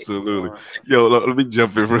 absolutely. Yo, let me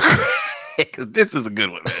jump in real quick. This is a good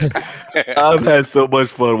one, man. I've had so much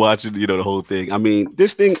fun watching, the whole thing. I mean,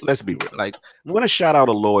 this thing, let's be real. Like, we want to shout out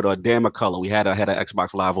a Lord, Dan McCullough. We had an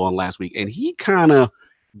Xbox Live on last week, and he kind of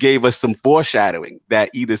gave us some foreshadowing that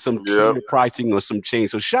either some pricing or some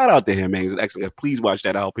change. So shout out to him, man. It's excellent. Please watch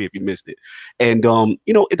that LP if you missed it. And, the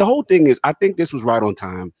whole thing is, I think this was right on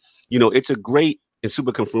time. It's a great and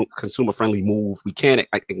super consumer friendly move. We can't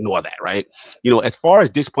ignore that, right? As far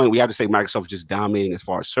as this point, we have to say Microsoft is just dominating as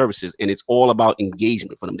far as services, and it's all about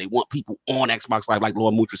engagement for them. They want people on Xbox Live, like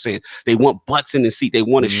Lord Mooch was saying. They want butts in the seat. They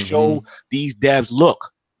want to show these devs,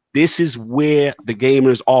 look, this is where the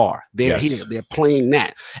gamers are. They're here. They're playing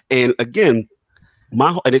that. And again,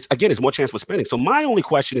 it's more chance for spending. So my only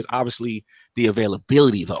question is obviously the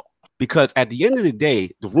availability, though, because at the end of the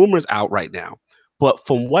day, the rumor is out right now. But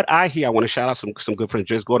from what I hear, I want to shout out some good friends.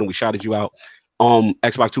 James Gordon, we shouted you out.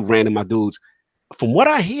 Xbox 2 Random, my dudes. From what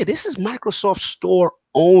I hear, this is Microsoft Store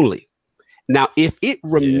only. Now, if it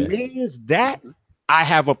remains that, I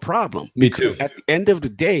have a problem. Me too. At the end of the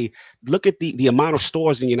day, look at the amount of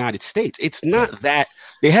stores in the United States. It's not that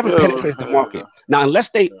they haven't penetrated the market. Now, unless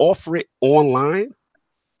they offer it online,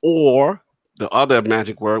 or the other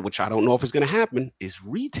magic word, which I don't know if it's going to happen, is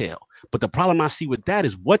retail. But the problem I see with that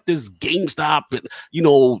is, what does GameStop and,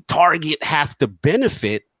 Target have to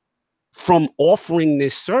benefit from offering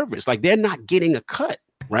this service? Like, they're not getting a cut,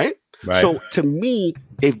 right? So to me,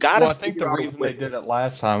 they've got to. I think the reason they did it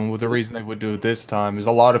last time, with the reason they would do it this time, is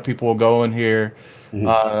a lot of people will go in here.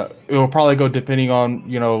 It will probably go depending on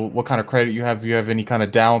what kind of credit you have. If you have any kind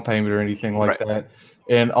of down payment or anything like that.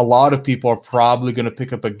 And a lot of people are probably going to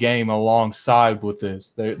pick up a game alongside with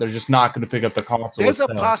this. They're just not going to pick up the console. There's a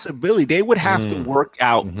possibility they would have to work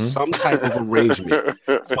out some type of arrangement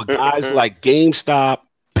for guys like GameStop,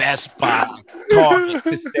 Best Buy, Target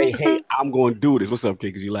to say, "Hey, I'm going to do this." What's up, kid?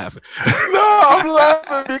 Because you laughing? No, I'm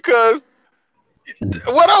laughing because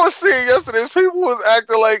what I was seeing yesterday is people was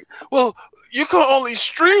acting like, "Well, you can only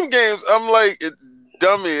stream games." I'm like,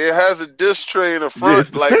 dummy, it has a disc tray in the front.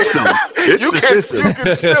 You can still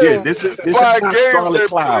buy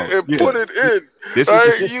games and put it in.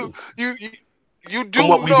 You do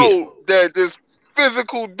know that this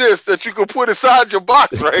physical disc that you can put inside your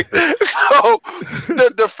box, right? So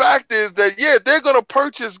the fact is that they're gonna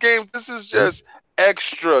purchase games. This is just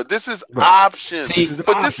extra. This is option.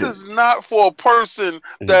 This is not for a person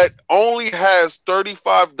that only has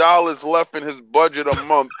 $35 left in his budget a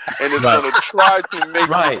month and is going to try to make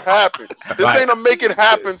this happen. This ain't a make it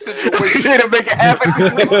happen situation. Ain't a make it happen.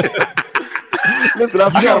 Listen, I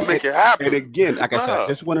gotta make it happen. And again, like I said, I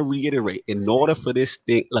just want to reiterate, in order for this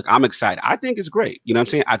thing, look, I'm excited. I think it's great. You know what I'm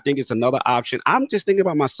saying? I think it's another option. I'm just thinking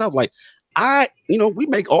about myself. Like,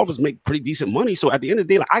 we all of us make pretty decent money. So at the end of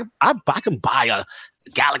the day, like I can buy a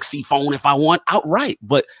Galaxy phone if I want outright,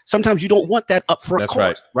 but sometimes you don't want that upfront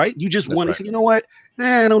cost, right? You just want to say, you know what?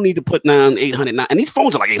 I don't need to put down $809, and these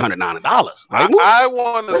phones are like $890. Right? I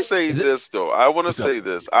want to say this though. I want to say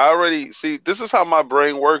this. I already see. This is how my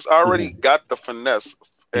brain works. I already got the finesse.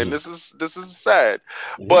 And this is sad,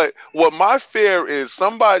 but what my fear is,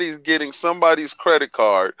 somebody's getting somebody's credit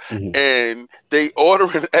card and they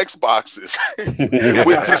ordering Xboxes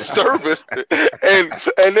with this service, and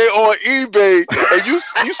they on eBay, and you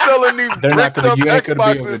selling these bricked up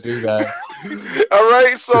Xboxes. Able to do that. All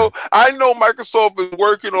right, so I know Microsoft is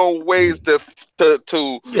working on ways to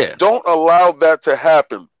don't allow that to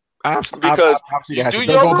happen. Because do you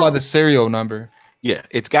go by the serial number? Yeah,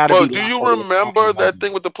 it's got to be. Do you remember that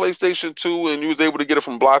thing with the PlayStation 2 and you was able to get it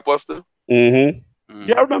from Blockbuster? Yeah,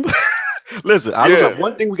 I remember. Listen, I remember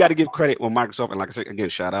one thing we got to give credit on Microsoft, and like I said, again,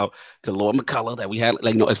 shout out to Lord McCullough that we had,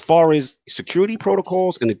 as far as security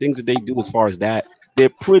protocols and the things that they do as far as that, they're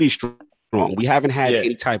pretty strong. We haven't had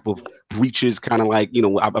any type of breaches, kind of like,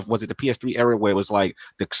 was it the PS3 era where it was like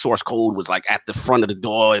the source code was like at the front of the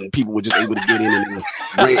door and people were just able to get in and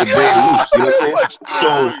break loose. You know what I'm saying?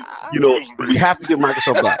 So, we have to give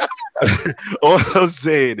Microsoft that. All I'm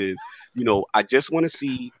saying is, I just want to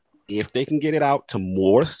see if they can get it out to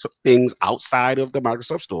more things outside of the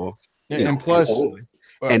Microsoft store. And plus,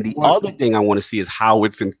 and the other thing I want to see is how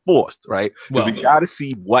it's enforced, right? Because we got to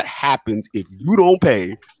see what happens if you don't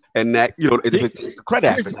pay. And that, if it's the credit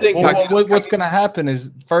aspect. What's going to happen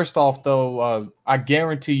is, first off, though, I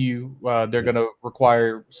guarantee you they're going to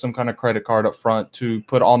require some kind of credit card up front to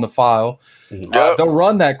put on the file. They'll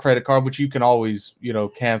run that credit card, but you can always,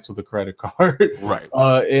 cancel the credit card. Right.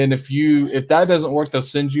 And if that doesn't work, they'll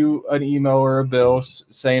send you an email or a bill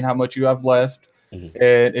saying how much you have left.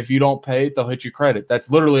 And if you don't pay it, they'll hit your credit.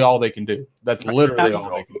 That's literally all they can do. That's literally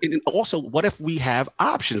all they can do. And also, what if we have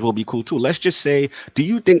options? Will be cool too. Let's just say, do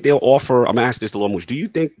you think they'll offer? I'm gonna ask this to Mooch. Do you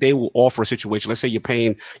think they will offer a situation? Let's say you're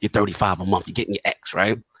paying your $35 a month, you're getting your X,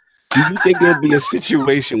 right? Do you think there'll be a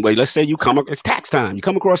situation where, let's say it's tax time, you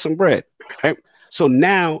come across some bread, right? So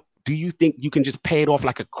now, do you think you can just pay it off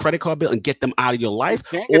like a credit card bill and get them out of your life?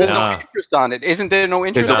 There's no interest on it. Isn't there no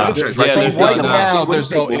interest? There's no interest, right? So right now,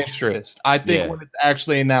 there's no interest. I think when it's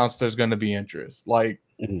actually announced, there's going to be interest.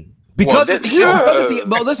 Because at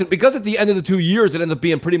the end of the 2 years, it ends up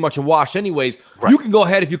being pretty much a wash anyways. Right. You can go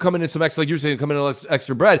ahead, if you come in some extra, like you're saying, come in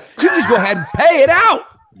extra bread, you can just go ahead and pay it out.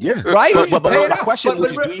 Yeah. Right? But my question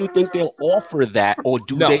is, do you think they'll offer that, or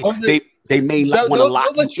do they may want to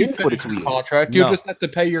lock you in for the 2 years? Contract. You just have to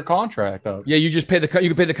pay your contract up. Yeah, you just pay you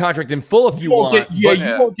can pay the contract in full if you want. You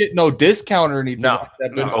won't get no discount or anything like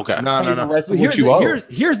that.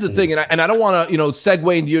 Here's the thing, and I don't want to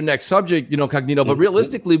segue into your next subject, Cognito, but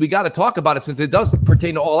realistically, we got to talk about it since it does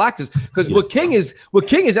pertain to all access. Because what King is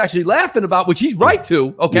actually laughing about, which he's right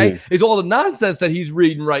to, is all the nonsense that he's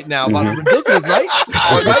reading right now about the ridiculous, right?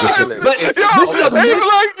 But this is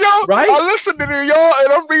right? I listen to y'all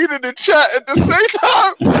and I'm reading the chat at the same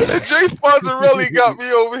time. And Jay Fonzarelli got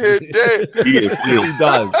me over here dead. He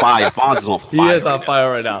does. Fire. Fonz is on fire. He is on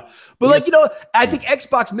fire right now. But I think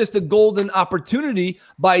Xbox missed a golden opportunity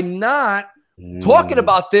by not talking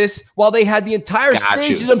about this while they had the entire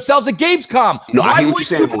stage to themselves at Gamescom. Why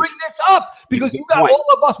would you bring this up? Because you got all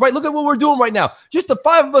of us, right? Look at what we're doing right now. Just the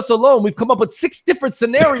 5 of us alone, we've come up with 6 different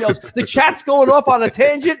scenarios. The chat's going off on a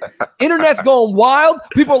tangent. Internet's going wild.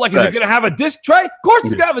 People are like, is it going to have a disc tray? Of course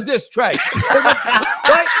it's going to have a disc tray.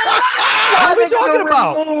 Right? What are we talking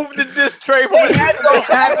about? Remove the disc tray from the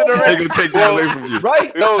They're going to take that away from you.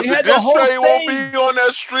 Right? No, the disc tray won't be on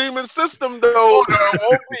that streaming system, though. No, it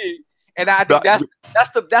won't be. And I think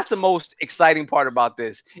that's the most exciting part about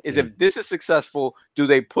this is if this is successful, do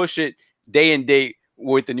they push it day and date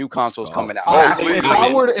with the new consoles coming out?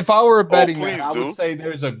 If I were a betting man, I would say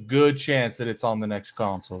there's a good chance that it's on the next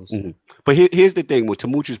consoles. But here's the thing, to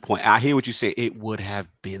Mooch's point, I hear what you say. It would have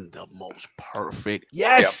been the most perfect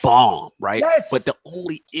bomb, right? Yes. But the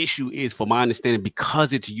only issue is, from my understanding,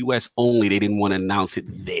 because it's US only, they didn't want to announce it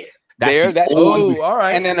there. All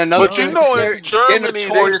right. And then another. But in Germany,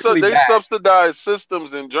 they subsidize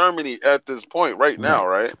systems in Germany at this point right now,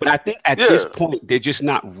 right? But I think at this point, they're just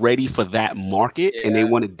not ready for that market, and they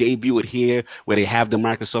want to debut it here where they have the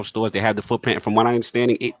Microsoft stores, they have the footprint. And from what I'm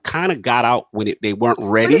understanding, it kind of got out when they weren't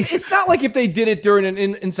ready. It's not like if they did it during an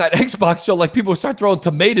inside Xbox show, like people would start throwing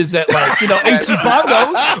tomatoes at AC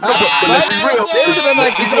Bongos.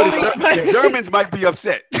 The Germans might be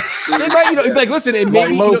upset. They might, like, listen, and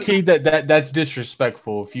maybe low key that's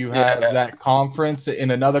disrespectful. If you have that conference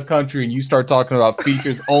in another country and you start talking about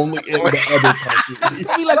features only in the other country,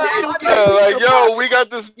 yo, we got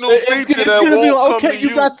this new feature that won't be like, come okay, to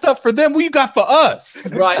you got stuff for them. What you got for us?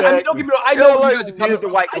 Right. I mean, don't get me wrong. I know you guys are here's the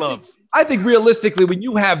white gloves. I think realistically, when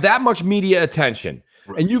you have that much media attention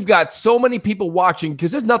and you've got so many people watching,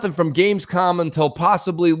 because there's nothing from Gamescom until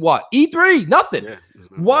possibly what? E3? Nothing. Yeah.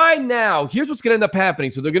 Why now? Here's what's going to end up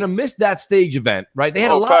happening. So they're going to miss that stage event, right? They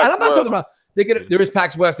had a lot. And I'm not talking about there is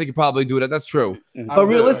PAX West. They could probably do it. That's true. But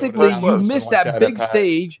realistically, you miss that big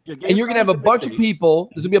stage, and you're going to have a bunch of people.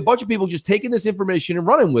 There's going to be a bunch of people just taking this information and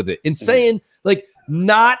running with it and saying, like,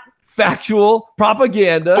 not factual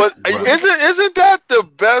propaganda. But isn't that the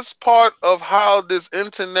best part of how this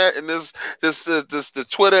internet and this the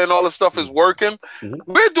Twitter and all this stuff is working?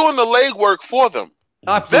 We're doing the legwork for them.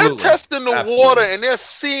 Absolutely. They're testing the water and they're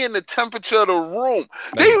seeing the temperature of the room.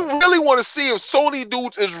 They really want to see if Sony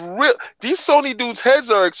dudes is real. These Sony dudes' heads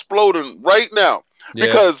are exploding right now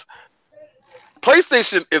because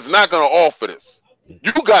PlayStation is not going to offer this.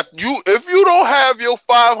 If you don't have your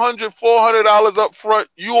 $500, $400 up front,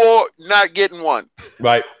 you're not getting one.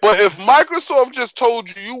 Right. But if Microsoft just told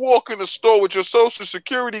you walk in the store with your social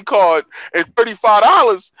security card and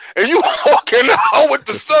 $35 and you walking out with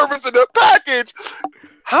the service in the package,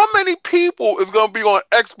 how many people is going to be on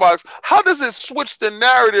Xbox? How does it switch the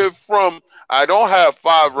narrative from I don't have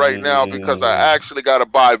 $5 right now because I actually got to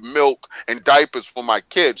buy milk and diapers for my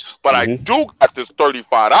kids, but I do got this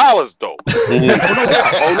 $35 though. We got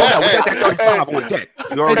that 35 on deck.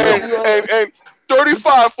 And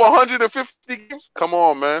 35 for 150 games? Come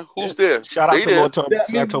on, man. Who's there? Shout out to Lord Toby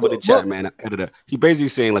in the chat, man. Editor. He basically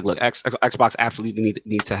saying, like, look, Xbox absolutely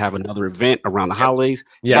need to have another event around the holidays.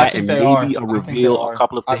 Yes, and maybe a reveal, a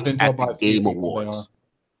couple of things at the Game Awards.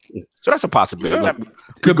 So that's a possibility. Look,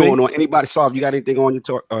 Could going on. Anybody, Saw, if you got anything on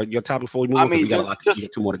your topic before we move on? We got a lot to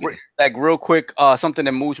get two more to get. Like real quick, something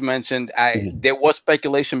that Mooch mentioned. There was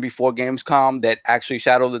speculation before Gamescom that actually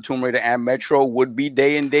Shadow of the Tomb Raider and Metro would be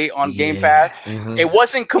day and date on Game Pass. It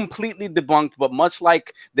wasn't completely debunked, but much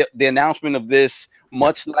like the announcement of this,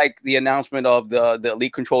 much like the announcement of the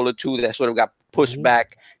Elite Controller 2 that sort of got pushed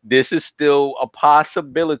back, this is still a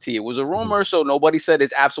possibility. It was a rumor, so nobody said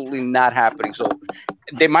it's absolutely not happening. So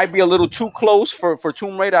they might be a little too close for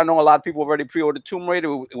Tomb Raider. I know a lot of people already pre-ordered Tomb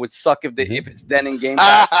Raider. It would suck if it's then in Game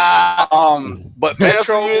Pass. But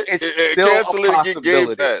Metro is still a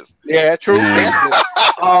possibility. Yeah, true.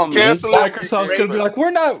 Microsoft's gonna be like, we're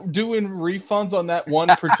not doing refunds on that one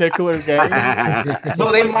particular game.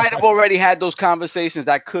 So they might have already had those conversations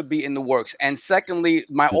that could be in the works. And secondly,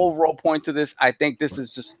 my overall point to this, I think this is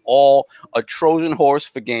just all a Trojan horse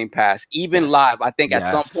for Game Pass. Even live, I think at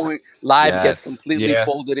some point live gets completely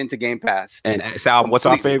folded into Game Pass. And Sal, what's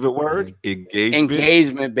our favorite word?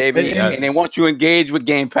 Engagement, baby. And they want you engaged with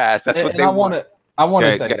Game Pass. That's what they want. I want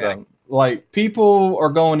to say something. Like, people are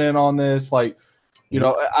going in on this. Like, you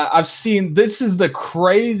know, I've seen, this is the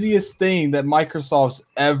craziest thing that Microsoft's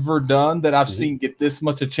ever done that I've seen get this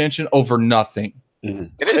much attention over nothing.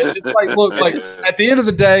 It's like, look, like at the end of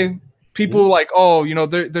the day, people like, oh, you know,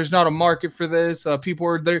 there's not a market for this. People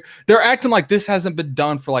are they're acting like this hasn't been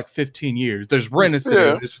done for like 15 years. There's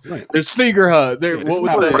Renaissance, there's Figurehead.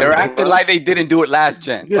 They're acting like they didn't do it last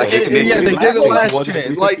gen. They did it last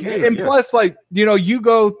gen. Like, and plus, like, you know, you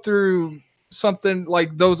go through something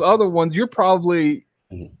like those other ones, you're probably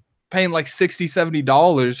paying like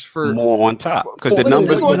 $60-$70 for more on top because the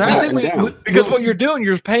numbers because what you're doing,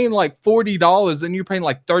 you're paying like $40 and you're paying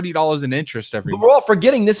like $30 in interest every month. We're all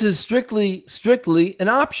forgetting this is strictly an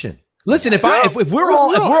option. Listen, if we're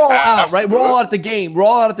all out, right? We're all out at the game. We're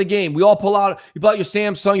all out at the game. We all pull out. You pull out your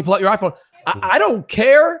Samsung. You pull out your iPhone. I don't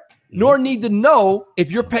care. Nor need to know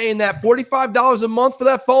if you're paying that $45 a month for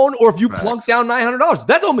that phone or if you plunk down $900.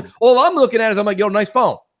 That's all I'm looking at is I'm like, yo, nice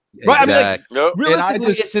phone. Right? Exactly. I mean, like,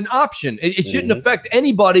 realistically, it's an option. It shouldn't affect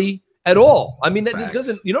anybody at all. I mean, that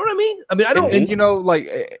doesn't, you know what I mean? I mean, I don't. And you know,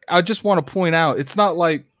 like, I just want to point out, it's not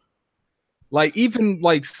like even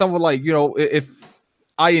like someone like, you know, if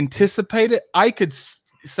I anticipate it, I could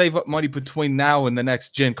save up money between now and the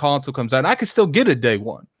next gen console comes out, and I could still get a day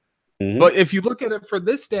one. But if you look at it for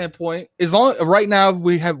this standpoint, as long right now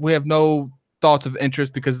we have no thoughts of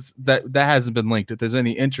interest because that hasn't been linked. If there's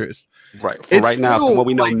any interest, right? For right now, from what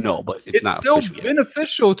we know, no, but it's not still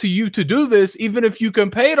beneficial to you to do this, even if you can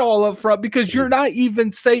pay it all up front, because you're not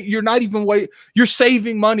even you're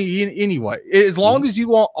saving money anyway. As long as you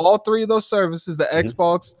want all three of those services, the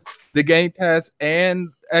Xbox, the Game Pass, and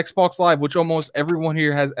Xbox Live, which almost everyone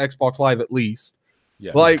here has Xbox Live at least.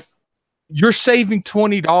 Yeah. Like, you're saving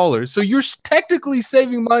 $20. So you're technically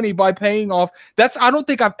saving money by paying off. I don't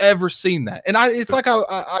think I've ever seen that. And I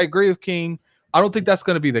agree with King. I don't think that's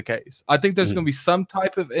going to be the case. I think there's going to be some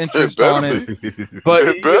type of interest on it. But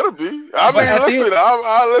it better be. I mean,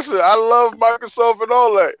 listen, I love Microsoft and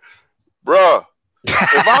all that. Bruh,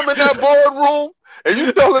 if I'm in that boardroom and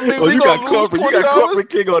you telling me we gonna lose $20, you got corporate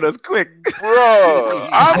King on us quick. Bruh,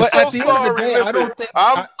 I'm so sorry. Listen,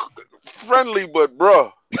 I'm friendly, but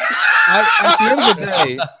bruh. At the end of the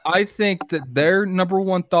day, I think that their number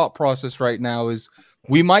one thought process right now is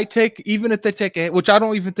we might take, even if they take a hit, which I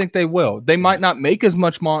don't even think they will, they might not make as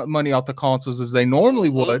much money off the consoles as they normally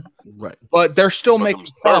would, right? But they're still making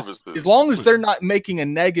profit. As long as they're not making a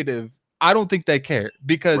negative, I don't think they care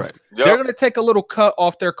because they're going to take a little cut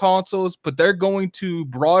off their consoles, but they're going to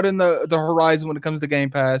broaden the horizon when it comes to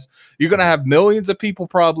Game Pass. You're going to have millions of people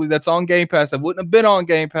probably that's on Game Pass that wouldn't have been on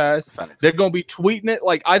Game Pass. They're going to be tweeting it.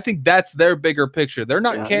 Like, I think that's their bigger picture. They're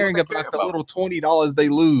not caring about the little $20 they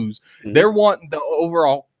lose. They're wanting the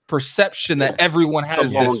overall perception that everyone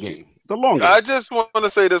has the long game. The long game. I just want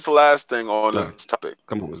to say this last thing on this topic.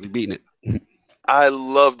 Come on, we're beating it. I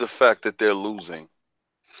love the fact that they're losing.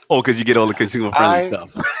 Oh, because you get all the consumer-friendly stuff.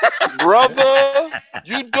 Brother,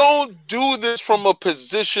 you don't do this from a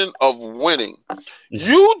position of winning.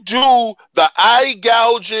 You do the eye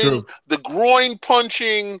gouging, the groin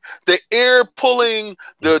punching, the air pulling,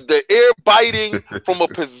 the air biting from a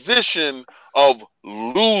position of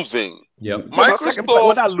losing. Yep. Microsoft,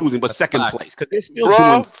 we're not losing, but second place because they're still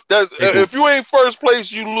doing. If you ain't first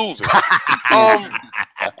place, you losing.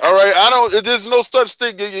 All right, there's no such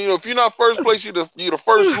thing. You know, if you're not first place, you're the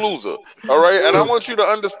first loser. All right, and I want you to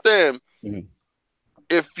understand,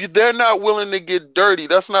 if they're not willing to get dirty,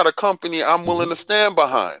 that's not a company I'm willing to stand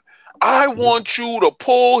behind. I want you to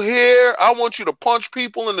pull hair. I want you to punch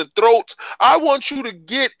people in the throats. I want you to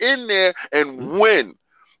get in there and win.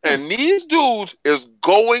 And these dudes is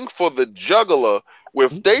going for the jugular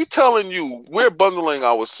with they telling you we're bundling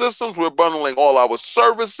our systems, we're bundling all our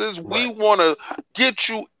services. We want to get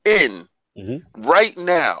you in right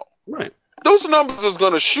now. Right. Those numbers is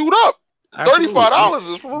going to shoot up.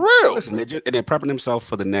 $35 is for real. Listen, and they're prepping themselves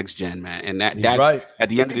for the next gen, man. And that's at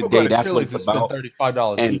the end of the day, that's what it's about.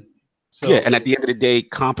 $35. And and at the end of the day,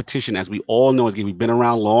 competition, as we all know, we've been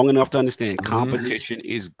around long enough to understand, competition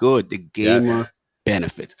is good. The gamer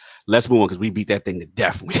benefits. Let's move on because we beat that thing to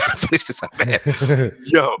death. We gotta finish this up, man.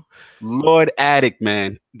 Yo, Lord Addict,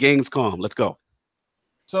 man. Gamescom, let's go.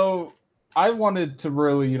 So I wanted to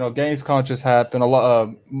really, Gamescom just happened. A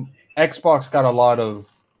lot Xbox got a lot of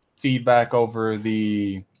feedback over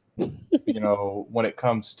the, when it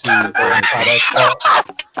comes to Xbox.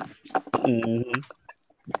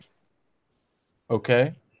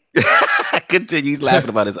 Okay. Continue. He's laughing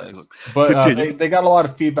about his. But they got a lot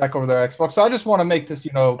of feedback over their Xbox. So I just want to make this,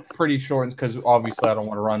 pretty short because obviously I don't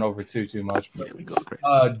want to run over too much.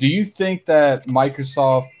 But do you think that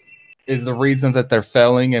Microsoft is the reason that they're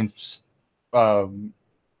failing in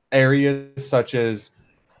areas such as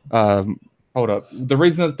the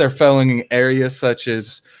reason that they're failing in areas such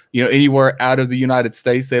as anywhere out of the United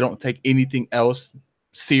States, they don't take anything else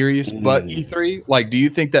serious but E3? Like, do you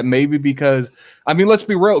think that maybe because let's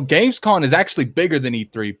be real, Gamescom is actually bigger than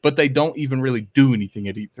E3, but they don't even really do anything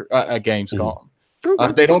at E3 at Gamescom.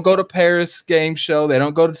 They don't go to Paris Game Show, they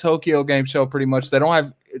don't go to Tokyo Game Show. Pretty much, they don't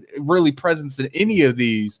have really presence in any of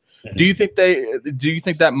these. Do you think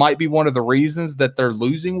that might be one of the reasons that they're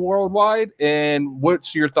losing worldwide? And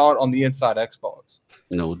what's your thought on the Inside Xbox?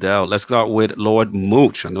 No doubt. Let's start with Lord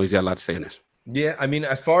Mooch. I know he's got a lot to say on this. Yeah,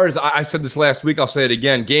 as far as I said this last week, I'll say it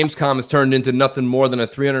again. Gamescom has turned into nothing more than a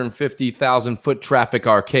 350,000-foot traffic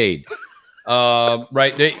arcade.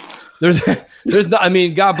 Right? There's not.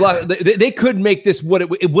 God bless. They could make this what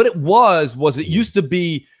it was. It used to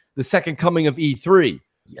be the second coming of E3.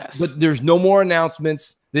 Yes. But there's no more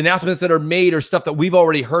announcements. The announcements that are made are stuff that we've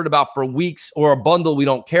already heard about for weeks, or a bundle we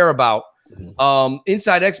don't care about.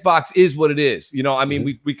 Inside Xbox is what it is.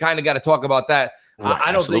 We kind of got to talk about that.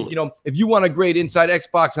 I don't think, if you want to grade Inside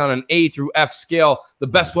Xbox on an A through F scale, the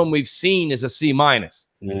best one we've seen is a C-. It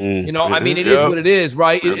is what it is,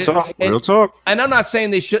 right? Real talk. And I'm not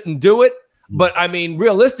saying they shouldn't do it, but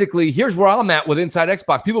realistically, here's where I'm at with Inside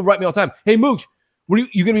Xbox. People write me all the time, hey, Mooch,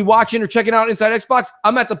 you going to be watching or checking out Inside Xbox?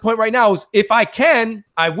 I'm at the point right now is if I can,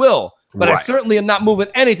 I will. But I certainly am not moving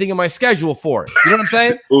anything in my schedule for it. You know what I'm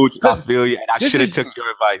saying? Mooch, I feel you. And I should have took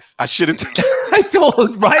your advice. I should have taken. I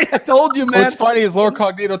told you, man. What's funny is Lord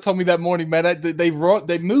Cognito told me that morning, man. They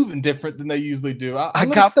moving different than they usually do. I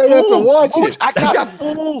got stay up and watch it. I got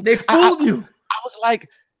fooled. They fooled you. I was like,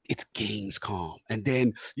 it's Gamescom. And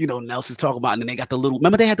then, Nelson's talking about, and then they got the little,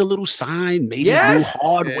 remember they had the little sign, maybe new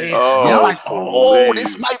hardware. Oh, You're like, oh,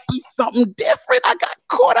 this might be something different. I got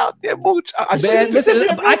caught out there, Mooch. Man, listen,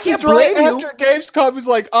 I can't blame you. After Gamescom, he's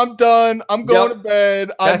like, I'm done. I'm going to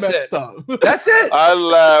bed. I messed up. That's it. I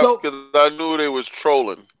laughed because I knew they was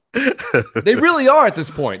trolling. They really are at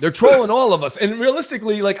this point. They're trolling all of us. And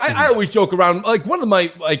realistically, like I always joke around. Like one of my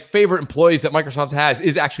favorite employees that Microsoft has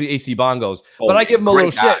is actually AC Bongos. But I give him a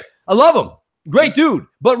little shit. I love him. Great dude.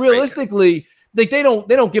 But realistically, they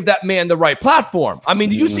don't give that man the right platform. I mean,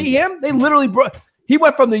 did you see him? They literally he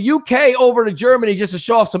went from the UK over to Germany just to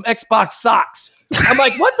show off some Xbox socks. I'm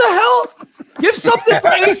like, what the hell? Give something for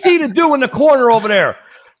AC to do in the corner over there.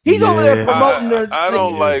 He's over there promoting I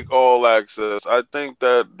don't like all access. I think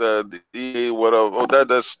that the EA whatever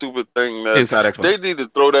that stupid thing that they need to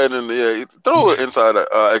throw that in the throw it inside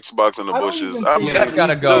Xbox in the bushes. I mean, that's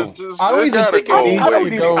gotta go. I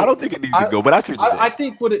don't think it needs to go, but I see what you're saying. I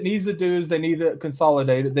think what it needs to do is they need to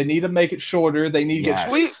consolidate it. They need to make it shorter. They need to get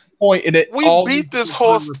point in it. We beat this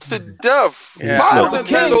horse to death. Follow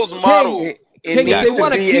Nintendo's model. It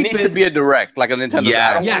needs to be a direct, like a Nintendo.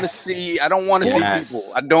 I don't want to see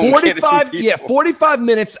people. I don't 45, yeah, 45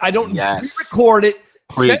 minutes. I don't record it.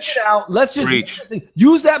 Send it out. Let's just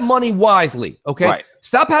use that money wisely. Okay. Right.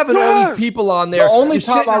 Stop having all these people on there. The only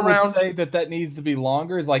time I would say that needs to be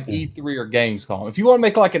longer is like E3 or Gamescom. If you want to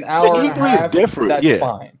make like an hour, E3 is different. That's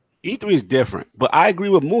fine. E3 is different, but I agree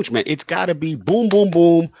with Mooch, man. It's got to be boom, boom,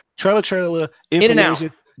 boom, trailer,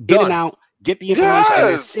 information, in and out. Get the information.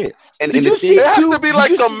 Yes. And it has to be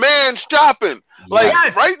like a man shopping. Like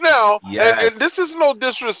right now, and this is no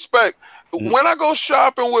disrespect. When I go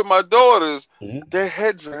shopping with my daughters, their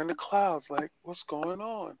heads are in the clouds. Like, what's going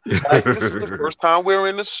on? Like, this is the first time we're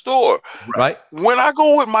in the store. Right. When I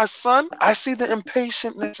go with my son, I see the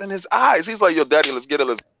impatientness in his eyes. He's like, yo, daddy, let's get it.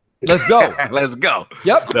 Let's go. Let's go.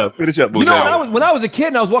 Yep. No, finish up. You know, when I was a kid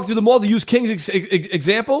and I was walking through the mall to use King's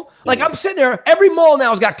example, like I'm sitting there, every mall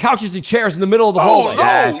now has got couches and chairs in the middle of the hallway.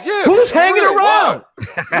 Who's hanging around?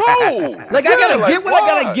 No. Like I gotta get what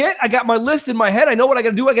I gotta get. I got my list in my head. I know what I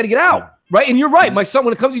gotta do. I gotta get out. Right. And you're right. My son,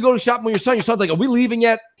 when it comes to you go to shop with your son's like, are we leaving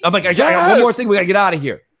yet? I'm like, I got one more thing. We gotta get out of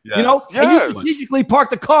here. Yes. You know? And you strategically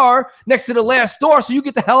park the car next to the last store so you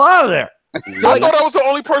get the hell out of there. So I thought I was the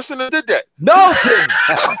only person that did that. No,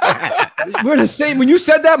 we're the same. When you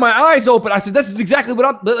said that, my eyes opened. I said, "This is exactly what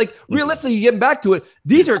I'm like." Realistically, getting back to it,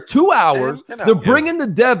 these are 2 hours. They're bringing the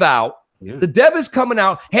dev out. The dev is coming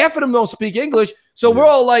out. Half of them don't speak English, so we're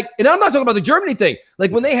all like, and I'm not talking about the Germany thing.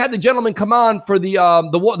 Like when they had the gentleman come on for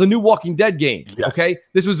the new Walking Dead game. Okay,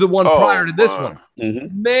 this was the one prior to this one.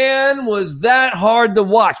 Man, was that hard to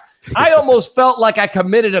watch? I almost felt like I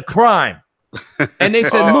committed a crime. And they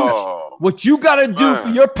said, Mooch, what you got to do for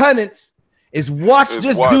your penance is watch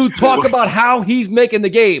this dude talk about how he's making the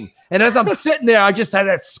game. And as I'm sitting there, I just had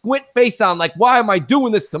that squint face on, like, why am I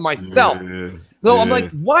doing this to myself? So I'm like,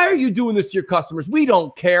 why are you doing this to your customers? We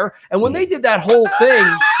don't care. And when they did that whole thing,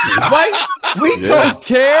 right? We don't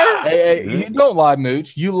care. Hey, you don't lie,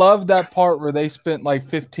 Mooch. You love that part where they spent like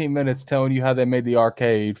 15 minutes telling you how they made the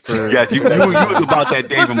arcade for. Yes, you was about that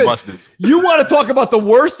Dave and Buster's. You want to talk about the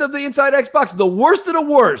worst of the Inside Xbox? The worst of the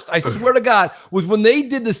worst, I swear to God, was when they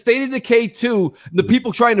did the State of Decay 2, the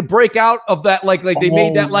people trying to break out of that, like they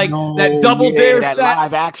made that that Double Dare set.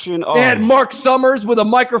 Live action. They had Mark Summers with a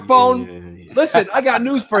microphone. Listen, I got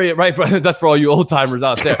news for you, right? That's for all you old timers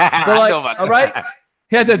out there. They're like, all right,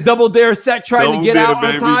 he had the Double Dare set trying to get out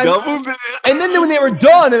on time. And then when they were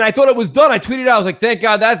done, and I thought it was done, I tweeted out, I was like, thank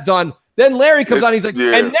God that's done. Then Larry comes on, he's like,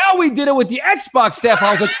 and now we did it with the Xbox staff.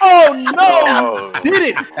 I was like, oh no,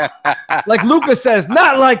 did it? Like Lucas says,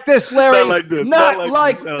 not like this, Larry. Not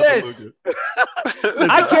like this.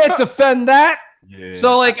 I can't defend that.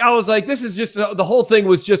 So like I was like, this is just the whole thing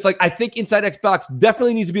was just like, I think Inside Xbox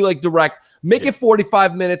definitely needs to be like direct. Make it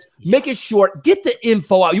 45 minutes, make it short, get the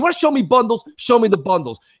info out. You want to show me bundles? Show me the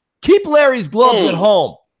bundles. Keep Larry's gloves at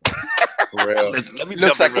home. Listen, let me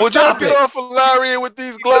jump would you get off of Larry with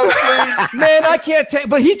these gloves, please? Man, I can't take.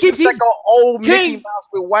 But he keeps like an old Mickey Mouse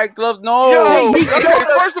with white gloves. No,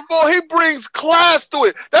 first of all, he brings class to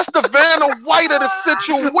it. That's the Vanna White of the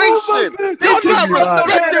situation. You're not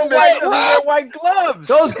respecting white gloves.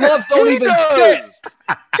 Those gloves don't even fit.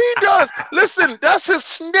 He does. Listen, that's his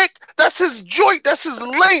snick. That's his joint. That's his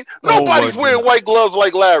lane. Nobody's wearing white gloves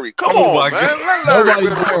like Larry. Come on, man. Nobody's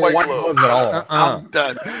wearing white gloves at all. I'm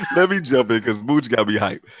done. Let me jump in because Mooch got me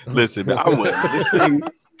hyped. Listen, man, this thing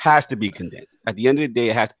has to be condensed. At the end of the day,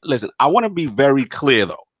 it has to. Listen, I want to be very clear,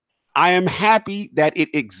 though. I am happy that it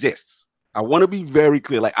exists. I want to be very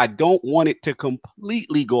clear. Like, I don't want it to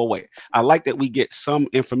completely go away. I like that we get some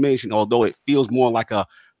information, although it feels more like a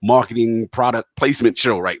marketing product placement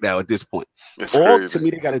show right now at this point. It's All crazy. to me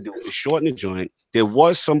they got to do is shorten the joint. There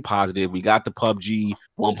was some positive. We got the PUBG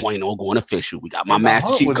 1.0 going official. We got my And the Master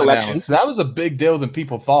Hunt Chief was collection. announced. That was a big deal than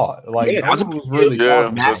people thought. Like, Yeah, that was a was really Yeah,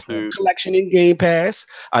 talking that's about that. huge. Collection in Game Pass.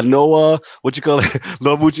 I know what you call it.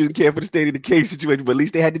 Love Mooch didn't care for the State of the K situation, but at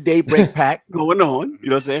least they had the Daybreak pack going on. You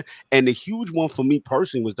know what I'm saying? And the huge one for me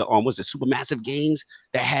personally was the was it Supermassive Games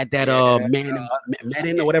that had that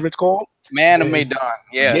Madden or whatever it's called. Man, I made done.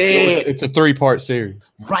 Yeah. It's a 3-part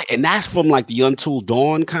series. Right, and that's from like the Untold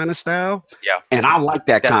Dawn kind of style. Yeah. And I like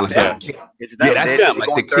that kind of stuff. It's Yeah, that's They're them. Like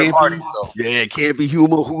going the third can't party, be, so. yeah, it can't be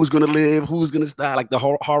humor. Who's gonna live? Who's gonna die? Like the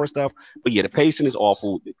horror stuff. But yeah, the pacing is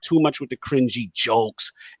awful. Too much with the cringy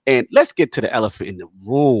jokes. And let's get to the elephant in the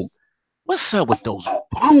room. What's up with those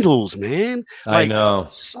bundles, man? I know.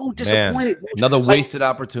 So disappointed. Man, another wasted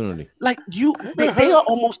opportunity. Like they are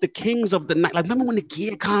almost the kings of the night. Like, remember when the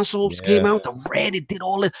Gear consoles came out, the red, it did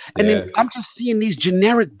all it, and then I'm just seeing these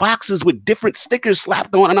generic boxes with different stickers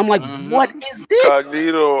slapped on, and I'm like, what is this?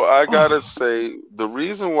 Cognito, I gotta say, the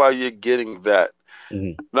reason why you're getting that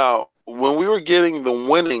now, when we were getting the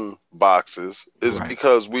winning boxes, is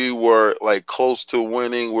because we were like close to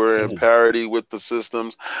winning. We're in parity with the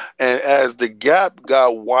systems, and as the gap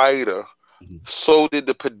got wider, so did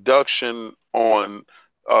the production on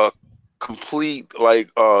complete like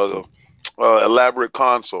elaborate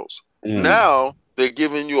consoles. Now they're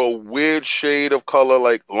giving you a weird shade of color,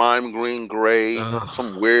 like lime green, gray,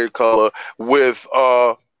 some weird color with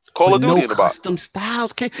Call of Duty in the box. Custom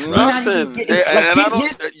styles. Nothing.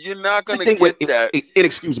 You're not going to get that.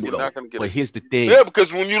 Inexcusable, though. But here's the thing. Yeah,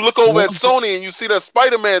 because when you look over at Sony and you see that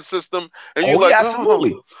Spider-Man system, and you're like,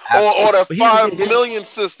 absolutely. Or that 5 million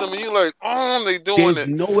system, and you're like, they doing There's it.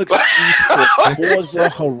 no excuse for Forza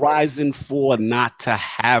Horizon 4 not to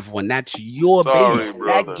have one. That's your baby.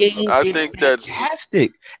 Brother. That game I think that's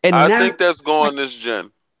fantastic. And I think that's going this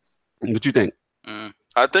gen. What you think?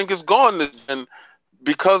 I think it's going this gen.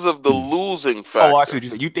 Because of the losing factor. Oh, I see what you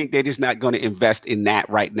said. You think they're just not going to invest in that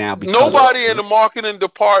right now? Nobody in the marketing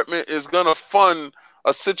department is going to fund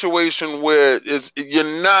a situation where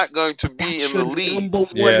you're not going to be in the lead. Number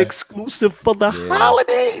one exclusive for the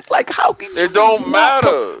holidays. Like, how can you? It don't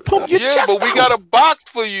matter. Pump your chest but we out. got a box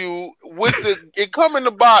for you with it come in the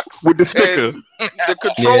box with the sticker. The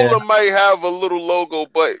controller might have a little logo,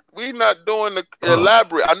 but we're not doing the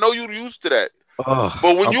elaborate. I know you're used to that.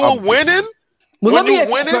 But when you were winning. Well, let me ask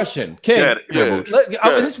you a question, King. This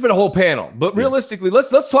is for the whole panel, but realistically,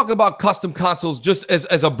 let's talk about custom consoles just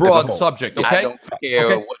as a broad subject, okay? I don't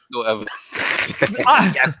care whatsoever.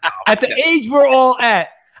 At the age we're all at,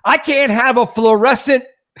 I can't have a fluorescent,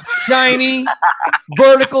 shiny,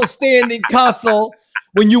 vertical standing console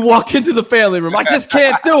when you walk into the family room. I just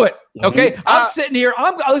can't do it. Okay, I'm sitting here.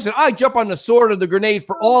 Listen. I jump on the sword of the grenade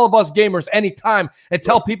for all of us gamers anytime and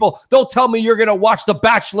tell people, don't tell me you're gonna watch The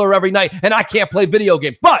Bachelor every night and I can't play video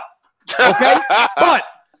games. But but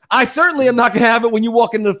I certainly am not gonna have it when you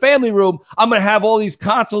walk into the family room. I'm gonna have all these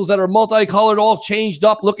consoles that are multicolored, all changed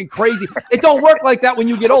up, looking crazy. It don't work like that when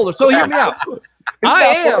you get older. So hear me out.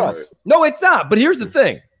 No, it's not. But here's the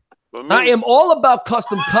thing. I am all about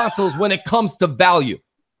custom consoles when it comes to value.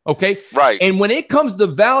 Okay. Right. And when it comes to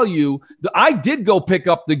value, I did go pick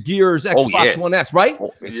up the Gears Xbox One S, right?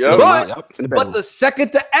 But the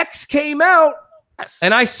second the X came out,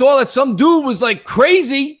 and I saw that some dude was like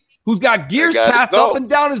crazy, who's got Gears tats up and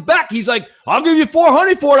down his back. He's like, I'll give you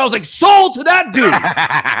 $400 for it. I was like, sold to that dude.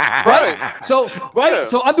 Right? So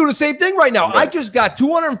I'm doing the same thing right now. I just got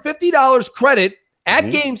 $250 credit at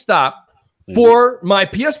GameStop for my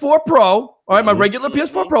PS4 Pro, all right, my regular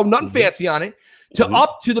PS4 Pro, nothing fancy on it, to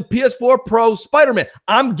up to the PS4 Pro Spider-Man.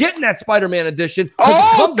 I'm getting that Spider-Man edition.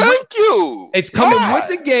 Thank you. It's coming with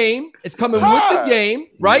the game. It's coming with the game,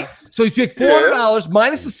 right? So you take $400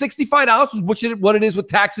 minus the $65, which is what it is with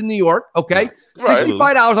tax in New York, okay?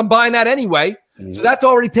 $65, I'm buying that anyway. So that's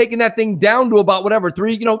already taking that thing down to about whatever,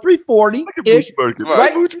 $340-ish,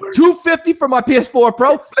 right? $250 for my PS4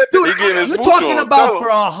 Pro. Dude, you're talking about for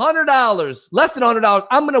 $100, less than $100,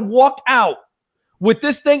 I'm going to walk out with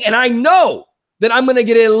this thing, and I know that I'm going to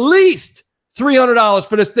get at least $300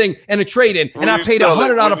 for this thing and a trade-in, and I paid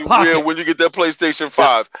 $100 out of pocket. Yeah, when you get that PlayStation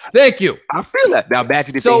 5. Thank you. I feel that. Now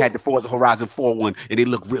imagine if they had the Forza Horizon 4 one and they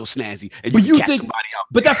look real snazzy, and you catch somebody out.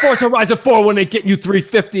 But that Forza Horizon 4 one ain't getting you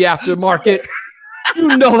 $350 aftermarket.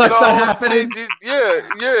 You know that's not happening. Yeah,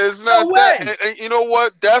 it's not that. And you know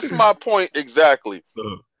what? That's my point exactly.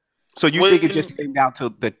 So you think it just came down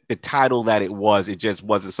to the title that it was? It just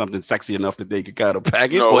wasn't something sexy enough that they could kind of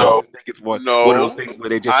package? No, or you just think it's one of those no. things where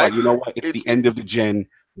they're just like, you know what? It's the end of the gen.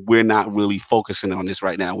 We're not really focusing on this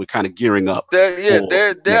right now. We're kind of gearing up. Their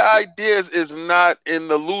ideas is not in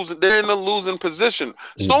the losing. They're in the losing position.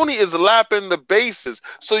 Sony is lapping the bases,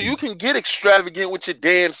 so you can get extravagant with your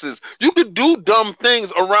dances. You can do dumb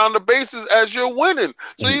things around the bases as you're winning.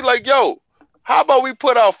 So you're like, yo, how about we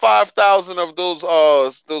put out 5,000 of those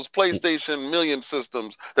PlayStation Million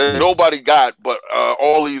systems that nobody got, but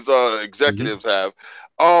all these executives have.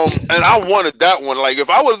 And I wanted that one. Like,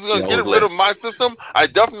 if I was gonna get rid of my system, I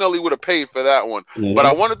definitely would have paid for that one. But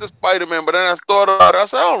I wanted the Spider-Man. But then I thought about it. I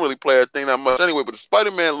said, I don't really play that thing that much anyway. But the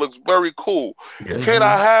Spider-Man looks very cool. Can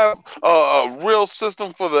I have a real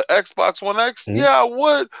system for the Xbox One X? Yeah, I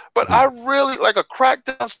would. But I really like a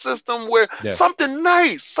crackdown system where something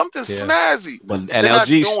nice, something snazzy. But and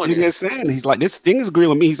LG Sting is saying, he's like, this Sting is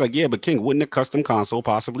agreeing with me. He's like, yeah, but King, wouldn't a custom console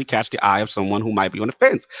possibly catch the eye of someone who might be on the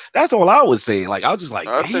fence? That's all I was saying. Like, I was just like,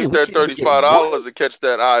 I think that $35 to catch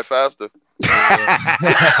that eye faster.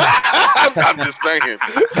 I'm just saying.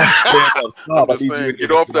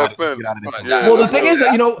 Get off that fence. Well, the thing is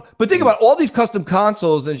that, but think about all these custom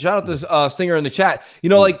consoles, and shout out to Stinger in the chat.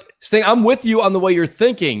 Like, Sting, I'm with you on the way you're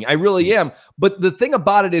thinking. I really am. But the thing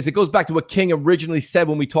about it is, it goes back to what King originally said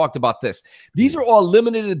when we talked about this. These are all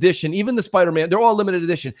limited edition. Even the Spider-Man, they're all limited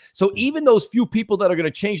edition. So even those few people that are going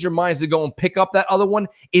to change their minds to go and pick up that other one,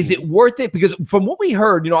 is it worth it? Because from what we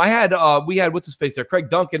heard, we had what's his face there,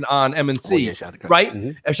 Craig Duncan on MNC, right?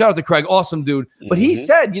 And shout out to Craig, awesome dude. But he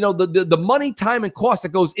said, the money, time, and cost that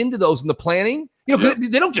goes into those in the planning.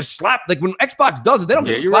 They don't just slap, like when Xbox does it, they don't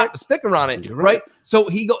just slap the sticker on it, right? So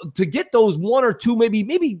to get those one or two,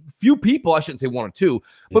 maybe few people, I shouldn't say one or two,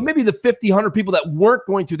 but maybe the 50, 100 people that weren't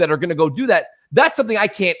going to, that are going to go do that. That's something I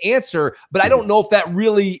can't answer, but I don't know if that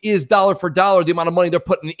really is dollar for dollar the amount of money they're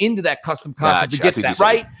putting into that custom console to get that,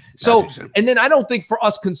 right? So, and then I don't think for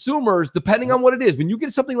us consumers, depending on what it is, when you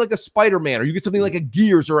get something like a Spider-Man or you get something like a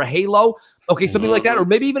Gears or a Halo, something like that, or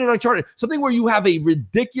maybe even an Uncharted, something where you have a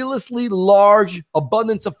ridiculously large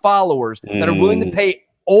abundance of followers that are willing to pay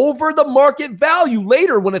over the market value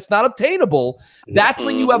later when it's not obtainable, that's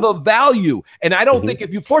when you have a value. And I don't think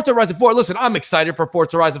if you Forza Horizon 4, listen, I'm excited for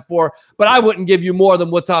Forza Horizon 4, but I wouldn't give you more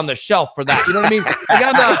than what's on the shelf for that. You know what I mean? Like,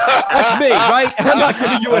 that's me, right? I'm not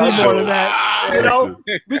giving you any more than that.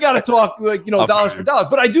 We got to talk, dollars for dollars.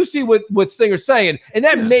 But I do see what Stinger's saying, and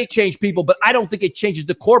that may change people, but I don't think it changes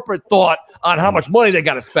the corporate thought on how much money they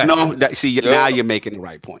got to spend. No, now you're making the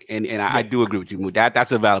right point. And I do agree with you.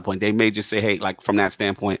 That's a valid point. They may just say, hey, like from that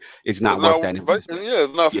standpoint, it's not worth that investment. Yeah,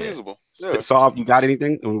 it's not feasible. Solve, you got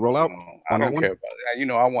anything? When we roll out? I don't care about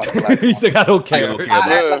it. I want a black You think I don't care?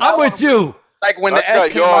 I'm with you. Like when the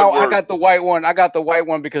S came out, I got the white one. I got the white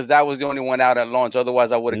one because that was the only one out at launch.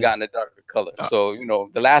 Otherwise, I would have gotten the darker color. So,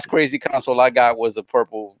 the last crazy console I got was a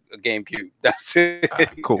purple GameCube. That's it.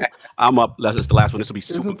 Cool. I'm up. That's the last one. This will be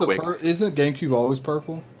super quick. Isn't GameCube always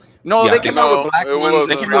purple? No, they came out with black ones.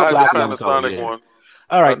 They came out with black one.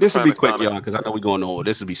 All right, this will be quick, y'all, because I know we're going over.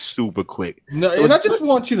 This will be super quick. No, so and I just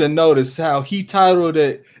want you to notice how he titled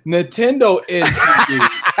it Nintendo NPD.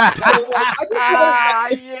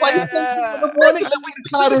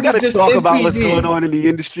 We just got to talk about what's going on in the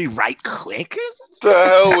industry right quick. The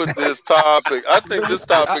hell with this topic. I think this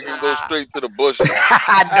topic can go straight to the bush.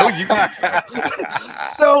 I know you.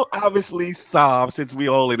 So obviously, Saab, since we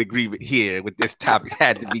all in agreement here with this topic,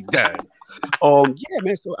 had to be done. Yeah,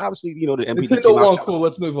 man. So obviously, the MPD Nintendo one cool.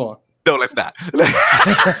 Let's move on. No, let's not.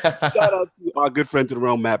 Shout out to our good friend to the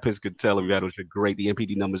realm, Matt Piscatelli. That was great. The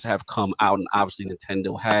MPD numbers have come out, and obviously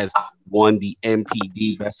Nintendo has won the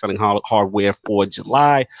MPD best-selling hardware for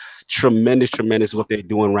July. Tremendous what they're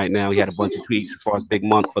doing right now. He had a bunch of tweets as far as big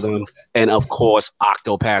month for them, and of course,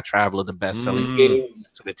 Octopath Traveler, the best-selling game.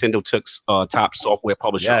 So Nintendo took top software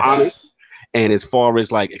publisher honors. And as far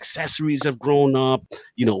as like accessories have grown up,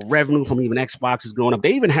 revenue from even Xbox has grown up.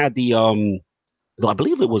 They even had the I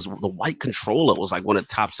believe it was the white controller was like one of the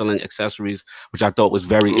top selling accessories, which I thought was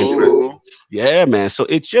very interesting. Yeah, man. So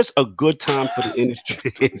it's just a good time for the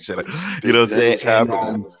industry. You know what I'm saying?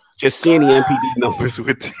 And, just seeing the MPD numbers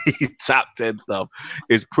with the top 10 stuff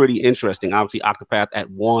is pretty interesting. Obviously, Octopath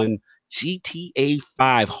at 1, GTA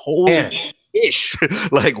 5, holy ish.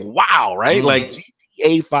 Like, wow, right? Like,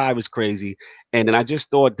 GTA 5 is crazy. And then I just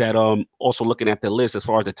thought that also looking at the list as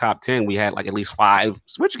far as the top 10, we had like at least 5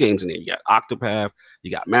 Switch games in there. You got Octopath,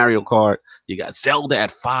 you got Mario Kart, you got Zelda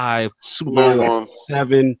at 5, Super Mario at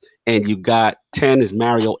 7, and you got 10 is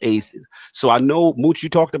Mario Aces. So I know, Mooch, you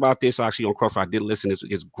talked about this actually on Crossfire. I did listen. It's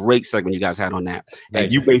a great segment you guys had on that. And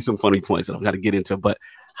you made some funny points that I've got to get into. But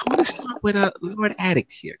I want to start with Lord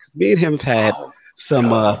Addict here because me and him have had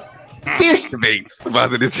some fierce debates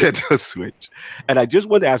about the Nintendo Switch, and I just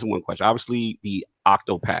wanted to ask him one question. Obviously, the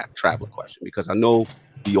Octopath Traveler question, because I know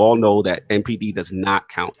we all know that NPD does not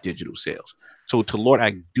count digital sales. So, to Lord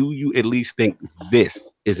Addict, do you at least think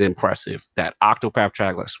this is impressive that Octopath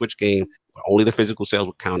Traveler Switch game, where only the physical sales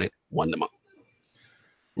were counted, won the month?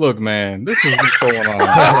 Look, man, this is what's going on.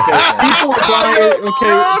 People are buying.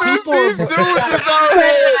 People these dudes is out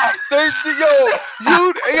here.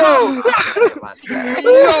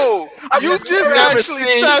 You just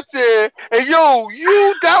actually sat there and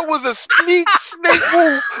that was a sneak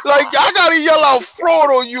move. Like, I gotta yell out fraud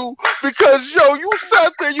on you because you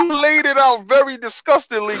sat there, you laid it out very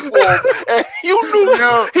disgustingly for him, and you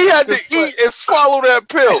knew he had to eat and swallow that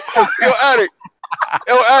pill.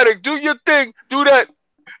 Addict, do your thing, do that.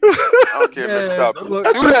 Okay, let's stop. Look,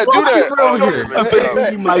 do that.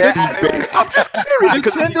 I'm just curious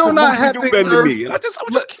because Nintendo not having I'm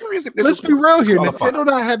just curious if this. Let's be real here. Nintendo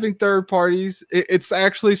not having third parties, it's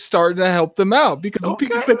actually starting to help them out because when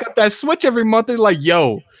people pick up that Switch every month, they're like,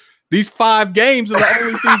 "Yo, these 5 games are the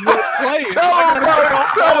only things we're playing." Tell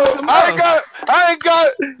them, I ain't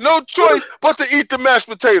got no choice but to eat the mashed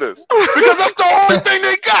potatoes because that's the only thing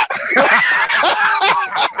they got.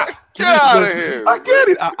 Get out of here. I get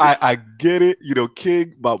it. I get it.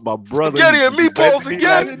 King, my brother. Get it, meatballs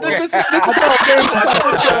again. This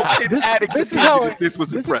is how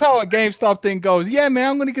a GameStop thing goes. Yeah,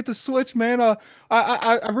 man, I'm gonna get the Switch, man.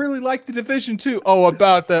 I really like the Division 2. Oh,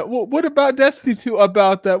 about that. Well, what about Destiny 2?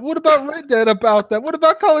 About that. What about Red Dead? About that. What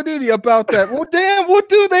about Call of Duty? About that. Well, damn, what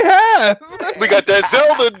do they have? We got that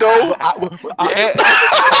Zelda though.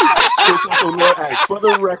 For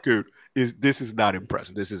the record, this is not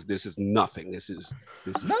impressive. This is nothing. This is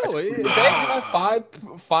they had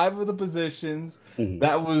five of the positions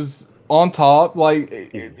that was on top. Like,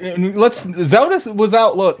 Zelda was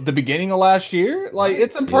out the beginning of last year. Like,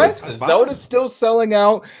 it's impressive. Zelda's still selling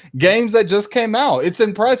out games that just came out. It's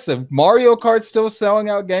impressive. Mario Kart's still selling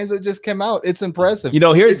out games that just came out. It's impressive.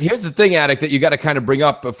 Here's the thing, Addict, that you got to kind of bring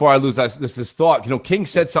up before I lose this thought. King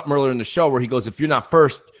said something earlier in the show where he goes, if you're not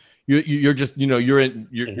first, you're just you're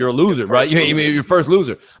a loser, right? You're first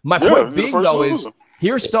loser. My point being though is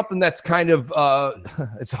here's something that's kind of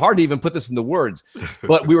it's hard to even put this into words,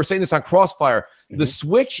 but we were saying this on Crossfire. The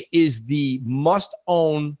Switch is the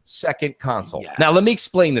must-own second console. Yes. Now let me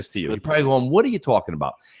explain this to you. You're probably going, what are you talking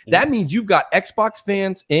about? That means you've got Xbox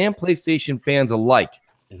fans and PlayStation fans alike.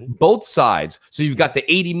 Both sides. So you've got the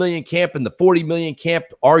 80 million camp and the 40 million camp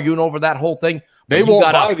arguing over that whole thing. They won't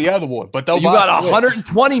buy the other one, but you got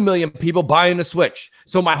 120 million people buying the Switch.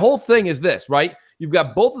 So my whole thing is this, right? You've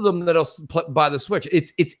got both of them that'll buy the Switch.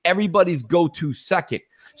 It's everybody's go-to second.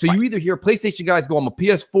 So you either hear PlayStation guys go, I'm a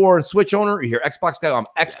PS4 and Switch owner, or you hear Xbox guy, I'm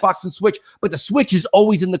Xbox and Switch, but the Switch is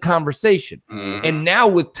always in the conversation. And now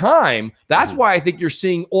with time, that's why I think you're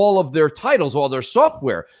seeing all of their titles, all their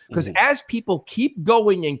software, because as people keep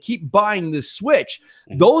going and keep buying this Switch,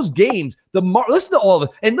 those games, listen to all of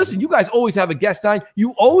it. And listen, you guys always have a guest on.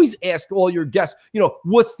 You always ask all your guests,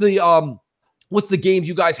 what's the games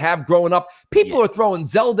you guys have growing up? People are throwing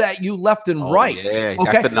Zelda at you left and right. Yeah,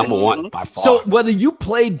 that's the number one by far. So whether you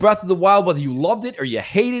played Breath of the Wild, whether you loved it or you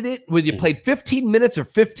hated it, whether you played 15 minutes or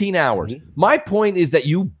 15 hours, my point is that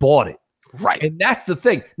you bought it. Right. And that's the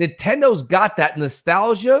thing. Nintendo's got that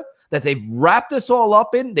nostalgia that they've wrapped us all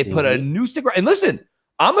up in. They put a new sticker. And listen,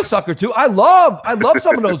 I'm a sucker too. I love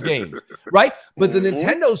some of those games, right? But the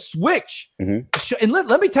Nintendo Switch, and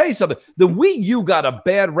let me tell you something. The Wii U got a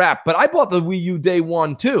bad rap, but I bought the Wii U day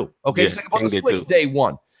one too. Okay, just like I bought the Switch day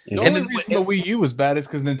one. The only reason the Wii U was bad is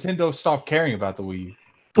because Nintendo stopped caring about the Wii U.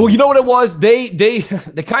 Well, you know what it was? They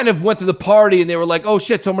kind of went to the party and they were like, "Oh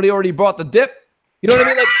shit, somebody already brought the dip." You know what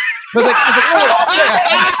I mean?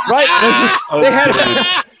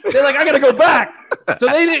 They're like, I gotta go back. So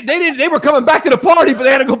they were coming back to the party, but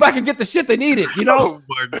they had to go back and get the shit they needed, Oh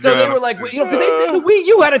my God. So they were like, because the Wii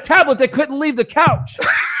U had a tablet that couldn't leave the couch.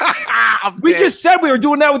 We just said we were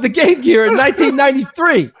doing that with the Game Gear in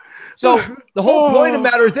 1993. So the whole point of the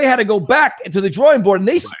matter is they had to go back to the drawing board and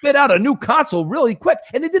they spit out a new console really quick.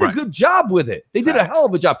 And they did a good job with it. They did a hell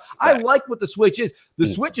of a job. I like what the Switch is. The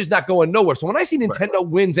Switch is not going nowhere. So when I see Nintendo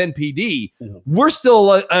wins NPD, we're still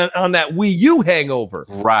on that Wii U hangover.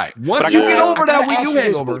 Right. Once you get over that Wii U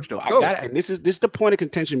hangover. And this is the point of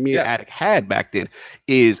contention me and Attic had back then,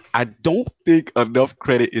 is I don't think enough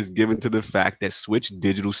credit is given to the fact that Switch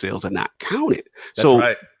digital sales are not counted. That's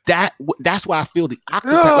right. That's why I feel the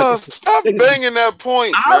stop banging that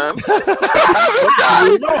point, man.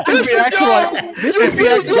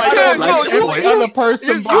 Other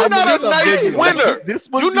person. You're not a nice winner.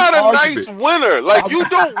 You're not a nice winner. Like, you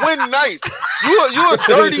don't win nice. You're a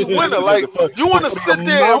dirty winner. Like, you want to sit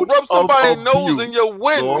there and rub somebody's nose in your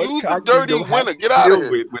win. You're a dirty winner. Get out of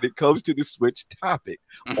here. When it comes to the Switch topic,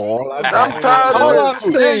 I'm tired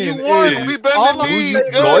of it. You won. We've been in the league.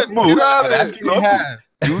 Good. Get out of here.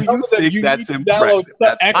 Do you think that's impressive?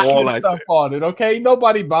 That's all I say. On it, okay?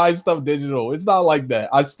 Nobody buys stuff digital. It's not like that.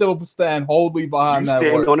 I still stand wholly behind that.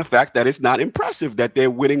 Stand on the fact that it's not impressive that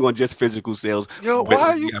they're winning on just physical sales. Yo, why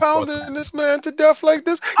are you pounding this man to death like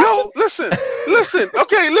this? Yo, listen.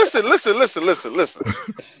 Okay, listen.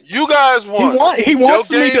 You guys won. He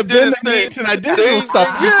wants me to bend the knee to that digital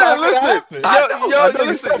stuff. Yeah,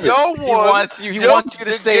 listen. Y'all won. He wants you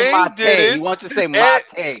to say mate. He wants you to say mate.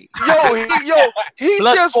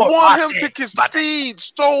 He just want him to concede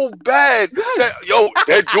so bad that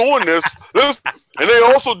they're doing this, and they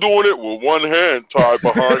also doing it with one hand tied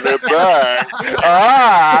behind their back.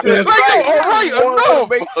 All right,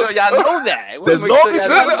 make sure y'all know that.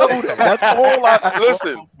 That's all I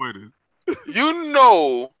listen. You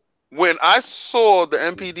know, when I saw the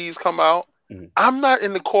MPDs come out, I'm not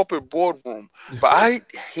in the corporate boardroom, but I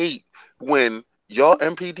hate when y'all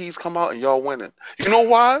MPDs come out and y'all winning. You know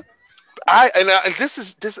why? I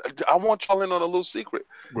want y'all in on a little secret,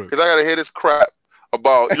 because I gotta hear this crap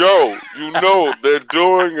about they're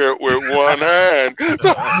doing it with one hand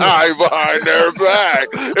tied behind their back.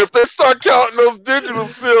 If they start counting those digital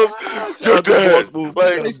sales, you're dead.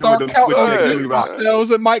 Like, they start counting those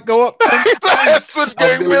sales, it might go up. Switch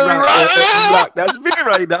game, Billy Rock. That's me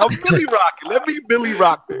right now. I'm Billy Rocking. Let me Billy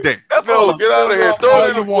Rock today. That's all. Get out of here. Throw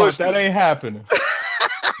it in the bush. That ain't happening.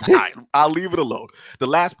 All right, I'll leave it alone. The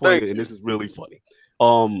last point, and this is really funny.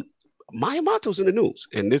 Mayamato's in the news,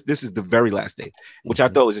 and this is the very last thing, which I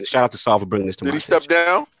thought was, and shout out to Sal for bringing this to my attention. Did he step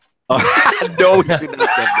down? No, he did not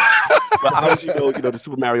step down. But obviously, the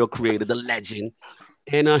Super Mario creator, the legend,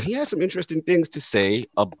 and he has some interesting things to say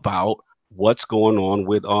about what's going on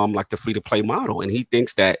with like the free-to-play model, and he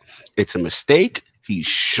thinks that it's a mistake. He's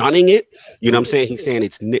shunning it. You know what I'm saying? He's saying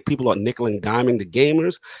people are nickel and diming the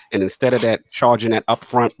gamers. And instead of that, charging that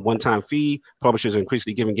upfront one-time fee, publishers are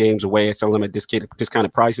increasingly giving games away, selling them at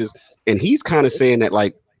discounted prices. And he's kind of saying that,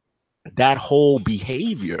 like, that whole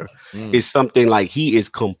behavior is something like he is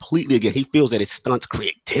completely against. He feels that it stunts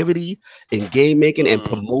creativity in game making and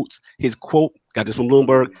promotes his, quote, got this from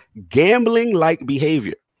Bloomberg, gambling-like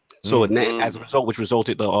behavior. So as a result, which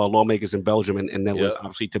resulted the lawmakers in Belgium and Netherlands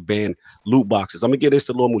obviously to ban loot boxes. I'm gonna get this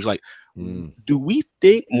to Mooch. Like, do we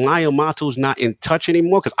think Mayamato's not in touch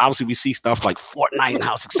anymore? Because obviously we see stuff like Fortnite and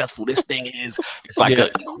how successful this thing is. It's like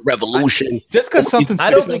a revolution. Just because something's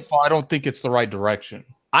I don't think it's the right direction.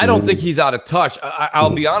 I don't think he's out of touch. I'll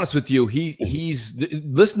be honest with you. He's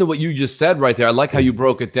listen to what you just said right there. I like how you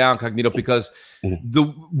broke it down, Cognito, because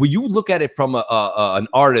when you look at it from an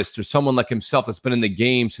artist or someone like himself that's been in the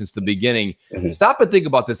game since the beginning, stop and think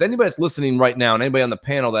about this. Anybody that's listening right now, and anybody on the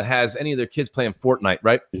panel that has any of their kids playing Fortnite,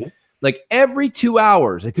 right? Like every 2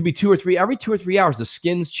 hours, it could be 2 or 3. Every 2 or 3 hours, the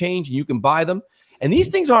skins change and you can buy them. And these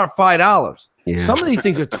things aren't $5. Yeah. Some of these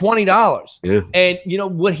things are $20. Yeah. And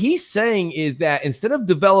what he's saying is that instead of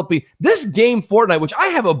developing this game, Fortnite, which I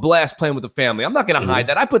have a blast playing with the family, I'm not going to hide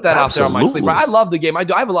that. I put that out there on my sleep. I love the game. I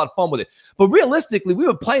have a lot of fun with it. But realistically, we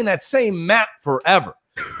were playing that same map forever.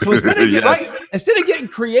 So instead of getting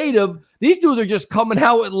creative, these dudes are just coming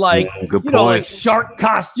out with like shark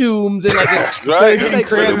costumes and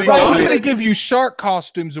they give you shark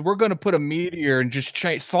costumes and we're going to put a meteor and just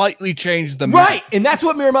slightly change the map. Right, and that's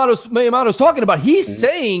what Mayamato's talking about. He's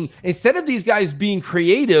saying instead of these guys being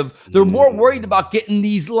creative, they're more worried about getting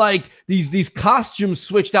these these costumes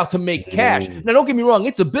switched out to make cash. Now, don't get me wrong,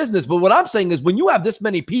 it's a business, but what I'm saying is when you have this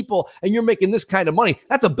many people and you're making this kind of money,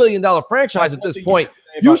 that's $1 billion franchise at this point.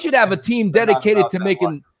 You should have a team dedicated to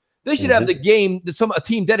making. They should have a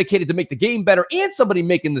team dedicated to make the game better and somebody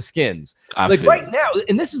making the skins. Right now,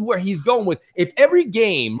 and this is where he's going with. If every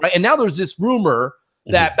game, right, and now there's this rumor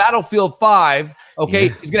that Battlefield 5, is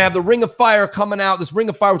going to have the Ring of Fire coming out. This Ring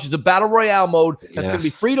of Fire, which is a battle royale mode that's going to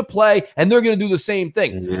be free to play, and they're going to do the same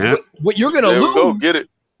thing. Yeah. What you're going to lose? Go get it.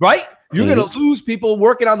 Right? You're going to lose people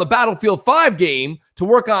working on the Battlefield 5 game to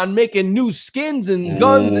work on making new skins and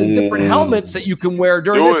guns and different helmets that you can wear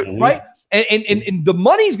during this, right? And the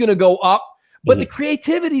money's going to go up, but the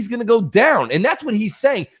creativity is going to go down. And that's what he's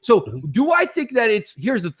saying. So do I think that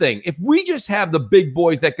here's the thing. If we just have the big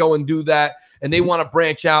boys that go and do that and they want to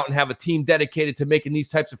branch out and have a team dedicated to making these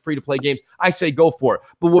types of free-to-play games, I say go for it.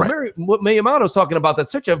 But what Miyamoto's talking about,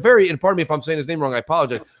 that's such a very, and pardon me if I'm saying his name wrong, I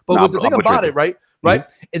apologize. But the thing about it, right? And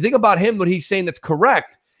the thing about him, what he's saying that's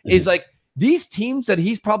correct is like these teams that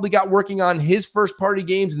he's probably got working on his first-party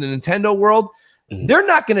games in the Nintendo world, they're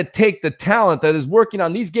not going to take the talent that is working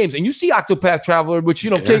on these games. And you see Octopath Traveler, which,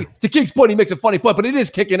 to King's point, he makes a funny point, but it is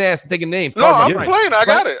kicking ass and taking names. No, I'm playing. I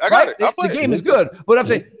got it. The game is good. But I'm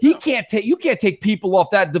saying you can't take people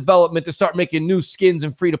off that development to start making new skins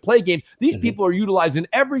and free-to-play games. These people are utilizing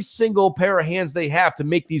every single pair of hands they have to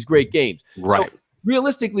make these great games. Right. So,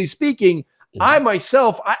 realistically speaking, I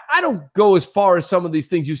myself, I don't go as far as some of these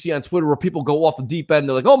things you see on Twitter where people go off the deep end.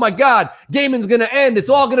 They're like, oh my God, gaming's going to end. It's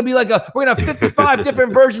all going to be like we're going to have 55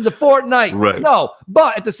 different versions of Fortnite. Right. No,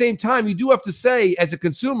 but at the same time, you do have to say as a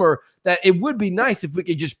consumer that it would be nice if we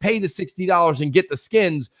could just pay the $60 and get the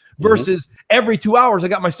skins versus every 2 hours. I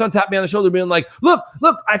got my son tapping me on the shoulder being like, look,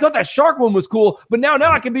 I thought that shark one was cool, but now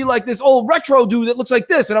I can be like this old retro dude that looks like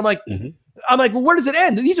this. And I'm like, well, where does it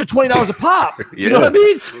end? These are $20 a pop. You know what I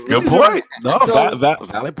mean? Good point.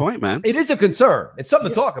 Valid point, man. It is a concern. It's something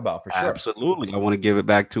to talk about for sure. Absolutely. I want to give it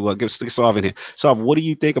back to give Sav in here. Sav, what do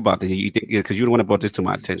you think about this? You think because you're the one that brought this to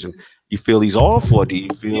my attention. You feel he's off, or do you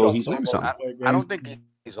feel he's doing something? I don't think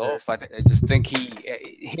he's off. I just think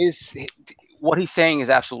what he's saying is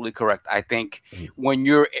absolutely correct. I think when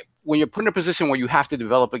you're put in a position where you have to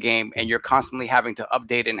develop a game and you're constantly having to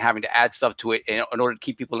update it and having to add stuff to it in order to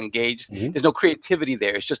keep people engaged, there's no creativity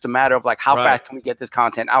there. It's just a matter of like, how fast can we get this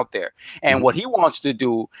content out there? And what he wants to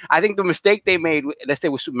do, I think the mistake they made, let's say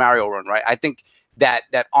with Super Mario Run, right? I think that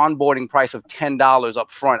onboarding price of $10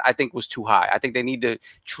 up front, I think was too high. I think they need to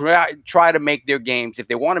try to make their games. If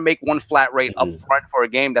they want to make one flat rate up front for a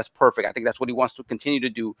game, that's perfect. I think that's what he wants to continue to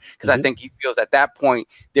do because I think he feels at that point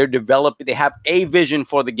they have a vision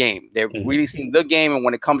for the game. They're releasing the game, and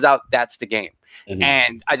when it comes out, that's the game.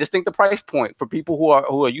 And I just think the price point for people who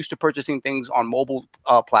are used to purchasing things on mobile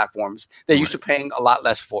platforms, they're used to paying a lot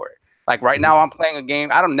less for it. Like right now, I'm playing a game.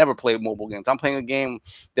 I don't never play mobile games. I'm playing a game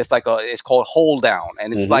that's it's called Hold Down,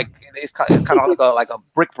 and it's it's kind of like a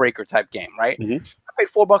brick breaker type game, right? I paid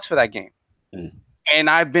 $4 for that game, and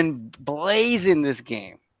I've been blazing this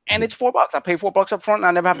game, and it's $4. I paid $4 up front, and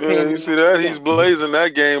I never have to pay. You see that? He's blazing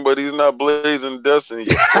that game, but he's not blazing Destiny.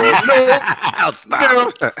 No.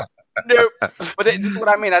 But this is what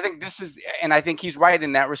I mean. I think and I think he's right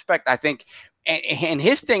in that respect. I think, and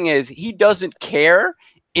his thing is he doesn't care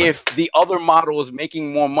if the other model is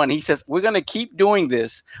making more money. He says, we're going to keep doing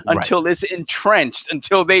this until it's entrenched,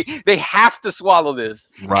 until they have to swallow this.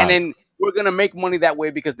 And then we're going to make money that way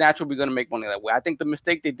because naturally we're going to make money that way. I think the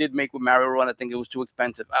mistake they did make with Mario Run, I think it was too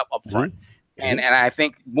expensive up front. And I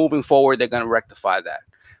think moving forward, they're going to rectify that.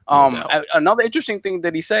 Another interesting thing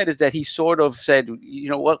that he said is that he sort of said, you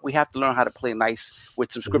know what, we have to learn how to play nice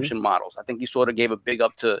with subscription models. I think he sort of gave a big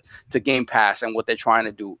up to Game Pass and what they're trying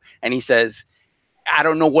to do. And he says, I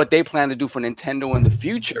don't know what they plan to do for Nintendo in the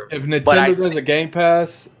future. If Nintendo does a Game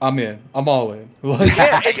Pass, I'm in. I'm all in.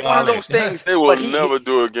 Yeah, it's one of those things. They will never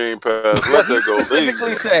do a Game Pass. Let that go.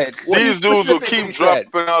 These dudes will keep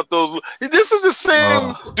dropping out those. This is the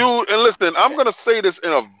same dude. And listen, I'm going to say this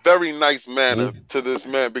in a very nice manner to this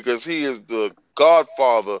man because he is the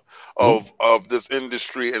godfather of this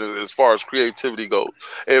industry and as far as creativity goes.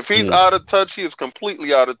 If he's out of touch, he is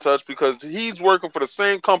completely out of touch because he's working for the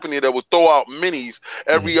same company that will throw out minis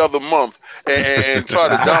every other month and try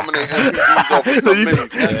to dominate MVPs off of some minis.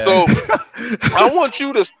 So I want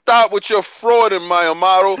you to stop with your fraud in my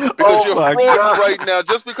model because you're frauding right now.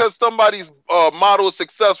 Just because somebody's model is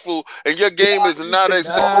successful and your game is not as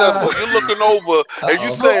successful, you're looking over and you're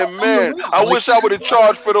saying, man, I wish I would have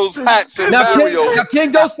charged for those hats in Mario. Now,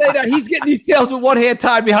 King, don't say that. He's getting these tails with one hand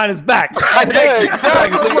tied behind his back. Yeah,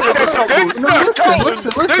 exactly.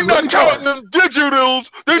 They're not counting them digitals.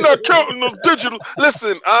 They're not counting them digital.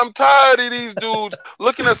 Listen, I'm tired of these dudes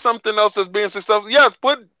looking at something else as being successful. Yes,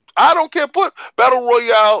 I don't care. Put Battle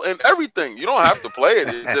Royale and everything. You don't have to play it.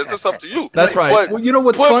 It's just up to you. That's right. But well, you know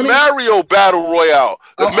what's put funny? Mario Battle Royale.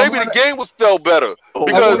 Maybe the game will sell better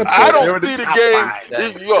because I don't see the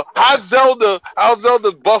game. How's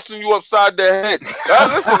Zelda busting you upside the head?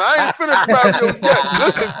 Listen, I ain't finished Mario yet.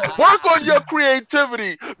 Listen, work on your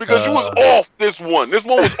creativity because you was off this one. This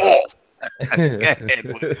one was off.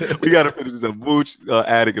 We got to finish this Mooch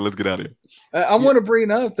attic and let's get out of here. I want to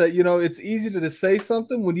bring up that, it's easy to say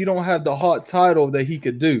something when you don't have the hot title that he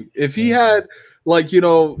could do. If he had like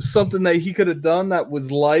something that he could have done that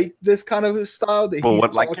was like this kind of style. That Well,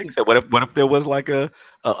 what like King said, what if there was like a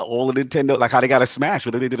all of Nintendo, like how they got a Smash?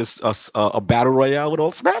 What if they did a battle royale with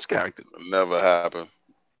all Smash characters? Never happened.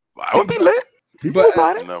 I would be lit. But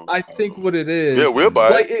I think what it is, yeah, we'll buy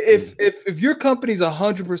like it. if your company's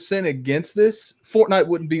 100% against this, Fortnite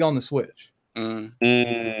wouldn't be on the Switch. So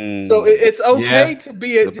it's okay to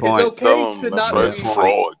be. It's okay to not.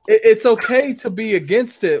 It's okay to be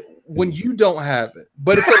against it when you don't have it,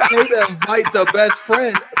 but it's okay to invite the best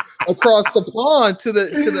friend across the pond to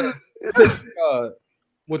the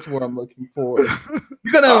what's what I'm looking for.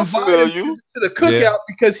 You're gonna invite him to the cookout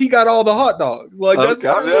because he got all the hot dogs. Like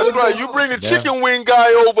that's right. You bring the chicken wing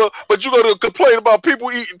guy over, but you gonna complain about people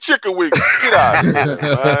eating chicken wings. Get out of here, man.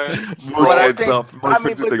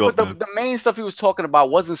 But the main stuff he was talking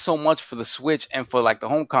about wasn't so much for the Switch and for like the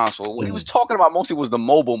home console. What he was talking about mostly was the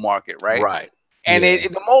mobile market, right? Right. And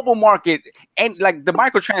the mobile market and like the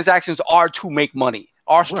microtransactions are to make money.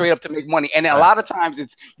 Are straight up to make money, and a lot of times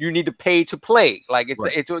it's you need to pay to play. Like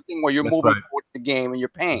it's a thing where you're moving forward the game and you're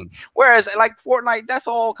paying. Whereas like Fortnite, that's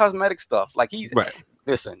all cosmetic stuff. Like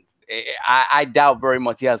listen, I doubt very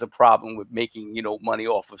much he has a problem with making money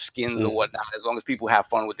off of skins or whatnot, as long as people have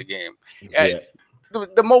fun with the game.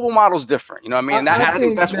 The mobile model's different, you know what I mean? And I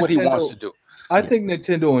think that's what he wants to do. I think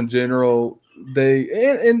Nintendo in general,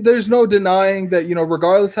 and there's no denying that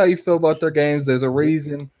regardless how you feel about their games, there's a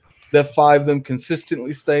reason that 5 of them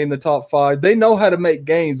consistently stay in the top 5. They know how to make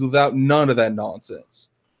games without none of that nonsense.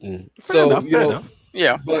 So,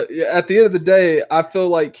 but at the end of the day, I feel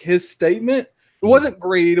like his statement, it wasn't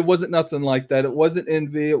greed. It wasn't nothing like that. It wasn't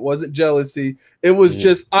envy. It wasn't jealousy. It was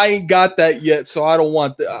just, I ain't got that yet, so I don't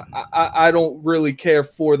want that. I don't really care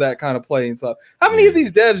for that kind of play and stuff. How many of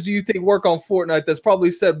these devs do you think work on Fortnite that's probably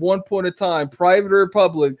said one point in time, private or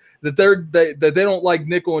public, that they don't like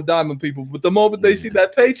nickel and diamond people, but the moment they see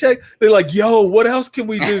that paycheck, they're like, yo, what else can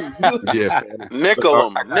we do? Nickel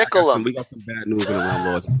them. We got some bad news in around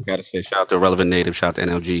Lords. We got to say shout out to Relevant Native, shout out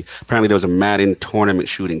to NLG. Apparently there was a Madden tournament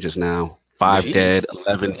shooting just now. 5 dead,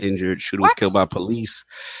 11 injured. Shooter was killed by police,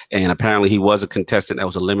 and apparently he was a contestant that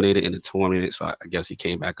was eliminated in the tournament. So I guess he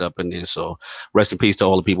came back up in there. So rest in peace to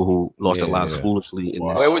all the people who lost their lives foolishly in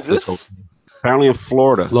Where was this? Apparently in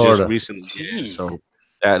Florida, just recently. So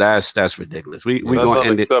that's ridiculous. We're gonna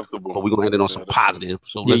end it, but we're gonna end it on some positive.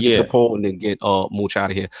 So let's get to the poll and then get Mooch out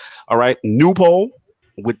of here. All right, new poll.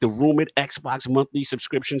 With the rumored Xbox monthly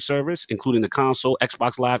subscription service, including the console,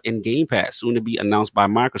 Xbox Live, and Game Pass, soon to be announced by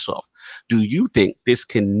Microsoft, do you think this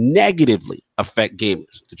can negatively affect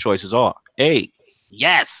gamers? The choices are A,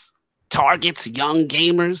 yes, targets young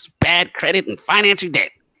gamers, bad credit, and financial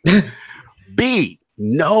debt. B,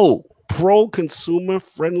 no, pro-consumer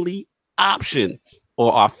friendly option.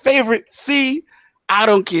 Or our favorite, C, I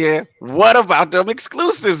don't care. What about them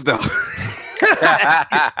exclusives, though?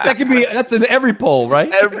 That could be. That's in every poll,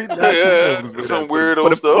 right? Some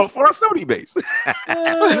weirdo stuff for a Sony base.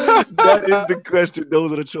 That is the question.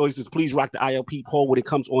 Those are the choices. Please rock the ILP poll when it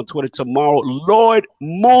comes on Twitter tomorrow. Lord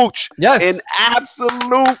Mooch, an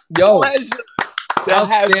absolute pleasure.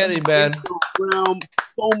 Outstanding, man.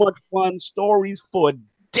 So much fun stories for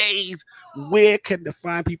days. Where can the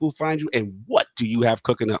fine people find you, and what do you have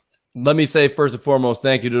cooking up? Let me say first and foremost,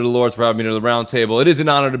 thank you to the Lords for having me to the round table. It is an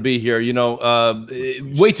honor to be here.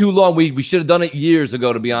 Way too long. We should have done it years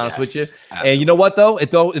ago, to be honest with you. Absolutely. And you know what though?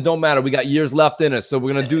 It don't matter. We got years left in us, so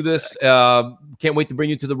we're gonna do this. Can't wait to bring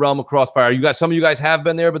you to the realm of Crossfire. Some of you guys have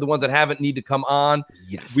been there, but the ones that haven't need to come on.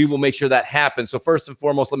 Yes, we will make sure that happens. So first and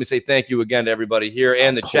foremost, let me say thank you again to everybody here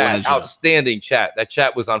and the chat. Outstanding chat. That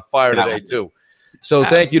chat was on fire today too. So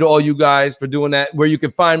thank you to all you guys for doing that. Where you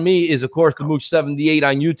can find me is, of course, the Mooch78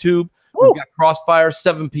 on YouTube. We've got Crossfire,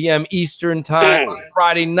 7 p.m. Eastern time on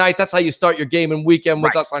Friday nights. That's how you start your gaming weekend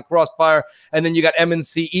with us on Crossfire. And then you got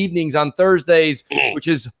MNC evenings on Thursdays, which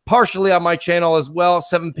is partially on my channel as well,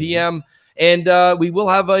 7 p.m. And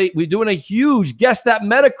we're doing a huge Guess That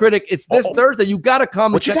Metacritic. It's this Thursday. You got to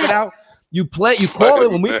come and check it out. You call it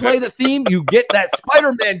when we play the theme, you get that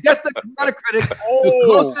Spider-Man. Guess the Metacritic. The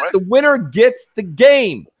closest, the winner gets the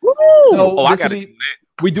game. So I got it.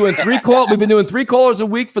 We're doing 3 calls. We've been doing 3 callers a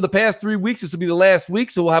week for the past 3 weeks. This will be the last week.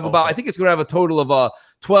 So we'll have I think it's going to have a total of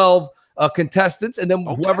 12 contestants, and then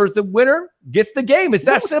whoever's the winner gets the game. It's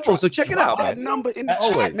that simple. So check it out, man. That number in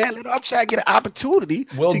the chat, man. Let our chat get an opportunity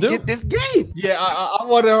to get this game. Yeah, I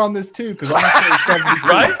want it on this too because I'm going to say 72.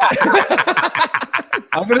 Right?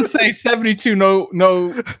 I'm going to say 72. No.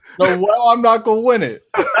 Well, I'm not going to win it.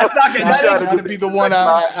 That's not going to be the one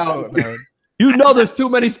out, man. You know there's too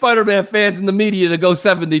many Spider-Man fans in the media to go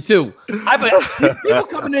 72. People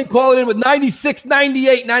coming in, calling in with 96,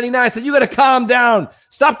 98, 99. Said, you got to calm down.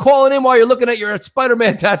 Stop calling in while you're looking at your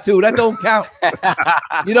Spider-Man tattoo. That don't count.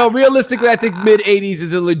 Realistically, I think mid-80s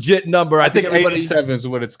is a legit number. I think 87 is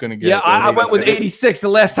what it's going to get. Yeah, I went with 86 the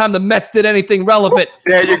last time the Mets did anything relevant.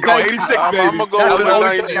 There you go, 86, baby. I'm going to go with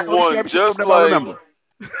 91.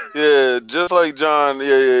 Just like John.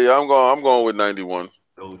 Yeah. I'm going with 91.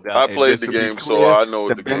 No doubt. I played the game, so I know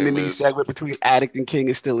what the game is. The segment between Addict and King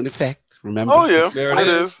is still in effect. Remember? Oh yeah, it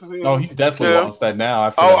is. Oh, he's definitely lost that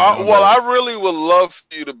now. I really would love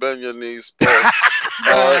for you to bend your knees. All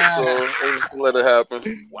right, so just let it happen.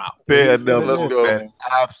 Wow, fair enough. Let's go. Man.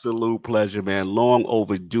 Absolute pleasure, man. Long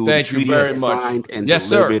overdue. Thank you very much. And yes,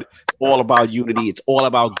 delivered. Sir. It's all about unity. It's all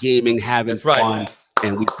about gaming, having fun,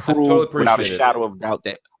 and we proved without a shadow of doubt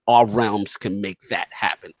that our realms can make that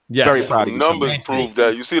happen. Yes. Very proud of you. Numbers prove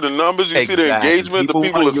that. You see the numbers, you see the engagement, the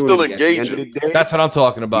people are still engaging. That's what I'm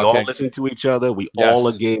talking about. We all listen to each other. We all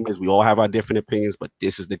are gamers. We all have our different opinions, but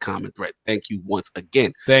this is the common thread. Thank you once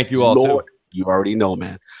again. Thank you all, Lord, you already know,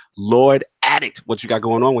 man. Lord Addict, what you got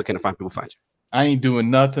going on? Where can people find you? I ain't doing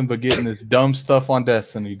nothing but getting this dumb stuff on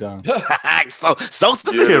Destiny done. so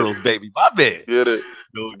heroes, baby. My man. Get it.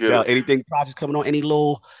 Anything projects coming on? Any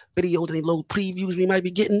little videos, any little previews we might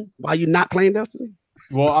be getting while you're not playing Destiny?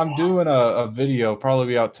 Well, I'm doing a video, probably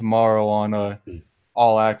be out tomorrow on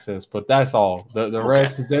All Access, but that's all. The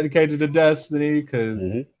rest is dedicated to Destiny because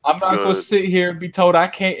I'm not going to sit here and be told I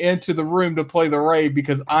can't enter the room to play the raid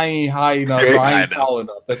because I ain't high enough or I ain't tall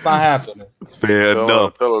enough. That's not happening. Fair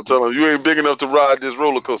enough. Tell him you ain't big enough to ride this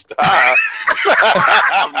roller coaster.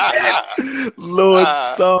 Lord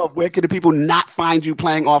Sub, where can the people not find you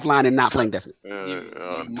playing offline and not playing Destiny?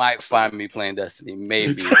 You might find me playing Destiny,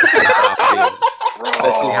 maybe. Let's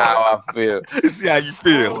see how I feel. See how you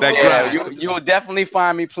feel. You will definitely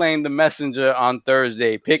find me playing the Messenger on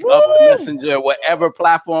Thursday. Pick up the Messenger, whatever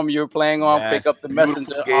platform you're playing on. Pick up the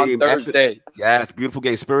Messenger on Thursday. Yes, beautiful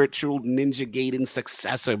game. Spiritual Ninja Gaiden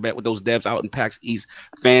successor. Met with those devs out in PAX East.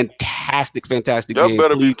 Fantastic game. Y'all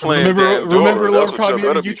better be playing. Remember, Lord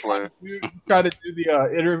Community, you tried to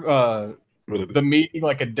do the meeting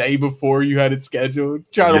like a day before you had it scheduled.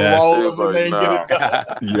 Try to roll over there and get it done.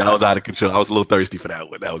 Yeah, I was out of control. I was a little thirsty for that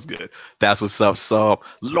one. That was good. That's what's up, so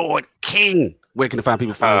Lord King. Where can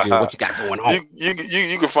people find you? What you got going on? You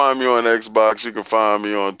can find me on Xbox. You can find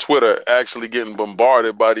me on Twitter. Actually, getting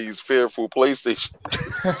bombarded by these fearful PlayStation.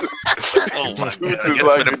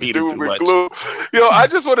 I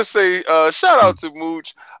just want to say, shout out to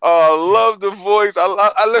Mooch. Love the voice.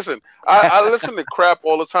 I listen. I listen to crap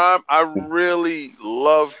all the time. I really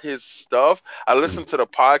love his stuff. I listen to the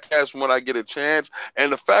podcast when I get a chance,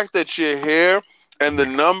 and the fact that you're here. And the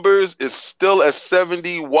numbers is still at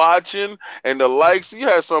 70 watching, and the likes. You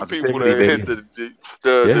had some people that hit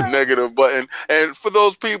the negative button, and for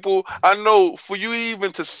those people, I know for you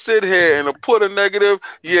even to sit here and to put a negative,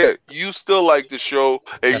 you still like the show,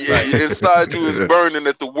 and inside you is burning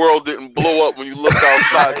that the world didn't blow up when you looked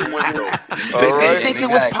outside the window. They think it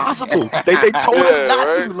was possible. They told us not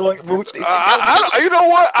to. Like, you know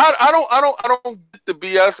what? I don't get the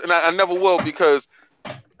BS, and I never will because.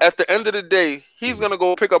 At the end of the day, he's going to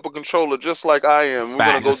go pick up a controller just like I am. We're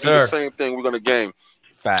going to go do the same thing. We're going to game.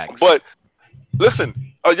 Facts. But listen,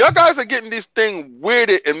 y'all guys are getting this thing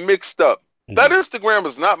weirded and mixed up. That Instagram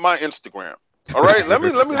is not my Instagram. All right,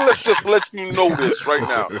 let's just let you know this right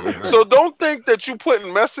now. So don't think that you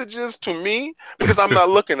putting messages to me because I'm not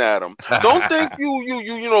looking at them. Don't think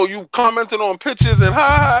you commenting on pictures and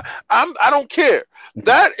I don't care.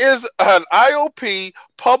 That is an IOP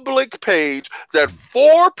public page that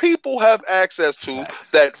 4 people have access to,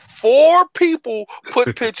 that 4 people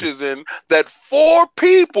put pictures in, that 4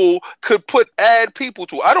 people could add people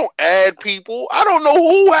to. I don't add people. I don't know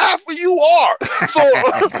who half of you are. So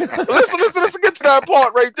listen, get to that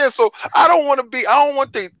part right there. So I don't want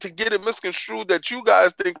to get it misconstrued that you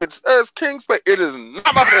guys think it's King's page. It is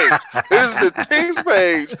not my page. It is the King's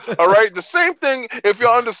page. All right. The same thing if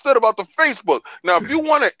y'all understood about the Facebook. Now, if you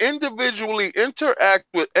want to individually interact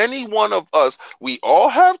with any one of us, we all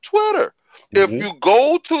have Twitter. If you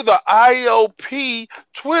go to the ILP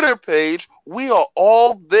Twitter page, we are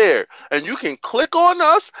all there. And you can click on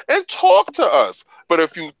us and talk to us. But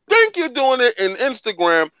if you think you're doing it in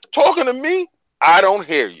Instagram, talking to me, I don't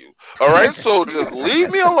hear you. All right? So just leave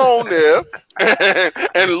me alone there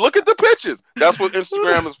and look at the pictures. That's what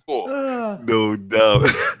Instagram is for. No doubt.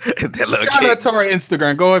 Shout out to our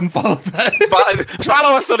Instagram. Go ahead and follow that.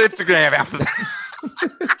 Follow us on Instagram after that.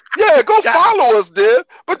 Yeah, go follow us there,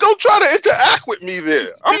 but don't try to interact with me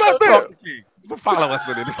there. I'm not there. Follow us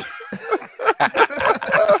on it.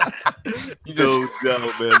 No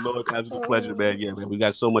doubt, man. Lord, it's absolute pleasure, man. Yeah, man. We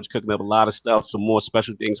got so much cooking up, a lot of stuff, some more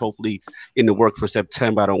special things, hopefully in the work for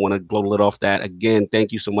September. I don't want to blow the lid off that. Again,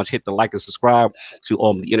 thank you so much. Hit the like and subscribe to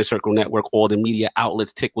the Inner Circle Network, all the media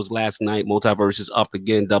outlets. Tick was last night. Multiverse is up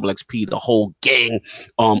again. Double XP, the whole gang.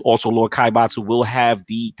 Also, Lord Kaibatsu will have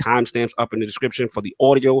the timestamps up in the description for the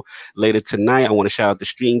audio later tonight. I want to shout out the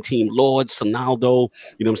stream team, Lord, Sonaldo,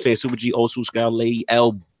 you know what I'm saying? Super G, Osu, Scout, Lady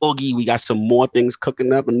L, Boogie. We got some more things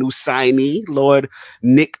cooking up. A new signee, Lord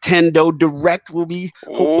Nintendo Direct will be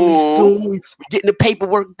hopefully soon. We're getting the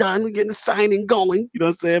paperwork done. We're getting the signing going. You know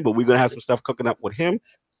what I'm saying? But we're going to have some stuff cooking up with him.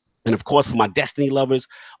 And of course, for my Destiny lovers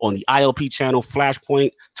on the ILP channel,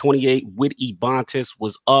 Flashpoint 28 with Ebontis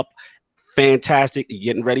was up. Fantastic.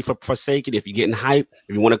 You're getting ready for Forsaken. If you're getting hype,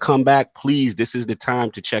 if you want to come back, please, this is the time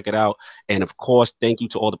to check it out. And of course, thank you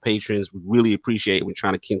to all the patrons. We really appreciate it. We're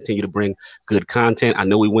trying to continue to bring good content. I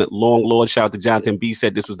know we went long, Lord. Shout out to Jonathan B.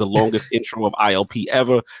 Said this was the longest intro of ILP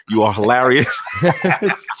ever. You are hilarious.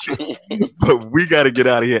 But we got to get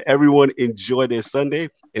out of here. Everyone enjoy their Sunday.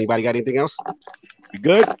 Anybody got anything else? We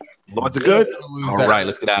good? Lords are good? All right,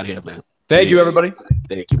 let's get out of here, man. Thank you, everybody.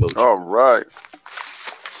 Thank you, Mooch. All right.